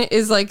planet. Thompson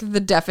is like the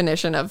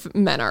definition of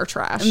men are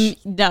trash.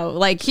 No,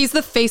 like he's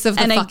the face of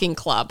the fucking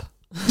club.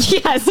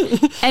 Yes.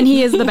 And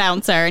he is the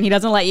bouncer and he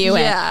doesn't let you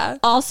in.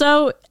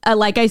 Also,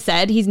 like I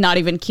said, he's not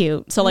even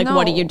cute. So like,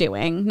 what are you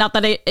doing? Not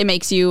that it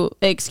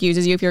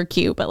excuses you if you're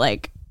cute, but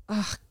like,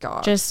 oh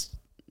God, just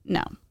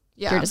no.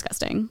 Yeah. You're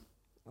disgusting.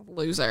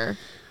 Loser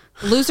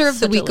of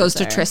the week goes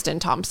to Tristan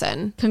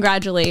Thompson.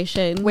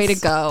 Congratulations. Way to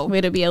go.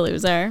 Way to be a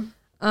loser.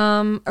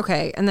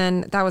 Okay. And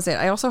then that was it.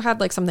 I also had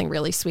like something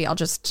really sweet. I'll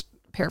just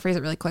paraphrase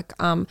it really quick.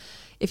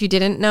 If you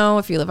didn't know,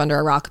 if you live under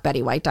a rock,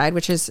 Betty White died,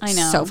 which is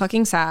so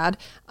fucking sad.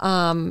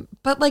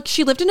 But like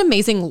she lived an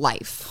amazing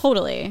life.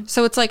 Totally.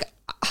 So it's like,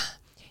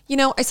 you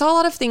know, I saw a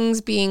lot of things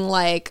being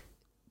like,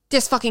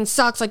 this fucking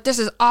sucks. Like, this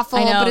is awful.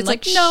 I know, but it's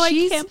like no, I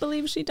can't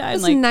believe she died.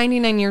 She's like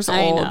 99 years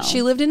old.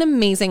 She lived an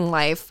amazing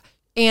life.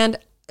 And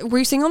were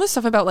you saying all this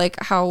stuff about like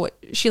how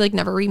she like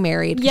never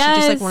remarried? Yes.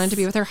 She just like wanted to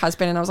be with her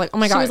husband. And I was like, oh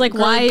my God. She was like,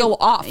 why? Go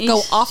off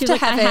to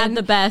heaven. I had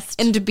the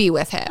best. And to be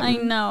with him. I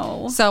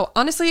know. So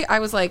honestly, I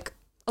was like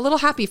a little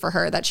happy for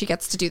her that she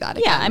gets to do that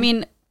again. Yeah. I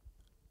mean,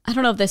 I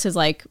don't know if this is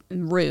like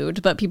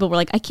rude, but people were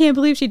like, I can't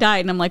believe she died.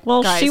 And I'm like,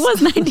 well, she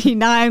was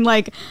 99.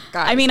 Like,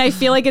 I mean, I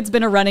feel like it's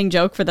been a running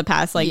joke for the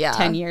past like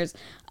 10 years.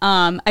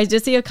 I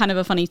did see a kind of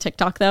a funny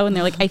TikTok though. And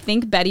they're like, I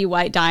think Betty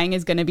White dying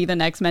is going to be the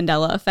next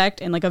Mandela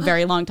effect in like a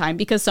very long time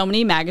because so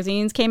many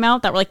magazines came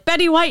out that were like,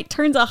 Betty White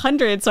turns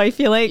 100. So I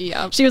feel like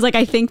she was like,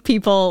 I think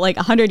people like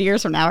 100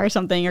 years from now or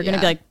something are going to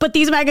be like, but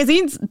these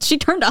magazines, she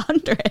turned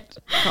 100.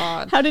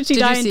 God. How did she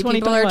die in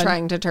 2021? People are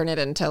trying to turn it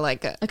into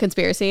like a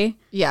conspiracy.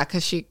 Yeah.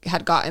 Cause she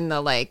had gotten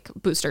the like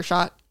booster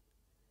shot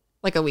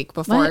like a week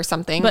before or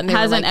something. But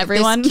hasn't like,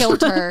 everyone?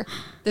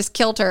 This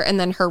killed her. And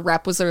then her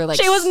rep was literally like...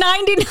 She was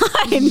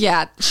 99.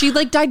 Yeah. She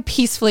like died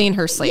peacefully in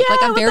her sleep. Yeah,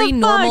 like a very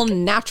normal,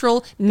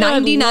 natural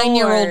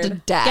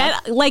 99-year-old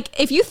death. Like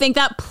if you think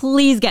that,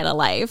 please get a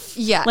life.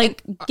 Yeah.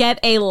 Like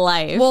get a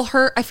life. Well,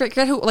 I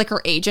forget who, like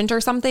her agent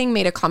or something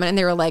made a comment and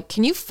they were like,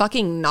 can you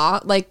fucking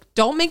not? Like,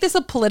 don't make this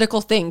a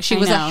political thing. She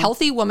was a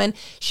healthy woman.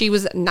 She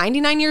was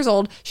 99 years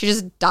old. She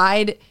just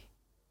died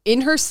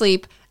in her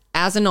sleep.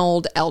 As an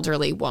old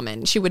elderly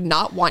woman, she would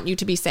not want you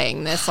to be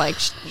saying this. Like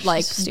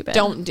stupid.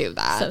 Don't do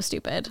that. So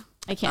stupid.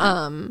 I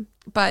can't.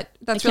 But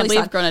that's I really can't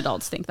believe sad. Grown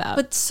adults think that.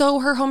 But so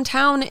her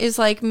hometown is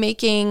like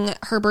making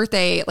her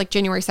birthday like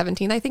January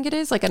 17th, I think it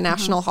is, like a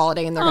national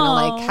holiday, and they're gonna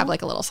like have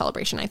like a little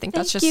celebration. I think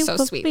that's just so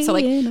sweet. So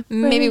like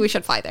maybe we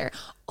should fly there.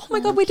 Oh my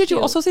God, wait, did you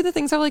also see the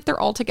things that like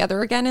they're all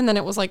together again and then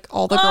it was like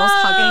all the girls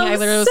hugging? I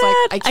literally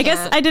was like, I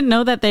guess I didn't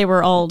know that they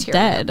were all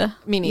dead.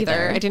 Me neither.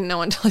 Either. I didn't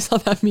know until I saw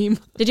that meme.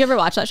 Did you ever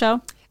watch that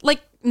show?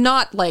 Like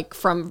not like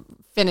from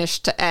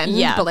finish to end,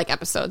 but like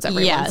episodes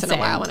every once in a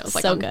while when it was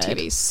like on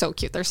TV. So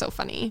cute. They're so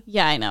funny.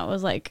 Yeah, I know. It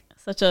was like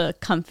such a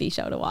comfy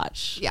show to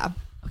watch. Yeah.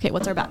 Okay,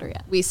 what's our battery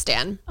at? We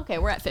stand. Okay,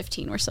 we're at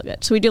 15. We're still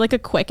good. So we do like a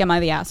quick Am I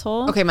the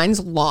Asshole? Okay,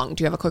 mine's long.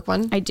 Do you have a quick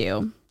one? I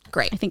do.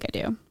 Great. I think I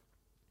do.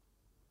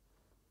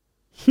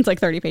 It's like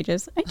 30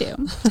 pages. I do.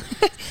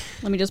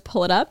 Let me just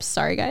pull it up.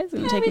 Sorry, guys. It's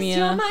going to take me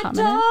a hot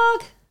minute.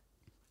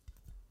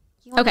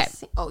 Okay.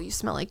 Oh, you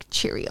smell like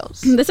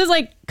Cheerios. This is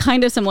like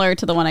kind of similar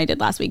to the one I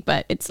did last week,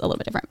 but it's a little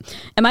bit different.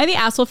 Am I the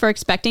asshole for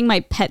expecting my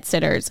pet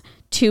sitters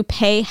to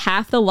pay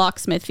half the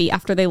locksmith fee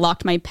after they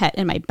locked my pet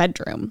in my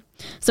bedroom?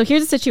 So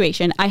here's the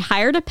situation. I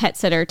hired a pet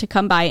sitter to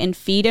come by and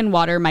feed and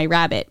water my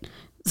rabbit.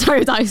 Sorry, I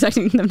was not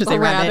expecting them to say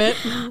rabbit.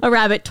 A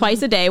rabbit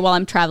twice a day while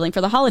I'm traveling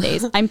for the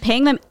holidays. I'm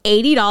paying them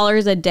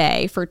 $80 a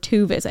day for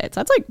 2 visits.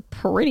 That's like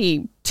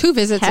pretty 2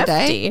 visits hefty.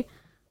 a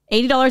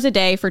day? $80 a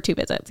day for 2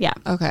 visits. Yeah.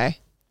 Okay.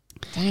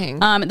 Dang.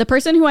 The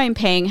person who I'm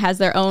paying has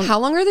their own. How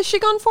long are this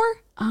shit gone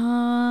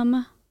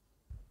for?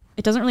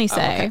 It doesn't really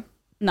say. Okay.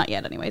 Not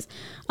yet, anyways.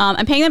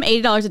 I'm paying them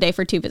 $80 a day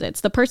for 2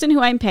 visits. The person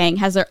who I'm paying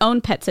has their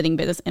own pet sitting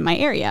business in my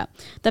area.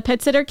 The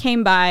pet sitter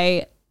came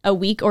by a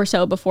week or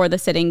so before the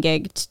sitting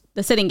gig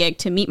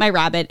to meet my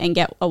rabbit and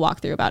get a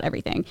walkthrough about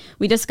everything.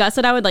 We discussed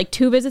that I would like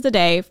 2 visits a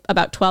day,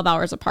 about 12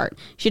 hours apart.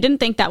 She didn't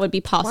think that would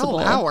be possible.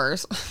 12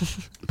 hours?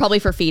 Probably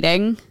for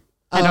feeding.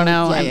 I don't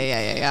know.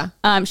 Yeah.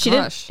 She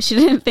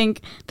didn't think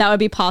that would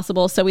be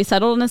possible. So we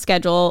settled on a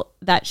schedule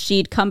that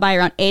she'd come by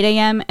around 8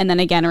 a.m. and then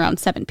again around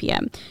 7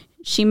 p.m.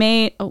 She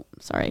made,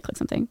 sorry, I clicked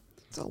something.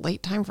 It's a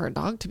late time for a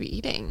dog to be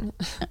eating.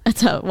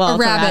 It's a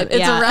rabbit.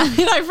 It's a rabbit.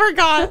 I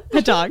forgot.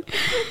 A dog.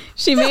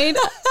 She made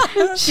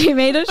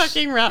a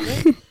fucking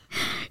rabbit.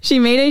 She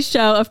made a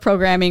show of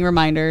programming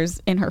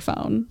reminders in her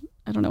phone.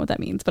 I don't know what that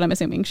means, but I'm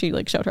assuming she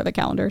like showed her the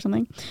calendar or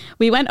something.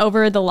 We went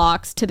over the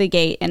locks to the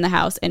gate in the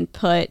house and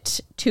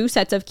put 2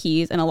 sets of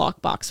keys in a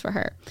lock box for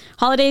her.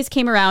 Holidays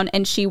came around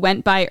and she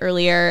went by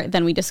earlier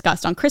than we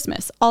discussed on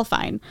Christmas. All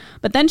fine.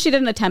 But then she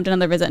didn't attempt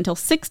another visit until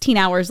 16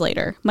 hours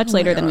later, much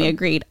later than we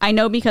agreed. I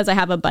know because I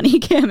have a bunny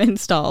cam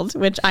installed,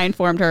 which I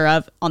informed her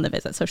of on the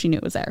visit, so she knew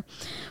it was there.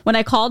 When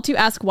I called to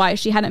ask why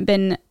she hadn't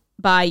been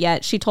by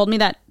yet. She told me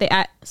that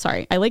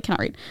cannot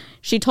read.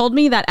 She told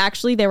me that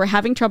actually they were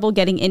having trouble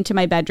getting into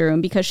my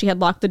bedroom because she had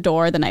locked the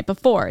door the night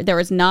before. There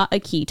was not a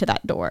key to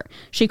that door.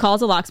 She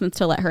calls a locksmith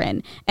to let her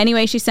in.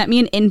 Anyway, she sent me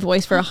an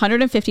invoice for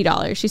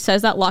 $150. She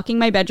says that locking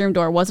my bedroom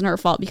door wasn't her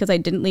fault because I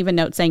didn't leave a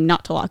note saying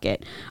not to lock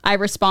it. I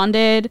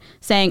responded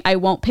saying I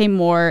won't pay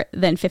more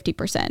than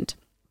 50%.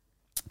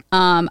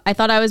 I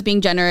thought I was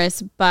being generous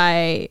to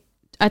pay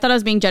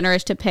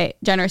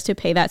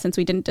that since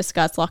we didn't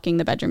discuss locking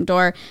the bedroom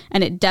door,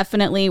 and it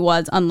definitely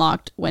was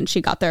unlocked when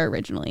she got there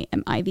originally.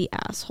 Am I the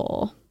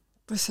asshole?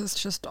 This is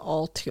just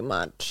all too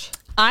much.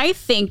 I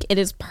think it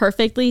is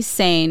perfectly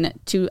sane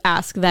to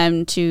ask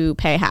them to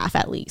pay half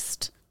at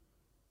least.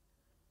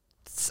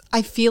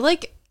 I feel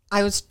like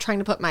I was trying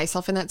to put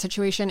myself in that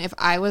situation. If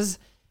I was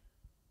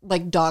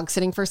like dog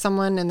sitting for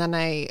someone and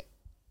then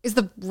is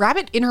the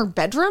rabbit in her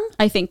bedroom?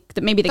 I think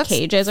that maybe the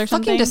cages or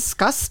something. Fucking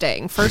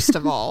disgusting, first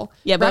of all.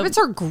 Yeah, rabbits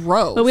are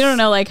gross. But we don't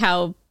know like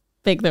how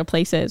big their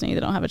place is, and they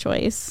don't have a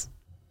choice.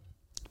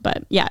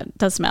 But yeah, it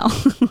does smell.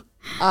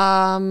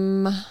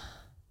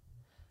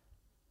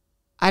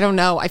 I don't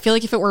know. I feel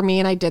like if it were me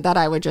and I did that,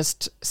 I would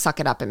just suck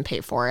it up and pay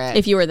for it.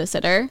 If you were the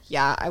sitter?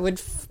 Yeah, I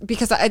would,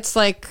 because it's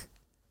like,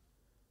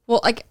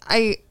 well, like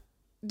I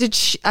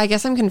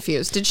guess I'm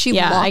confused. Did she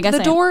lock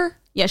the door?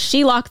 Yeah,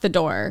 she locked the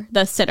door,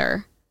 the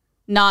sitter,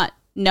 not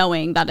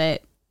knowing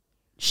that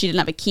she didn't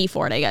have a key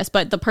for it, I guess.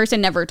 But the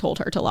person never told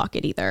her to lock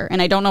it either.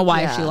 And I don't know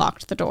why she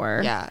locked the door.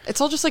 Yeah, it's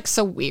all just like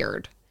so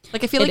weird.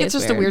 Like I feel like it's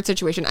just a weird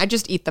situation. I'd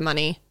just eat the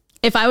money.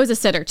 If I was a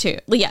sitter too.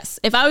 Yes.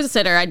 If I was a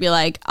sitter, I'd be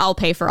like, I'll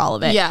pay for all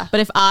of it. Yeah.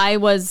 But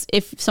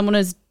if someone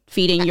was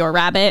feeding your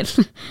rabbit,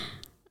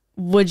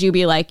 would you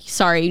be like,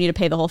 sorry, you need to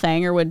pay the whole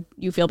thing? Or would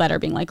you feel better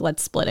being like,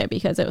 let's split it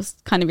because it was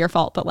kind of your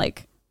fault, but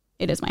like,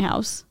 it is my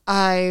house?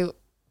 I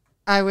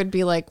would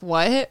be like,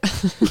 what?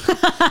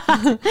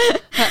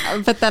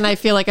 But then I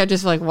feel like I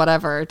just like,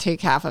 whatever,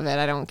 take half of it.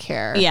 I don't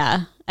care.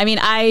 Yeah. I mean,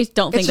 I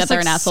don't think that they're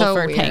an asshole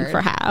for paying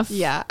for half.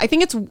 Yeah. I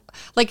think it's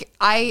like,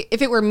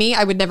 if it were me,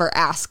 I would never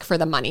ask for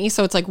the money.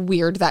 So it's like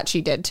weird that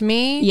she did to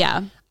me.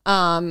 Yeah.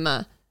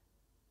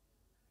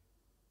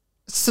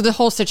 So the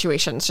whole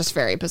situation is just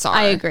very bizarre.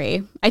 I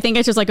agree. I think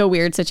it's just like a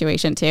weird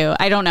situation too.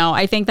 I don't know.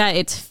 I think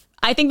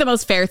the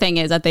most fair thing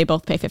is that they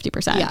both pay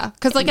 50%. Yeah.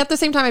 Because like at the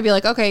same time, I'd be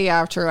like, okay,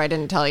 yeah, true. I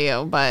didn't tell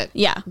you, but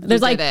yeah,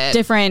 there's like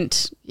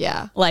different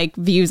like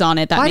views on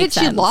it. Why did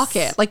she lock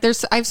it? Like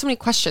I have so many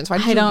questions. Why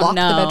did she lock the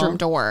bedroom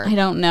door? I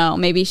don't know.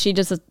 Maybe she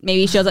does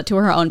that to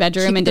her own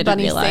bedroom and didn't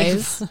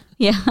realize. Safe.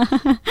 Yeah.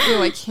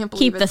 Ew, I can't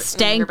believe keep the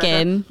stank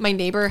in. My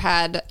neighbor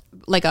had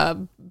like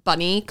a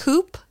bunny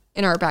coop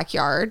in our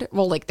backyard.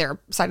 Well, like their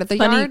side of the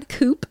bunny yard.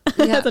 Coop.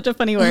 Yeah. That's such a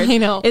funny word. I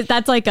know.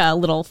 That's like a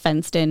little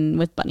fenced in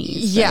with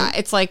bunnies. Yeah. Right?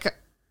 It's like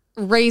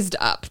raised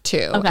up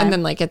too. Okay. And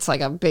then like it's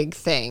like a big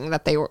thing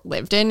that they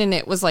lived in, and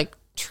it was like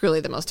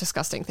truly the most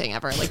disgusting thing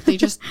ever. Like they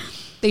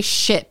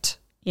shit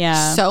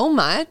so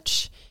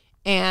much,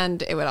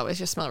 and it would always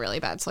just smell really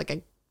bad. So like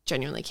I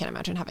genuinely can't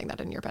imagine having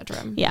that in your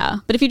bedroom. Yeah.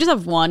 But if you just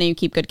have one and you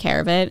keep good care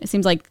of it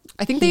seems like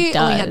I think they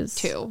only had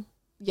two.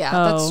 Yeah,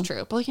 that's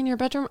true. But like in your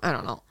bedroom, I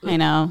don't know. I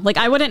know. Like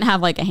I wouldn't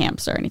have like a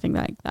hamster or anything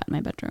like that in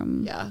my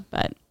bedroom. Yeah.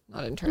 But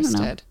not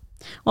interested.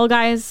 Well,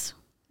 guys,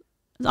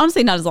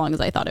 honestly not as long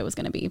as I thought it was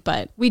going to be,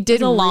 but we did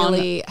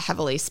really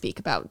heavily speak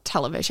about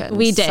television.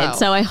 We did.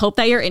 So I hope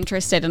that you're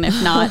interested, and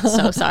if not,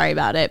 so sorry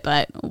about it,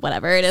 but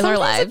whatever, it is. Sometimes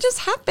our lives. It just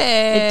happens.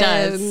 It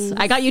does.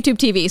 I got YouTube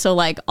TV, so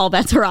like all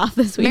bets are off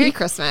this week. Merry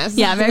Christmas.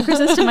 Yeah, Merry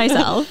Christmas to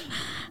myself.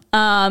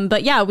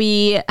 But yeah,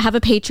 we have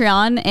a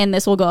Patreon, and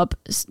this will go up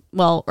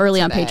early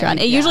today, on Patreon.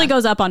 It usually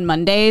goes up on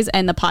Mondays,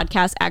 and the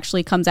podcast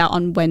actually comes out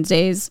on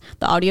Wednesdays,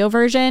 the audio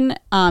version.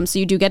 So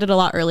you do get it a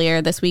lot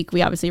earlier. This week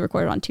we obviously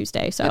recorded on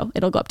Tuesday, so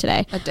it'll go up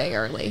today. A day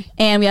early.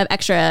 And we have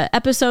extra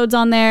episodes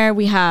on there.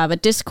 We have a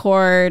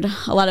Discord,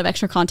 a lot of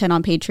extra content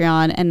on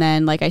Patreon. And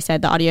then, like I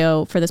said, the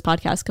audio for this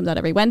podcast comes out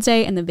every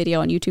Wednesday, and the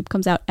video on YouTube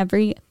comes out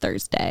every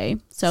Thursday.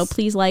 So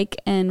please like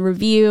and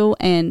review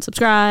and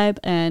subscribe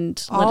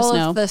and let us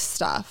know. All of this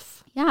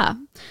stuff. Yeah.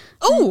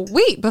 Oh,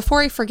 wait,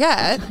 before I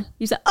forget.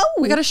 You said,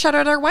 we got to shout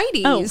out our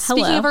Whiteys. Oh, hello.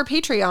 Speaking of our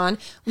Patreon,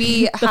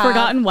 we the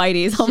forgotten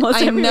Whiteys almost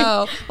I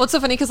know. Well, it's so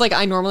funny because like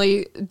I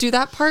normally do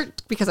that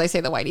part because I say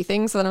the Whitey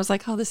thing. So then I was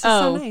like, oh, this is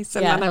so nice.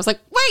 And then I was like,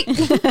 wait.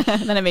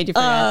 Then I made you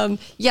forget.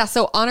 Yeah.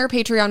 So on our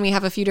Patreon, we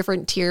have a few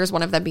different tiers.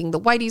 One of them being the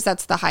Whiteys.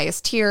 That's the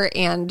highest tier.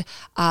 And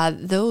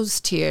those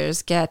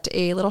tiers get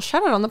a little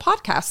shout out on the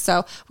podcast.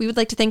 So we would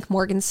like to thank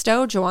Morgan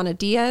Stowe, Joanna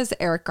Diaz,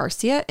 Eric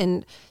Garcia,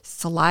 and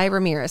Salai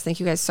Ramirez. Thank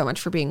you guys so much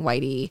for being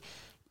Whitey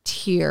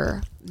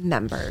tier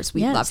members.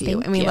 We love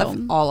you. And we love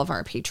all of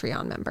our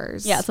Patreon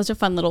members. Yeah, it's such a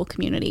fun little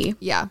community.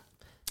 Yeah.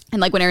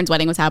 And like when Erin's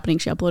wedding was happening,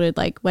 she uploaded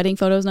like wedding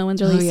photos no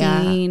one's really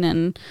seen.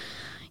 And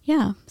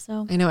yeah,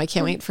 so. I know. I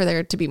can't wait for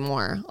there to be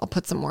more. I'll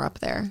put some more up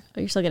there.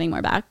 Oh, you're still getting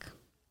more back?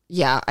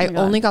 Yeah. I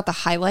only got the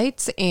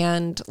highlights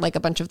and like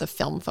a bunch of the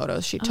film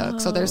photos she took.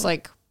 So there's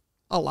like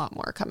a lot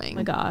more coming. Oh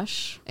my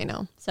gosh. I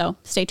know. So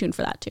stay tuned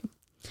for that too.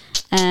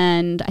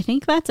 And I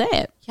think that's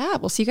it. Yeah.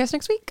 We'll see you guys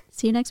next week.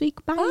 See you next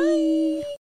week. Bye. Bye.